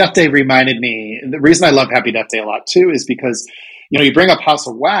Happy Death Day reminded me, the reason I love Happy Death Day a lot too is because, you know, you bring up House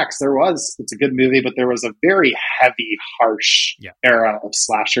of Wax, it's a good movie, but there was a very heavy, harsh era of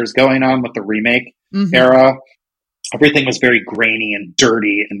slashers going on with the remake era. Everything was very grainy and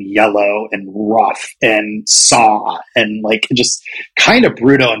dirty and yellow and rough and saw and like just kind of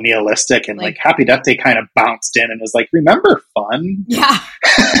brutal and nihilistic, and like Happy Death Day kind of bounced in and was like, remember fun? Yeah.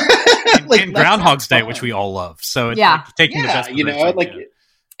 and Groundhog's Day, which we all love. So it's like taking the best, you know, like,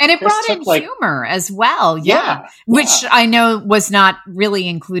 and it brought in humor as well. Yeah. Which I know was not really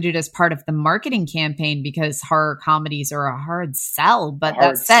included as part of the marketing campaign because horror comedies are a hard sell. But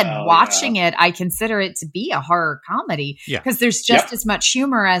that said, watching it, I consider it to be a horror comedy because there's just as much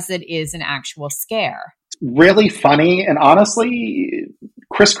humor as it is an actual scare. Really funny. And honestly,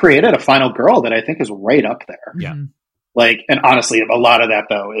 Chris created a Final Girl that I think is right up there. Yeah. Like, and honestly, a lot of that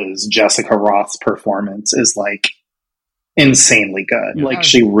though is Jessica Roth's performance is like insanely good. Like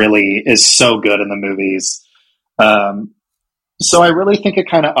she really is so good in the movies. So I really think it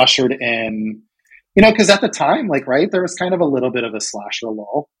kind of ushered in, because at the time, like, right, there was kind of a little bit of a slasher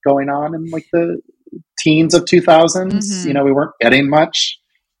lull going on in like the teens of 2000s. Mm-hmm. We weren't getting much,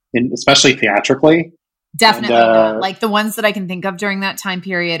 especially theatrically. Definitely not. Like the ones that I can think of during that time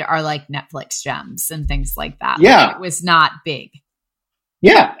period are like Netflix gems and things like that. Yeah. Like, it was not big.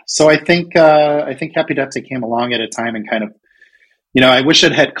 Yeah. So I think Happy Death Day came along at a time and kind of, I wish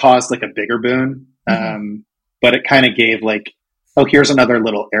it had caused like a bigger boon. But it kind of gave like, oh, here's another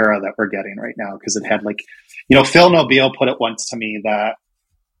little era that we're getting right now. Cause it had like, Phil Nobile put it once to me that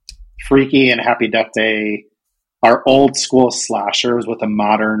Freaky and Happy Death Day are old school slashers with a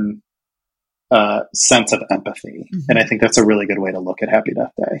modern sense of empathy. And I think that's a really good way to look at Happy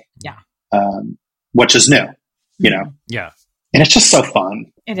Death Day. Yeah. Which is new, Yeah. And it's just so fun.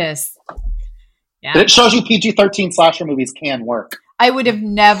 It is. Yeah. And it shows you PG-13 slasher movies can work. I would have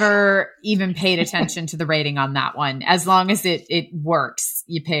never even paid attention to the rating on that one. As long as it works,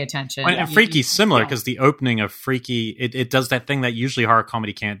 you pay attention. And Freaky's similar because the opening of Freaky, it does that thing that usually horror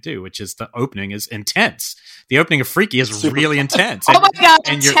comedy can't do, which is the opening is intense. The opening of Freaky is really intense. Oh my God,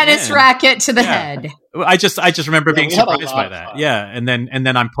 tennis racket to the head. I just remember being surprised by that. Yeah, and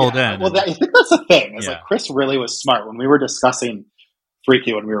then I'm pulled in. Well, I think that's the thing. Is like Chris really was smart when we were discussing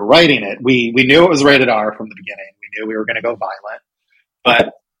Freaky when we were writing it. We knew it was rated R from the beginning. We knew we were going to go violent.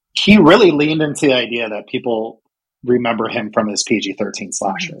 But he really leaned into the idea that people remember him from his PG-13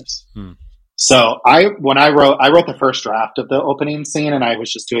 slashers. So when I wrote the first draft of the opening scene, and I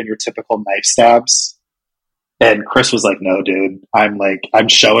was just doing your typical knife stabs. And Chris was like, "No, dude, I'm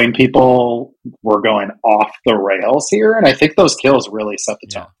showing people we're going off the rails here." And I think those kills really set the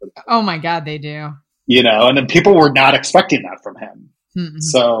tone for that. Oh my God, they do. And then people were not expecting that from him.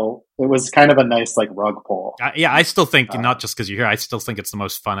 So it was kind of a nice like rug pull. I still think, not just because you're here, I still think it's the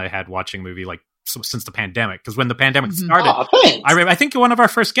most fun I had watching a movie like since the pandemic. Because when the pandemic started, I think you're one of our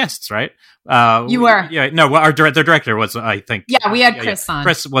first guests, right? You were. Yeah, no, the director was, I think. Yeah, we had Chris on.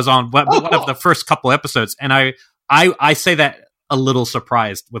 Chris was on one of the first couple episodes. And I say that a little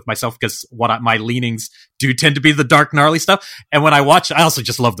surprised with myself because my leanings do tend to be the dark, gnarly stuff. And when I watched, I also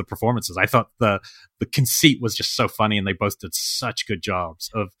just love the performances. I thought the conceit was just so funny, and they both did such good jobs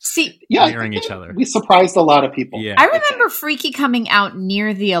of mirroring each other. We surprised a lot of people. Yeah. I remember Freaky coming out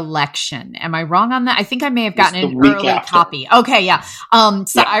near the election. Am I wrong on that? I think I may have gotten an early copy. Okay, yeah.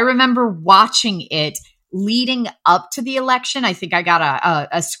 I remember watching it leading up to the election. I think I got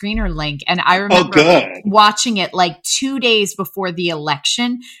a screener link, and I remember watching it like 2 days before the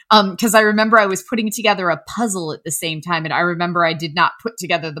election. Cause I remember I was putting together a puzzle at the same time. And I remember I did not put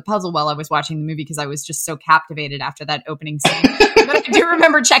together the puzzle while I was watching the movie because I was just so captivated after that opening scene. But I do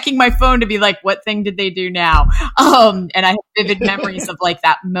remember checking my phone to be like, what thing did they do now? And I have vivid memories of like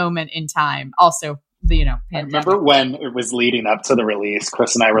that moment in time. Also, pandemic. I remember when it was leading up to the release,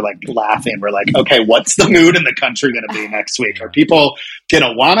 Chris and I were like laughing. We're like, okay, what's the mood in the country going to be next week? Are people going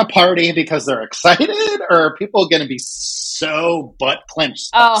to want to party because they're excited? Or are people going to be so butt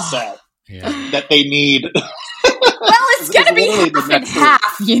clenched upset that they need... Well, it's going to be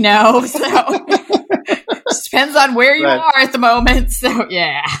half and half, so just depends on where you are at the moment. So,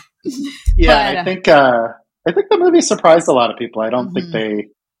 yeah. Yeah, I think the movie surprised a lot of people. I don't think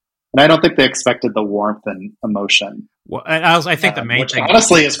they expected the warmth and emotion. Well, I think the main thing,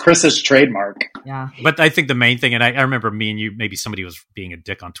 honestly, is Chris's trademark. Yeah, but I think the main thing, and I remember me and you, maybe somebody was being a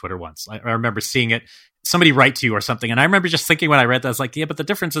dick on Twitter once. I remember seeing it, somebody write to you or something, and I remember just thinking when I read that, I was like, yeah, but the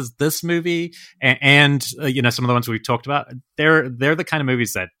difference is this movie and some of the ones we've talked about, they're the kind of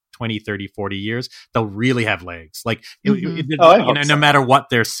movies that 20, 30, 40 years, they'll really have legs. Like, no matter what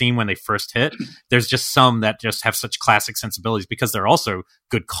they're seen when they first hit, there's just some that just have such classic sensibilities because they're also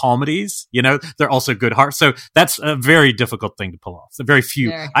good comedies, they're also good heart. So that's a very difficult thing to pull off. So very few.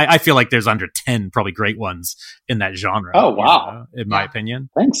 Yeah. I feel like there's under 10 probably great ones in that genre. Oh, wow. In my opinion.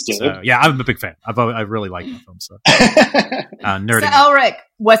 Thanks, dude. So, yeah, I'm a big fan. I really like that film. So, nerding. So, Elric,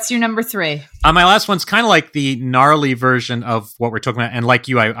 what's your number 3? My last one's kind of like the gnarly version of what we're talking about. And like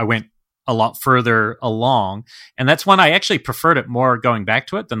you, I went a lot further along. And that's one I actually preferred it more going back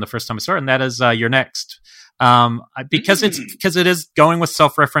to it than the first time I saw it. And that is You're Next. Because it is going with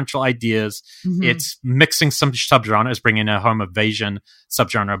self-referential ideas. It's mixing some subgenres, bringing a home invasion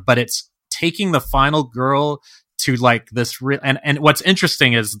subgenre, but it's taking the final girl to like this and what's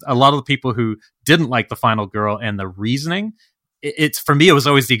interesting is a lot of the people who didn't like the final girl and the reasoning, it's for me, it was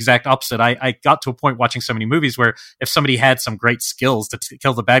always the exact opposite. I got to a point watching so many movies where if somebody had some great skills to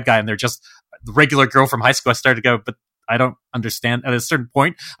kill the bad guy and they're just the regular girl from high school, I started to go, but I don't understand. At a certain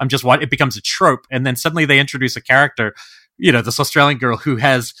point, it becomes a trope. And then suddenly they introduce a character, this Australian girl who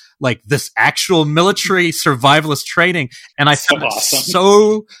has like this actual military survivalist training. And I found it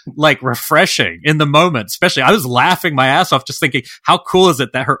so like refreshing in the moment, especially I was laughing my ass off just thinking, how cool is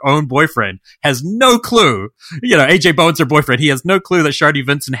it that her own boyfriend has no clue, AJ Bowen's her boyfriend. He has no clue that Shardy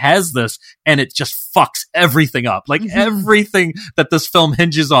Vincent has this, and it just fucks everything up. Like everything that this film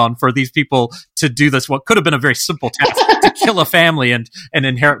hinges on for these people to do this, what could have been a very simple task to kill a family and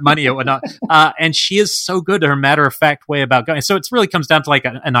inherit money and whatnot. And she is so good at her matter-of-fact way about going. So it really comes down to like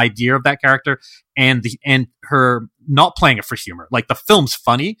an idea of that character and her not playing it for humor. Like the film's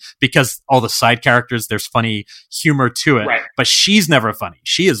funny because all the side characters, there's funny humor to it, right. But she's never funny.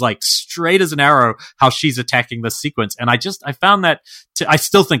 She is like straight as an arrow how she's attacking this sequence. And I found that I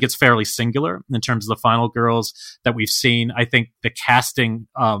still think it's fairly singular in terms of the final girls that we've seen. I think the casting,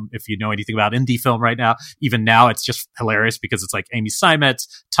 if you know anything about indie film right now, even now it's just hilarious because it's like Amy Seimetz,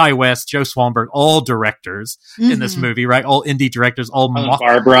 Ty West, Joe Swanberg, all directors in this movie, right? All indie directors, all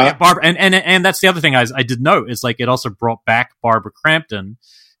Barbara. Yeah, Barbara. And that's the other thing I did note is like it also brought back Barbara Crampton,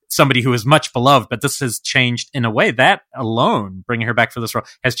 somebody who is much beloved, but this has changed in a way that alone, bringing her back for this role,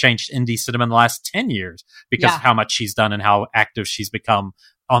 has changed indie cinema in the last 10 years because of how much she's done and how active she's become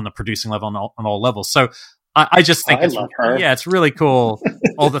on the producing level on all levels. So I just think I love her. Yeah, it's really cool.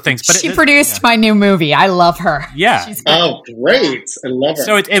 All the things. But she produced my new movie. I love her. Yeah. She's great. Oh, great. I love her.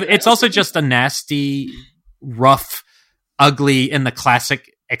 So it's also just a nasty, rough, ugly in the classic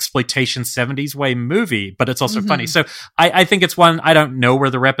exploitation 70s way movie, but it's also funny. So I think it's one, I don't know where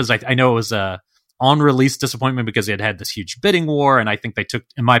the rep is. I know it was a on-release disappointment because it had this huge bidding war, and I think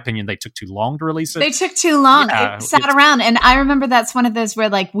in my opinion, they took too long to release it. They took too long. Yeah, it sat around, and I remember that's one of those where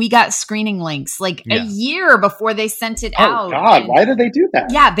like we got screening links like a year before they sent it out. Oh God, why did they do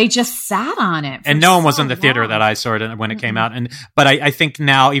that? Yeah, they just sat on it. And no one was in the theater that I saw it when it came out. But I think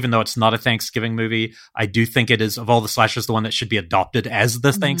now, even though it's not a Thanksgiving movie, I do think it is, of all the slashers, the one that should be adopted as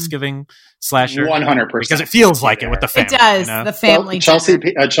the Thanksgiving slasher. 100%. Because it feels like it with the family. It does. The family.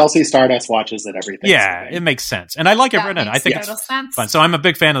 Chelsea Stardust watches it every Thanksgiving. Yeah, it makes sense. And I like it written. I think it's fun. So I'm a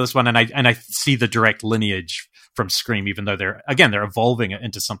big fan of this one, and I see the direct lineage from Scream, even though they're evolving it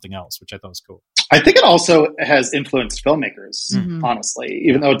into something else, which I thought was cool. I think it also has influenced filmmakers, honestly,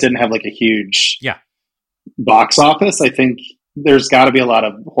 even though it didn't have like a huge box office. I think there's got to be a lot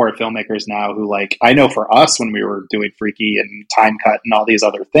of horror filmmakers now who, like, I know for us when we were doing Freaky and Time Cut and all these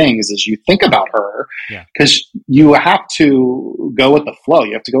other things, is you think about her because you have to go with the flow.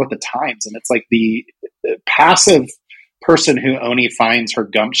 You have to go with the times. And it's like the passive person who only finds her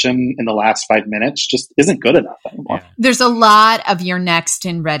gumption in the last 5 minutes just isn't good enough anymore. Yeah. There's a lot of You're Next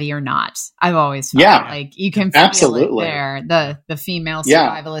in Ready or Not. I've always felt like you can feel it there. The female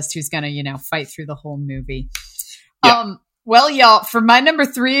survivalist who's going to, fight through the whole movie. Yeah. Well, y'all, for my number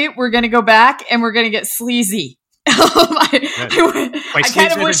 3, we're going to go back and we're going to get sleazy. I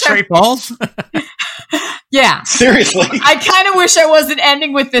kind of wish straight balls. Yeah. Seriously. I kind of wish I wasn't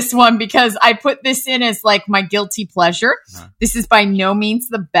ending with this one because I put this in as like my guilty pleasure. This is by no means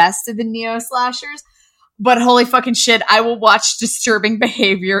the best of the neo slashers, but holy fucking shit, I will watch Disturbing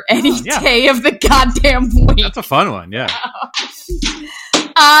Behavior any day of the goddamn week. That's a fun one, yeah.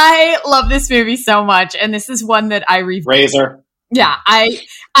 I love this movie so much, and this is one that I Razor. Yeah,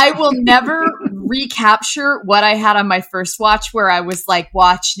 I will never recapture what I had on my first watch, where I was like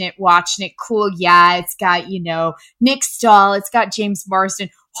watching it, cool. Yeah, it's got, Nick Stahl, it's got James Marsden.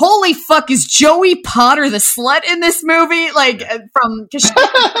 Holy fuck, is Joey Potter the slut in this movie? Like,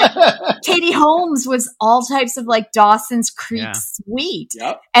 Katie Holmes was all types of like Dawson's Creek sweet.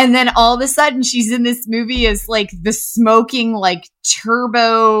 Yep. And then all of a sudden she's in this movie as like the smoking, like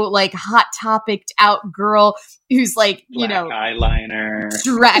turbo, like hot topicked out girl who's like, Black eyeliner,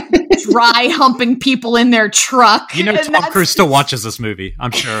 dry humping people in their truck. Tom Cruise still watches this movie.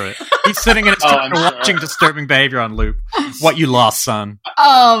 I'm sure of it. He's sitting in his truck watching Disturbing Behavior on loop. What You Lost, Son.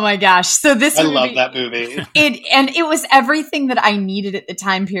 Oh my gosh. So this I love that movie. It was everything that I needed at the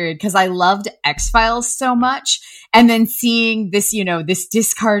time period because I loved X-Files so much. And then seeing this, this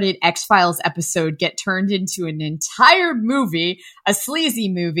discarded X-Files episode get turned into an entire movie, a sleazy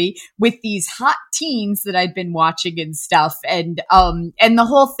movie with these hot teens that I'd been watching and stuff. And the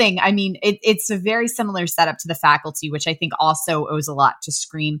whole thing, I mean, it's a very similar setup to The Faculty, which I think also owes a lot to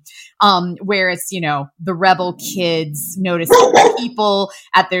Scream, where it's, the rebel kids noticing people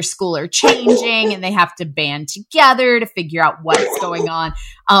at their school are changing and they have to band together to figure out what's going on.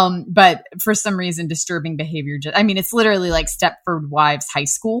 But for some reason, Disturbing Behavior, it's literally like Stepford Wives High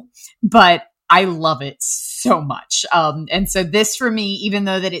School, but I love it so much. And so this for me, even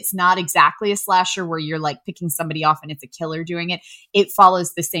though that it's not exactly a slasher where you're like picking somebody off and it's a killer doing it, it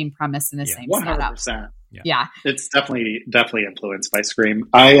follows the same premise and the same 100%. setup. Yeah. It's definitely influenced by Scream.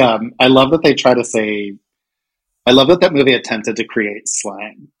 I love that they try to say, I love that movie attempted to create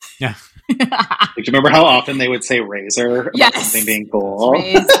slang. Yeah. Like, do you remember how often they would say razor about something being cool?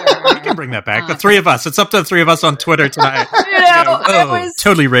 We can bring that back. The three of us. It's up to the three of us on Twitter tonight.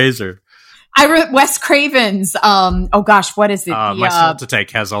 Totally razor. I wrote Wes Craven's. Oh gosh, what is it? My Soul to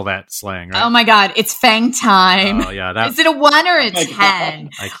Take has all that slang, right? Oh my god, it's Fang Time. Oh yeah, is it a 1 or a 10?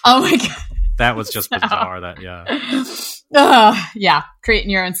 Oh my god, that was just bizarre. That yeah, creating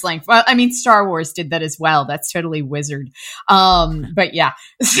your own slang. Well, I mean, Star Wars did that as well. That's totally wizard. But yeah,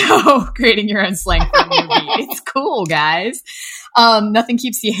 so creating your own slang for a movie, it's cool, guys. Nothing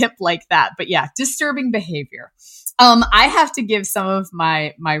keeps you hip like that. But yeah, disturbing behavior. I have to give some of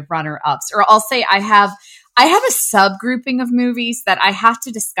my runner-ups, or I'll say I have a subgrouping of movies that I have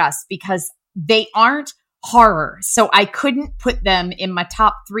to discuss because they aren't horror. So I couldn't put them in my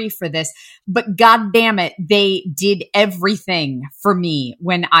top 3 for this, but God damn it, they did everything for me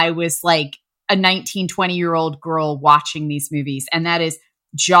when I was like a 19, 20-year-old girl watching these movies. And that is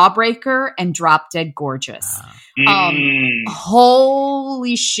Jawbreaker and Drop Dead Gorgeous.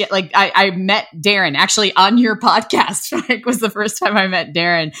 Holy shit. Like I met Darren actually on your podcast. Like, was the first time I met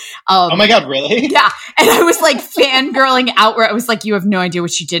Darren. Oh my God, really? Yeah. And I was like fangirling out where I was like, you have no idea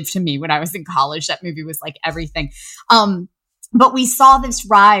what she did to me when I was in college. That movie was like everything. But we saw this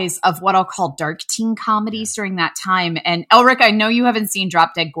rise of what I'll call dark teen comedies during that time. And Elric, I know you haven't seen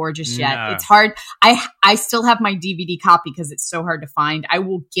Drop Dead Gorgeous yet. No. It's hard. I still have my DVD copy because it's so hard to find. I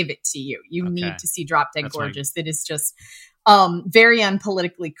will give it to you. You need to see Drop Dead Gorgeous. It is just very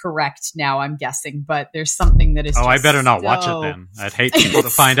unpolitically correct now, I'm guessing. But there's something that is I better not watch it then. I'd hate people to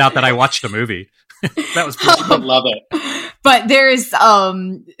find out that I watched a movie. That was pretty cool. I love it. But there's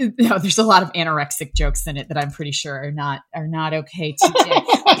there's a lot of anorexic jokes in it that I'm pretty sure are not okay today.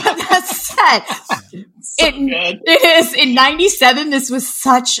 But that said, it is in '97. This was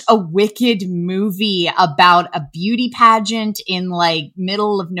such a wicked movie about a beauty pageant in like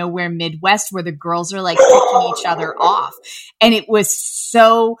middle of nowhere Midwest where the girls are like picking each other off, and it was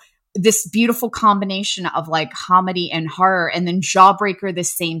so this beautiful combination of like comedy and horror. And then Jawbreaker, the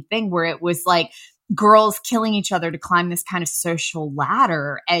same thing where it was like girls killing each other to climb this kind of social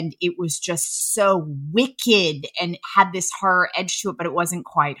ladder. And it was just so wicked and had this horror edge to it, but it wasn't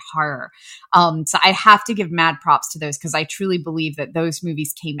quite horror. So I have to give mad props to those because I truly believe that those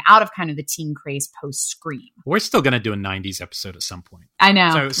movies came out of kind of the teen craze post Scream. We're still going to do a 90s episode at some point. I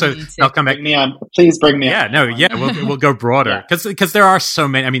know. So I'll come back. Bring me on. Please bring me on. We'll go broader because there are so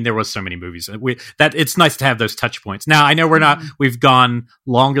many. I mean, there was so many movies that it's nice to have those touch points. Now, I know we've gone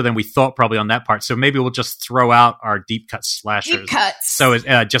longer than we thought probably on that part. So maybe we'll just throw out our deep cut slashers. Deep cuts. So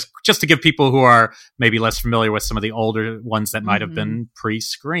just to give people who are maybe less familiar with some of the older ones that might have been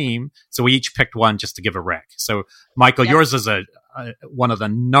pre-Scream. So we each picked one just to give a rec. So Michael, yours is one of the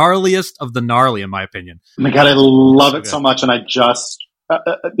gnarliest of the gnarly, in my opinion. Oh my God, I love it so much. And I just,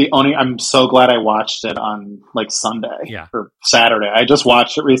 I'm so glad I watched it on like Sunday or Saturday. I just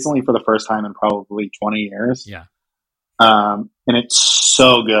watched it recently for the first time in probably 20 years. Yeah. And it's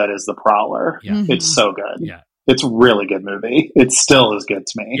so good as The Prowler. Yeah. It's so good. Yeah. It's a really good movie. It still is good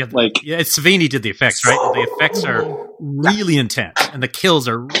to me. Savini did the effects, right? The effects are really intense, and the kills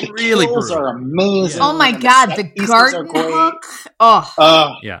are really brutal. Kills are amazing. Yeah. Oh my God, the garden hook.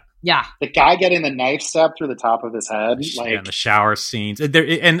 Yeah. The guy getting the knife stab through the top of his head. And the shower scenes. And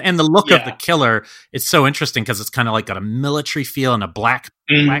the look of the killer, it's so interesting because it's kind of like got a military feel and a black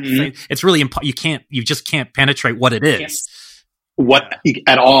face. It's really, you just can't penetrate what it is.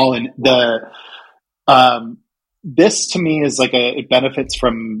 At all. And this to me is like it benefits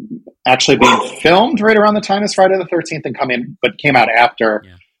from actually being filmed right around the time as Friday the 13th but came out after.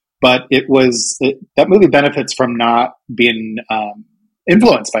 Yeah. But that movie benefits from not being,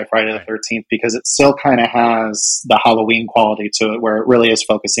 influenced by Friday the 13th because it still kind of has the Halloween quality to it where it really is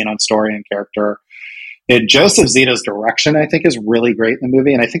focusing on story and character. And Joseph Zito's direction, I think, is really great in the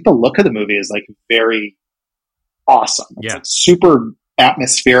movie. And I think the look of the movie is like very awesome. It's like super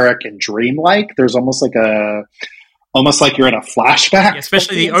atmospheric and dreamlike. There's almost like you're in a flashback.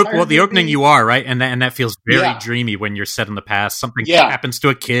 Especially the opening you are, right? And that feels very dreamy when you're set in the past. Something happens to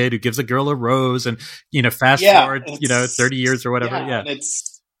a kid who gives a girl a rose and, fast forward, 30 years or whatever.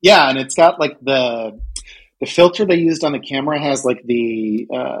 Yeah. And it's got like the filter they used on the camera has like the,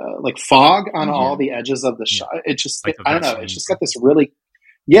 like fog on all the edges of the shot. It just, I don't know. It's just got this really,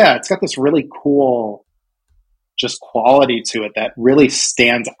 it's got this really cool just quality to it that really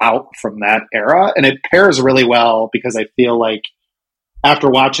stands out from that era. And it pairs really well because I feel like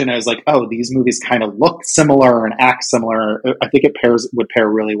after watching it, I was like, oh, these movies kind of look similar and act similar. I think it would pair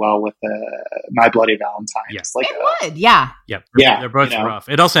really well with My Bloody Valentine. Yes. It would, yeah. They're both rough.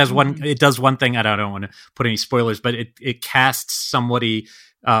 It also has it does one thing, I don't want to put any spoilers, but it casts somebody,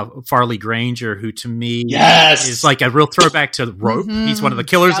 Farley Granger, who to me is like a real throwback to Rope. He's one of the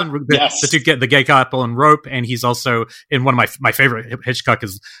killers in the gay couple in Rope, and he's also in one of my favorite Hitchcock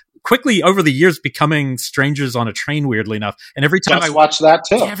is quickly over the years becoming Strangers on a Train, weirdly enough. And every time I watch that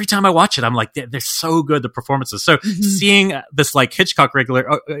too, every time I watch it, I'm like, they're so good, the performances. So seeing this like Hitchcock regular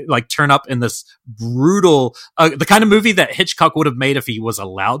like turn up in this brutal, the kind of movie that Hitchcock would have made if he was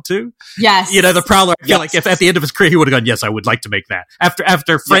allowed to. Yes, The Prowler. I feel like if at the end of his career he would have gone, yes, I would like to make that.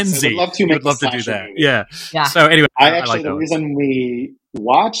 After Frenzy, I would love to do that. Movie. Yeah. So anyway, the reason we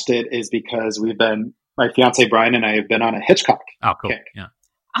watched it is because my fiance Brian and I have been on a Hitchcock kick. Yeah.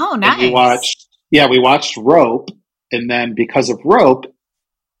 Oh, nice. We watched Rope, and then because of Rope,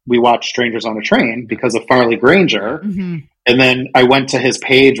 we watched Strangers on a Train because of Farley Granger. Mm-hmm. And then I went to his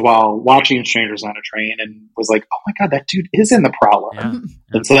page while watching Strangers on a Train and was like, oh my God, that dude is in The Prowler. Yeah.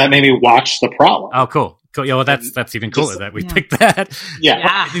 And so that made me watch The Prowler. Oh, cool. Yeah, well, that's even cooler that we picked that.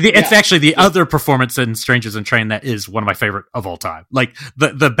 Yeah. It's actually the other performance in Strangers on a Train that is one of my favorite of all time. Like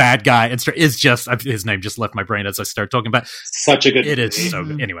the bad guy is just, his name just left my brain as I started talking about. Such a good movie. It is so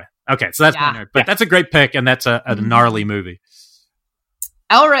good. Anyway. Okay. So that's my nerd. But that's a great pick, and that's a gnarly movie.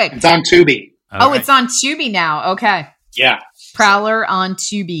 Elric. It's on Tubi. It's on Tubi now. Okay. Yeah. Prowler on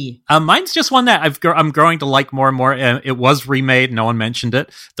Tubi. Mine's just one that I'm growing to like more and more. It was remade. No one mentioned it.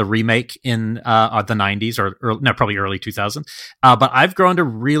 The remake in the 90s probably early 2000s. But I've grown to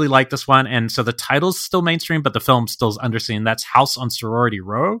really like this one. And so the title's still mainstream, but the film's still underseen. That's House on Sorority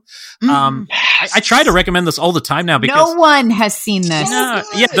Row. I try to recommend this all the time now because no one has seen this.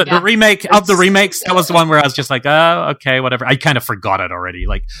 The remake of the remakes. That was the one where I was just like, oh, okay, whatever. I kind of forgot it already.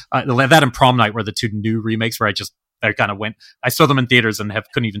 Like that and Prom Night were the two new remakes where I kind of I saw them in theaters and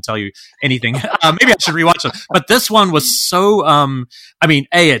couldn't even tell you anything. Maybe I should rewatch them. But this one was so,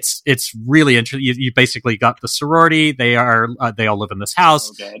 it's really interesting. You basically got the sorority. They all live in this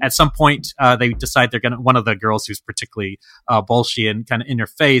house. Okay. At some point, they decide one of the girls who's particularly, bolshy and kind of in her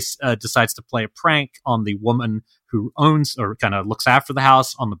face, decides to play a prank on the woman who owns or kind of looks after the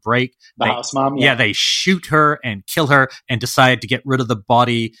house on the break. House mom. Yeah, they shoot her and kill her and decide to get rid of the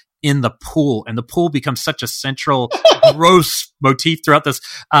body in the pool, and the pool becomes such a central gross motif throughout this.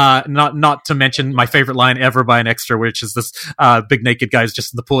 Not to mention my favorite line ever by an extra, which is this big naked guy's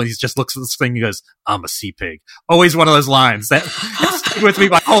just in the pool and he just looks at this thing and he goes, "I'm a sea pig." Always one of those lines that stayed with me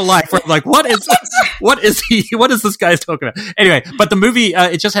my whole life. Where I'm like, what is this guy talking about? Anyway, but the movie,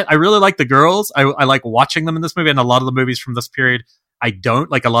 I really like the girls. I like watching them in this movie, and a lot of the movies from this period I don't.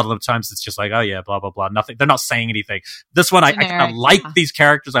 Like, a lot of the times it's just like, oh yeah, blah, blah, blah. Nothing. They're not saying anything. This one, I kind of like these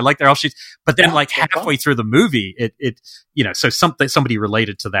characters. I like their offshoots. But then halfway through the movie, so somebody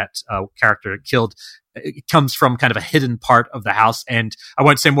related to that character killed, it comes from kind of a hidden part of the house. And I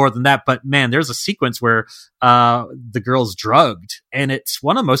won't say more than that, but man, there's a sequence where the girl's drugged, and it's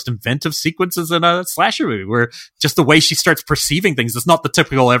one of the most inventive sequences in a slasher movie, where just the way she starts perceiving things, it's not the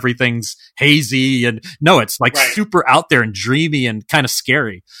typical everything's hazy, and no, it's like super out there and dreamy and kind of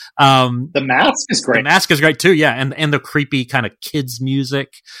scary. The Mask is great. The Mask is great too, yeah, and the creepy kind of kids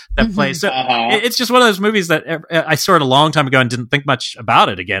music that plays. So it's just one of those movies that I saw it a long time ago and didn't think much about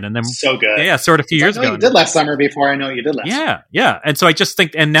it again, and then so good, yeah, saw it a few years ago. You did last summer before I know you did last summer. Yeah, and so I just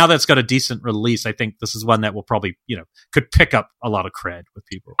think, and now that it's got a decent release, I think this is one that will probably, could pick up a lot of cred with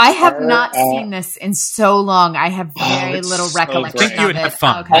people. I have not seen this in so long. I have very little recollection. I think you would have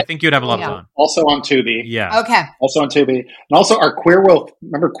fun. Okay. I think you'd have a lot of fun. Also on Tubi. Yeah. Okay. Also on Tubi. And also our Queer Wolf,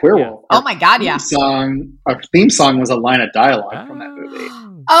 remember Queer Wolf? Oh my God, yeah. Our theme song was a line of dialogue from that movie.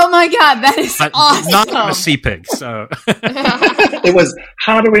 Oh my God, that is awesome. Not a sea pig, so. It was,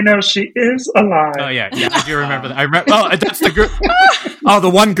 how do we know she is alive? Oh yeah, I do remember that. I remember, that's the girl. Oh, the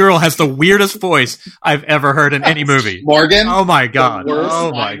one girl has the weirdest voice I've ever heard in any movie. Morgan? Oh my God. The worst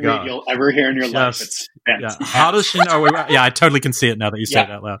oh my God. You'll ever hear in your life. It's fantastic. Yeah. How does she know? I totally can see it now that you say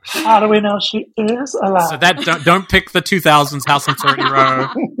it out loud. How do we know she is alive? So that don't pick the 2000s House on Sorority Row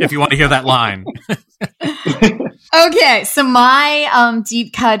if you want to hear that line. Okay, so my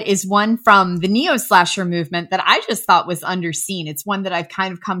deep cut is one from the neo-slasher movement that I just thought was underseen. It's one that I've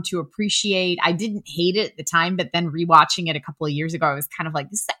kind of come to appreciate. I didn't hate it at the time, but then rewatching it a couple of years ago, I was kind of like,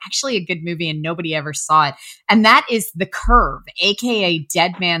 this is actually a good movie and nobody ever saw it. And that is The Curve, aka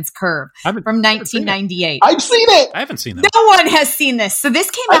Dead Man's Curve, from 1998. I've seen it. I haven't seen that. No one has seen this. So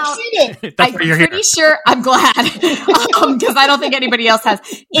this came out. I've seen it. I'm pretty sure. I'm glad because I don't think anybody else has.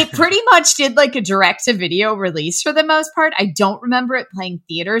 It pretty much did like a direct-to-video release for the most part. I don't remember it playing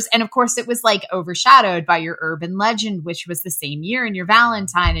theaters. And of course, it was like overshadowed by your Urban Legend, which was the same year, and your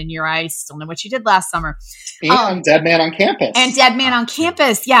Valentine, and your I Still Know What You Did Last Summer. And Dead Man on Campus. And Dead Man on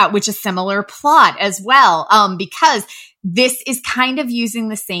Campus, yeah, which is similar plot as well. Because this is kind of using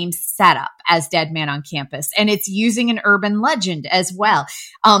the same setup as Dead Man on Campus, and it's using an urban legend as well.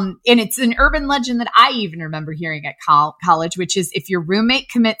 And it's an urban legend that I even remember hearing at college, which is if your roommate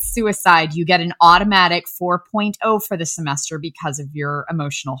commits suicide, you get an automatic 4.0 for the semester because of your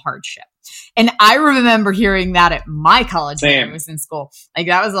emotional hardship. And I remember hearing that at my college when I was in school. Like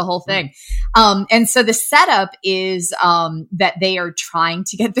that was the whole thing. And so the setup is that they are trying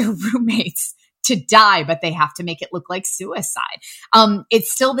to get their roommates to die, but they have to make it look like suicide.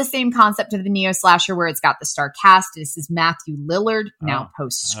 It's still the same concept of the neo-slasher where it's got the star cast. This is Matthew Lillard, now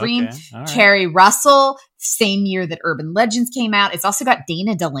post-Scream. Okay. Right. Kerry Russell, same year that Urban Legends came out. It's also got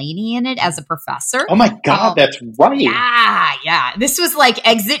Dana Delaney in it as a professor. Oh my God, that's right. Yeah. This was like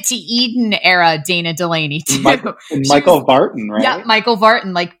Exit to Eden era Dana Delaney too. Michael Vartan, right? Yeah, Michael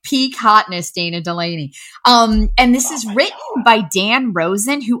Vartan, like peak hotness Dana Delaney. And this is written by Dan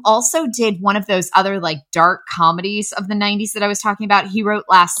Rosen, who also did one of those other like dark comedies of the 90s that I was talking about. He wrote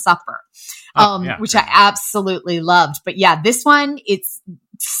Last Supper, which I absolutely loved. But yeah, this one, it's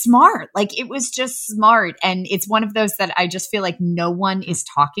smart. Like it was just smart. And it's one of those that I just feel like no one is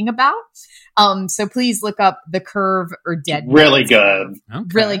talking about. So please look up The Curve or Dead Man. Really good. Okay.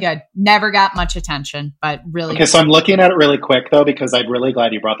 Really good. Never got much attention, but really good. So I'm looking at it really quick though, because I'm really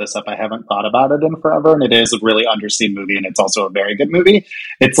glad you brought this up. I haven't thought about it in forever, and it is a really underseen movie, and it's also a very good movie.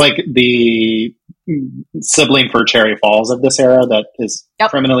 It's like the sibling for Cherry Falls of this era that is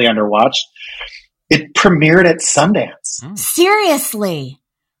criminally underwatched. It premiered at Sundance. Seriously?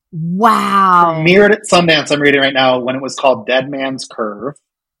 Wow. Premiered at Sundance, I'm reading right now, when it was called Dead Man's Curve.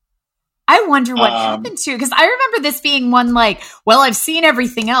 I wonder what happened to, because I remember this being one like, well, I've seen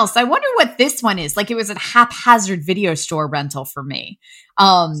everything else. I wonder what this one is. Like it was a haphazard video store rental for me.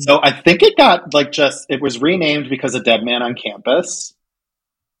 So I think it got like it was renamed because of Dead Man on Campus.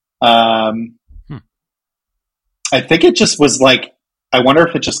 I think it just was like, I wonder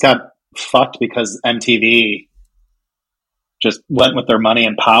if it just got fucked because MTV just went with their money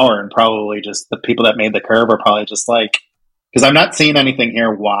and power, and probably just the people that made The Curve are probably just like, because I'm not seeing anything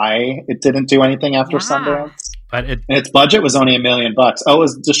here why it didn't do anything after Sundance. But and its budget was only $1 million. Oh, it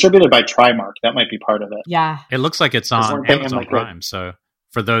was distributed by Trimark. That might be part of it. Yeah. It looks like it's on Amazon Prime. So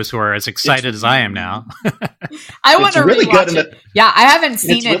for those who are as excited as I am now. I want to really rewatch it. Yeah, I haven't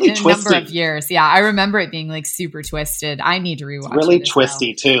seen it in twisty. A number of years. Yeah, I remember it being like super twisted. I need to rewatch it. It's really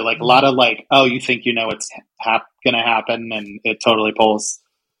twisty too. Like a lot of like, oh, you think you know it's going to happen, and it totally pulls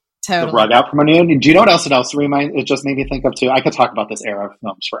the rug out from under you. Do you know what else it just made me think of too? I could talk about this era of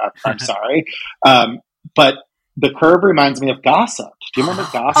films forever. I'm sorry. But The Curve reminds me of Gossip. Do you remember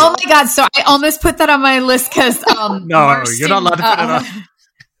Gossip? Oh my God. So I almost put that on my list because no, you're not allowed to put it on.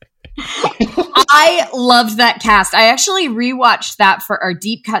 I loved that cast. I actually rewatched that for our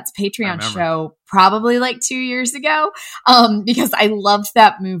Deep Cuts Patreon show probably like 2 years ago because I loved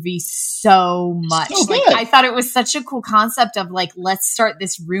that movie so much. So like I thought it was such a cool concept of like, let's start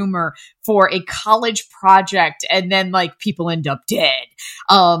this rumor for a college project, and then like people end up dead.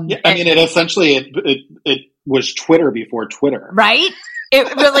 I mean, it essentially it was Twitter before Twitter, right?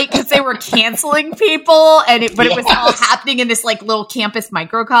 It really, because they were canceling people, but it was all happening in this like little campus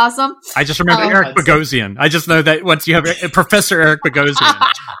microcosm. I just remember Eric Bogosian. I just know that once you have Professor Eric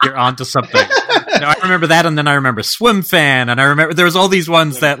Bogosian, you're onto something. No, I remember that, and then I remember Swim Fan, and I remember there was all these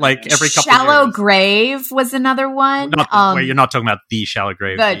ones that like every couple Shallow of years. Grave was another one. Wait, you're not talking about the Shallow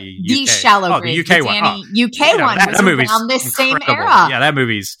Grave, the Shallow Grave, the UK one. UK one was around this same era. Yeah, that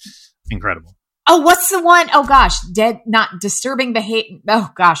movie's incredible. Oh, what's the one? Oh gosh, not Disturbing Behavior.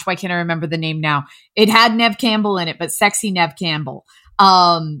 Oh gosh, why can't I remember the name now? It had Neve Campbell in it, but sexy Neve Campbell.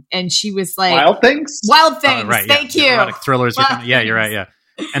 And she was like Wild Things. Right, Thank you. Erotic thrillers. Yeah, you're right. Yeah.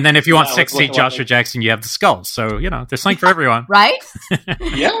 And then if you want sexy Joshua Jackson, you have The Skulls. So, there's something for everyone. Right?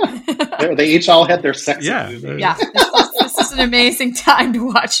 Yeah. They each all had their sexy movie. Yeah. This is an amazing time to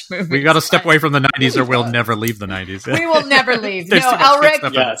watch movies. We got to step away from the 90s or we'll never leave the 90s. We will never leave. There's No, too much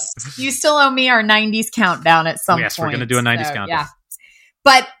good Elric, stuff. you still owe me our 90s countdown at some point. Yes, we're going to do a 90s countdown. Yeah.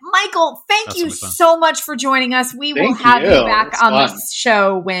 But Michael, thank you so much for joining us. We will have you back on the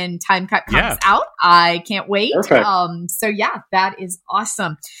show when Time Cut comes out. I can't wait. Perfect. So yeah, that is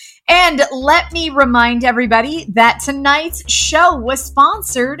awesome. And let me remind everybody that tonight's show was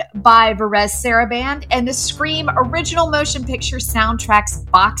sponsored by Varese Sarabande and the Scream Original Motion Picture Soundtracks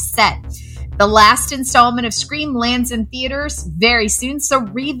box set. The last installment of Scream lands in theaters very soon, so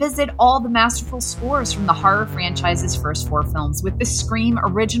revisit all the masterful scores from the horror franchise's first 4 films with the Scream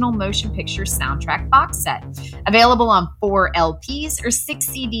Original Motion Picture Soundtrack box set. Available on 4 LPs or 6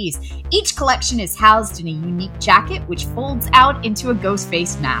 CDs. Each collection is housed in a unique jacket, which folds out into a ghost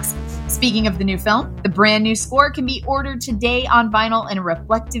face mask. Speaking of the new film, the brand new score can be ordered today on vinyl in a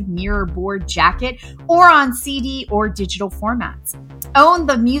reflective mirror board jacket or on CD or digital formats. Own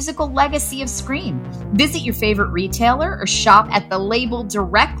the musical legacy of Scream. Visit your favorite retailer or shop at the label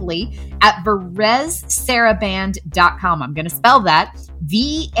directly at VareseSarabande.com. I'm going to spell that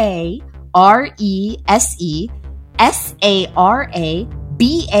VareseSarabande.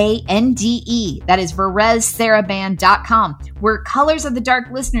 That is VareseSarabande.com, where Colors of the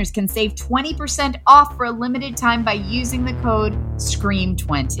Dark listeners can save 20% off for a limited time by using the code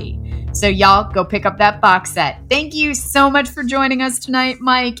SCREAM20. So y'all go pick up that box set. Thank you so much for joining us tonight,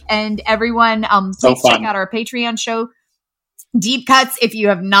 Mike, and everyone. Please check out our Patreon show, Deep Cuts. If you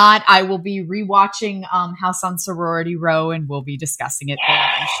have not, I will be rewatching House on Sorority Row, and we'll be discussing it there,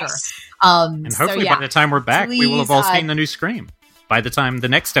 I'm sure. And hopefully by the time we're back, we will have all seen the new Scream. By the time the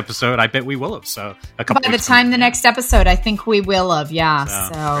next episode, I bet we will have. So next episode, I think we will have. Yeah.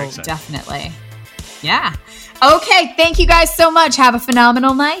 So definitely. Yeah. Okay. Thank you guys so much. Have a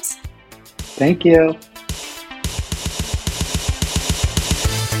phenomenal night. Thank you.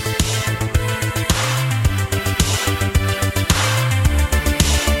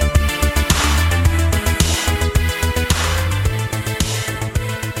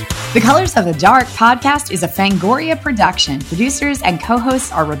 The Colors of the Dark podcast is a Fangoria production. Producers and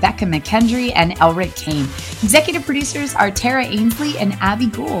co-hosts are Rebecca McKendry and Elric Kane. Executive producers are Tara Ainsley and Abby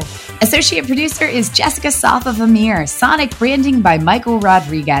Gould. Associate producer is Jessica Safa-Vamir. Sonic branding by Michael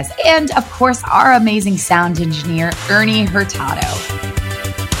Rodriguez. And, of course, our amazing sound engineer, Ernie Hurtado.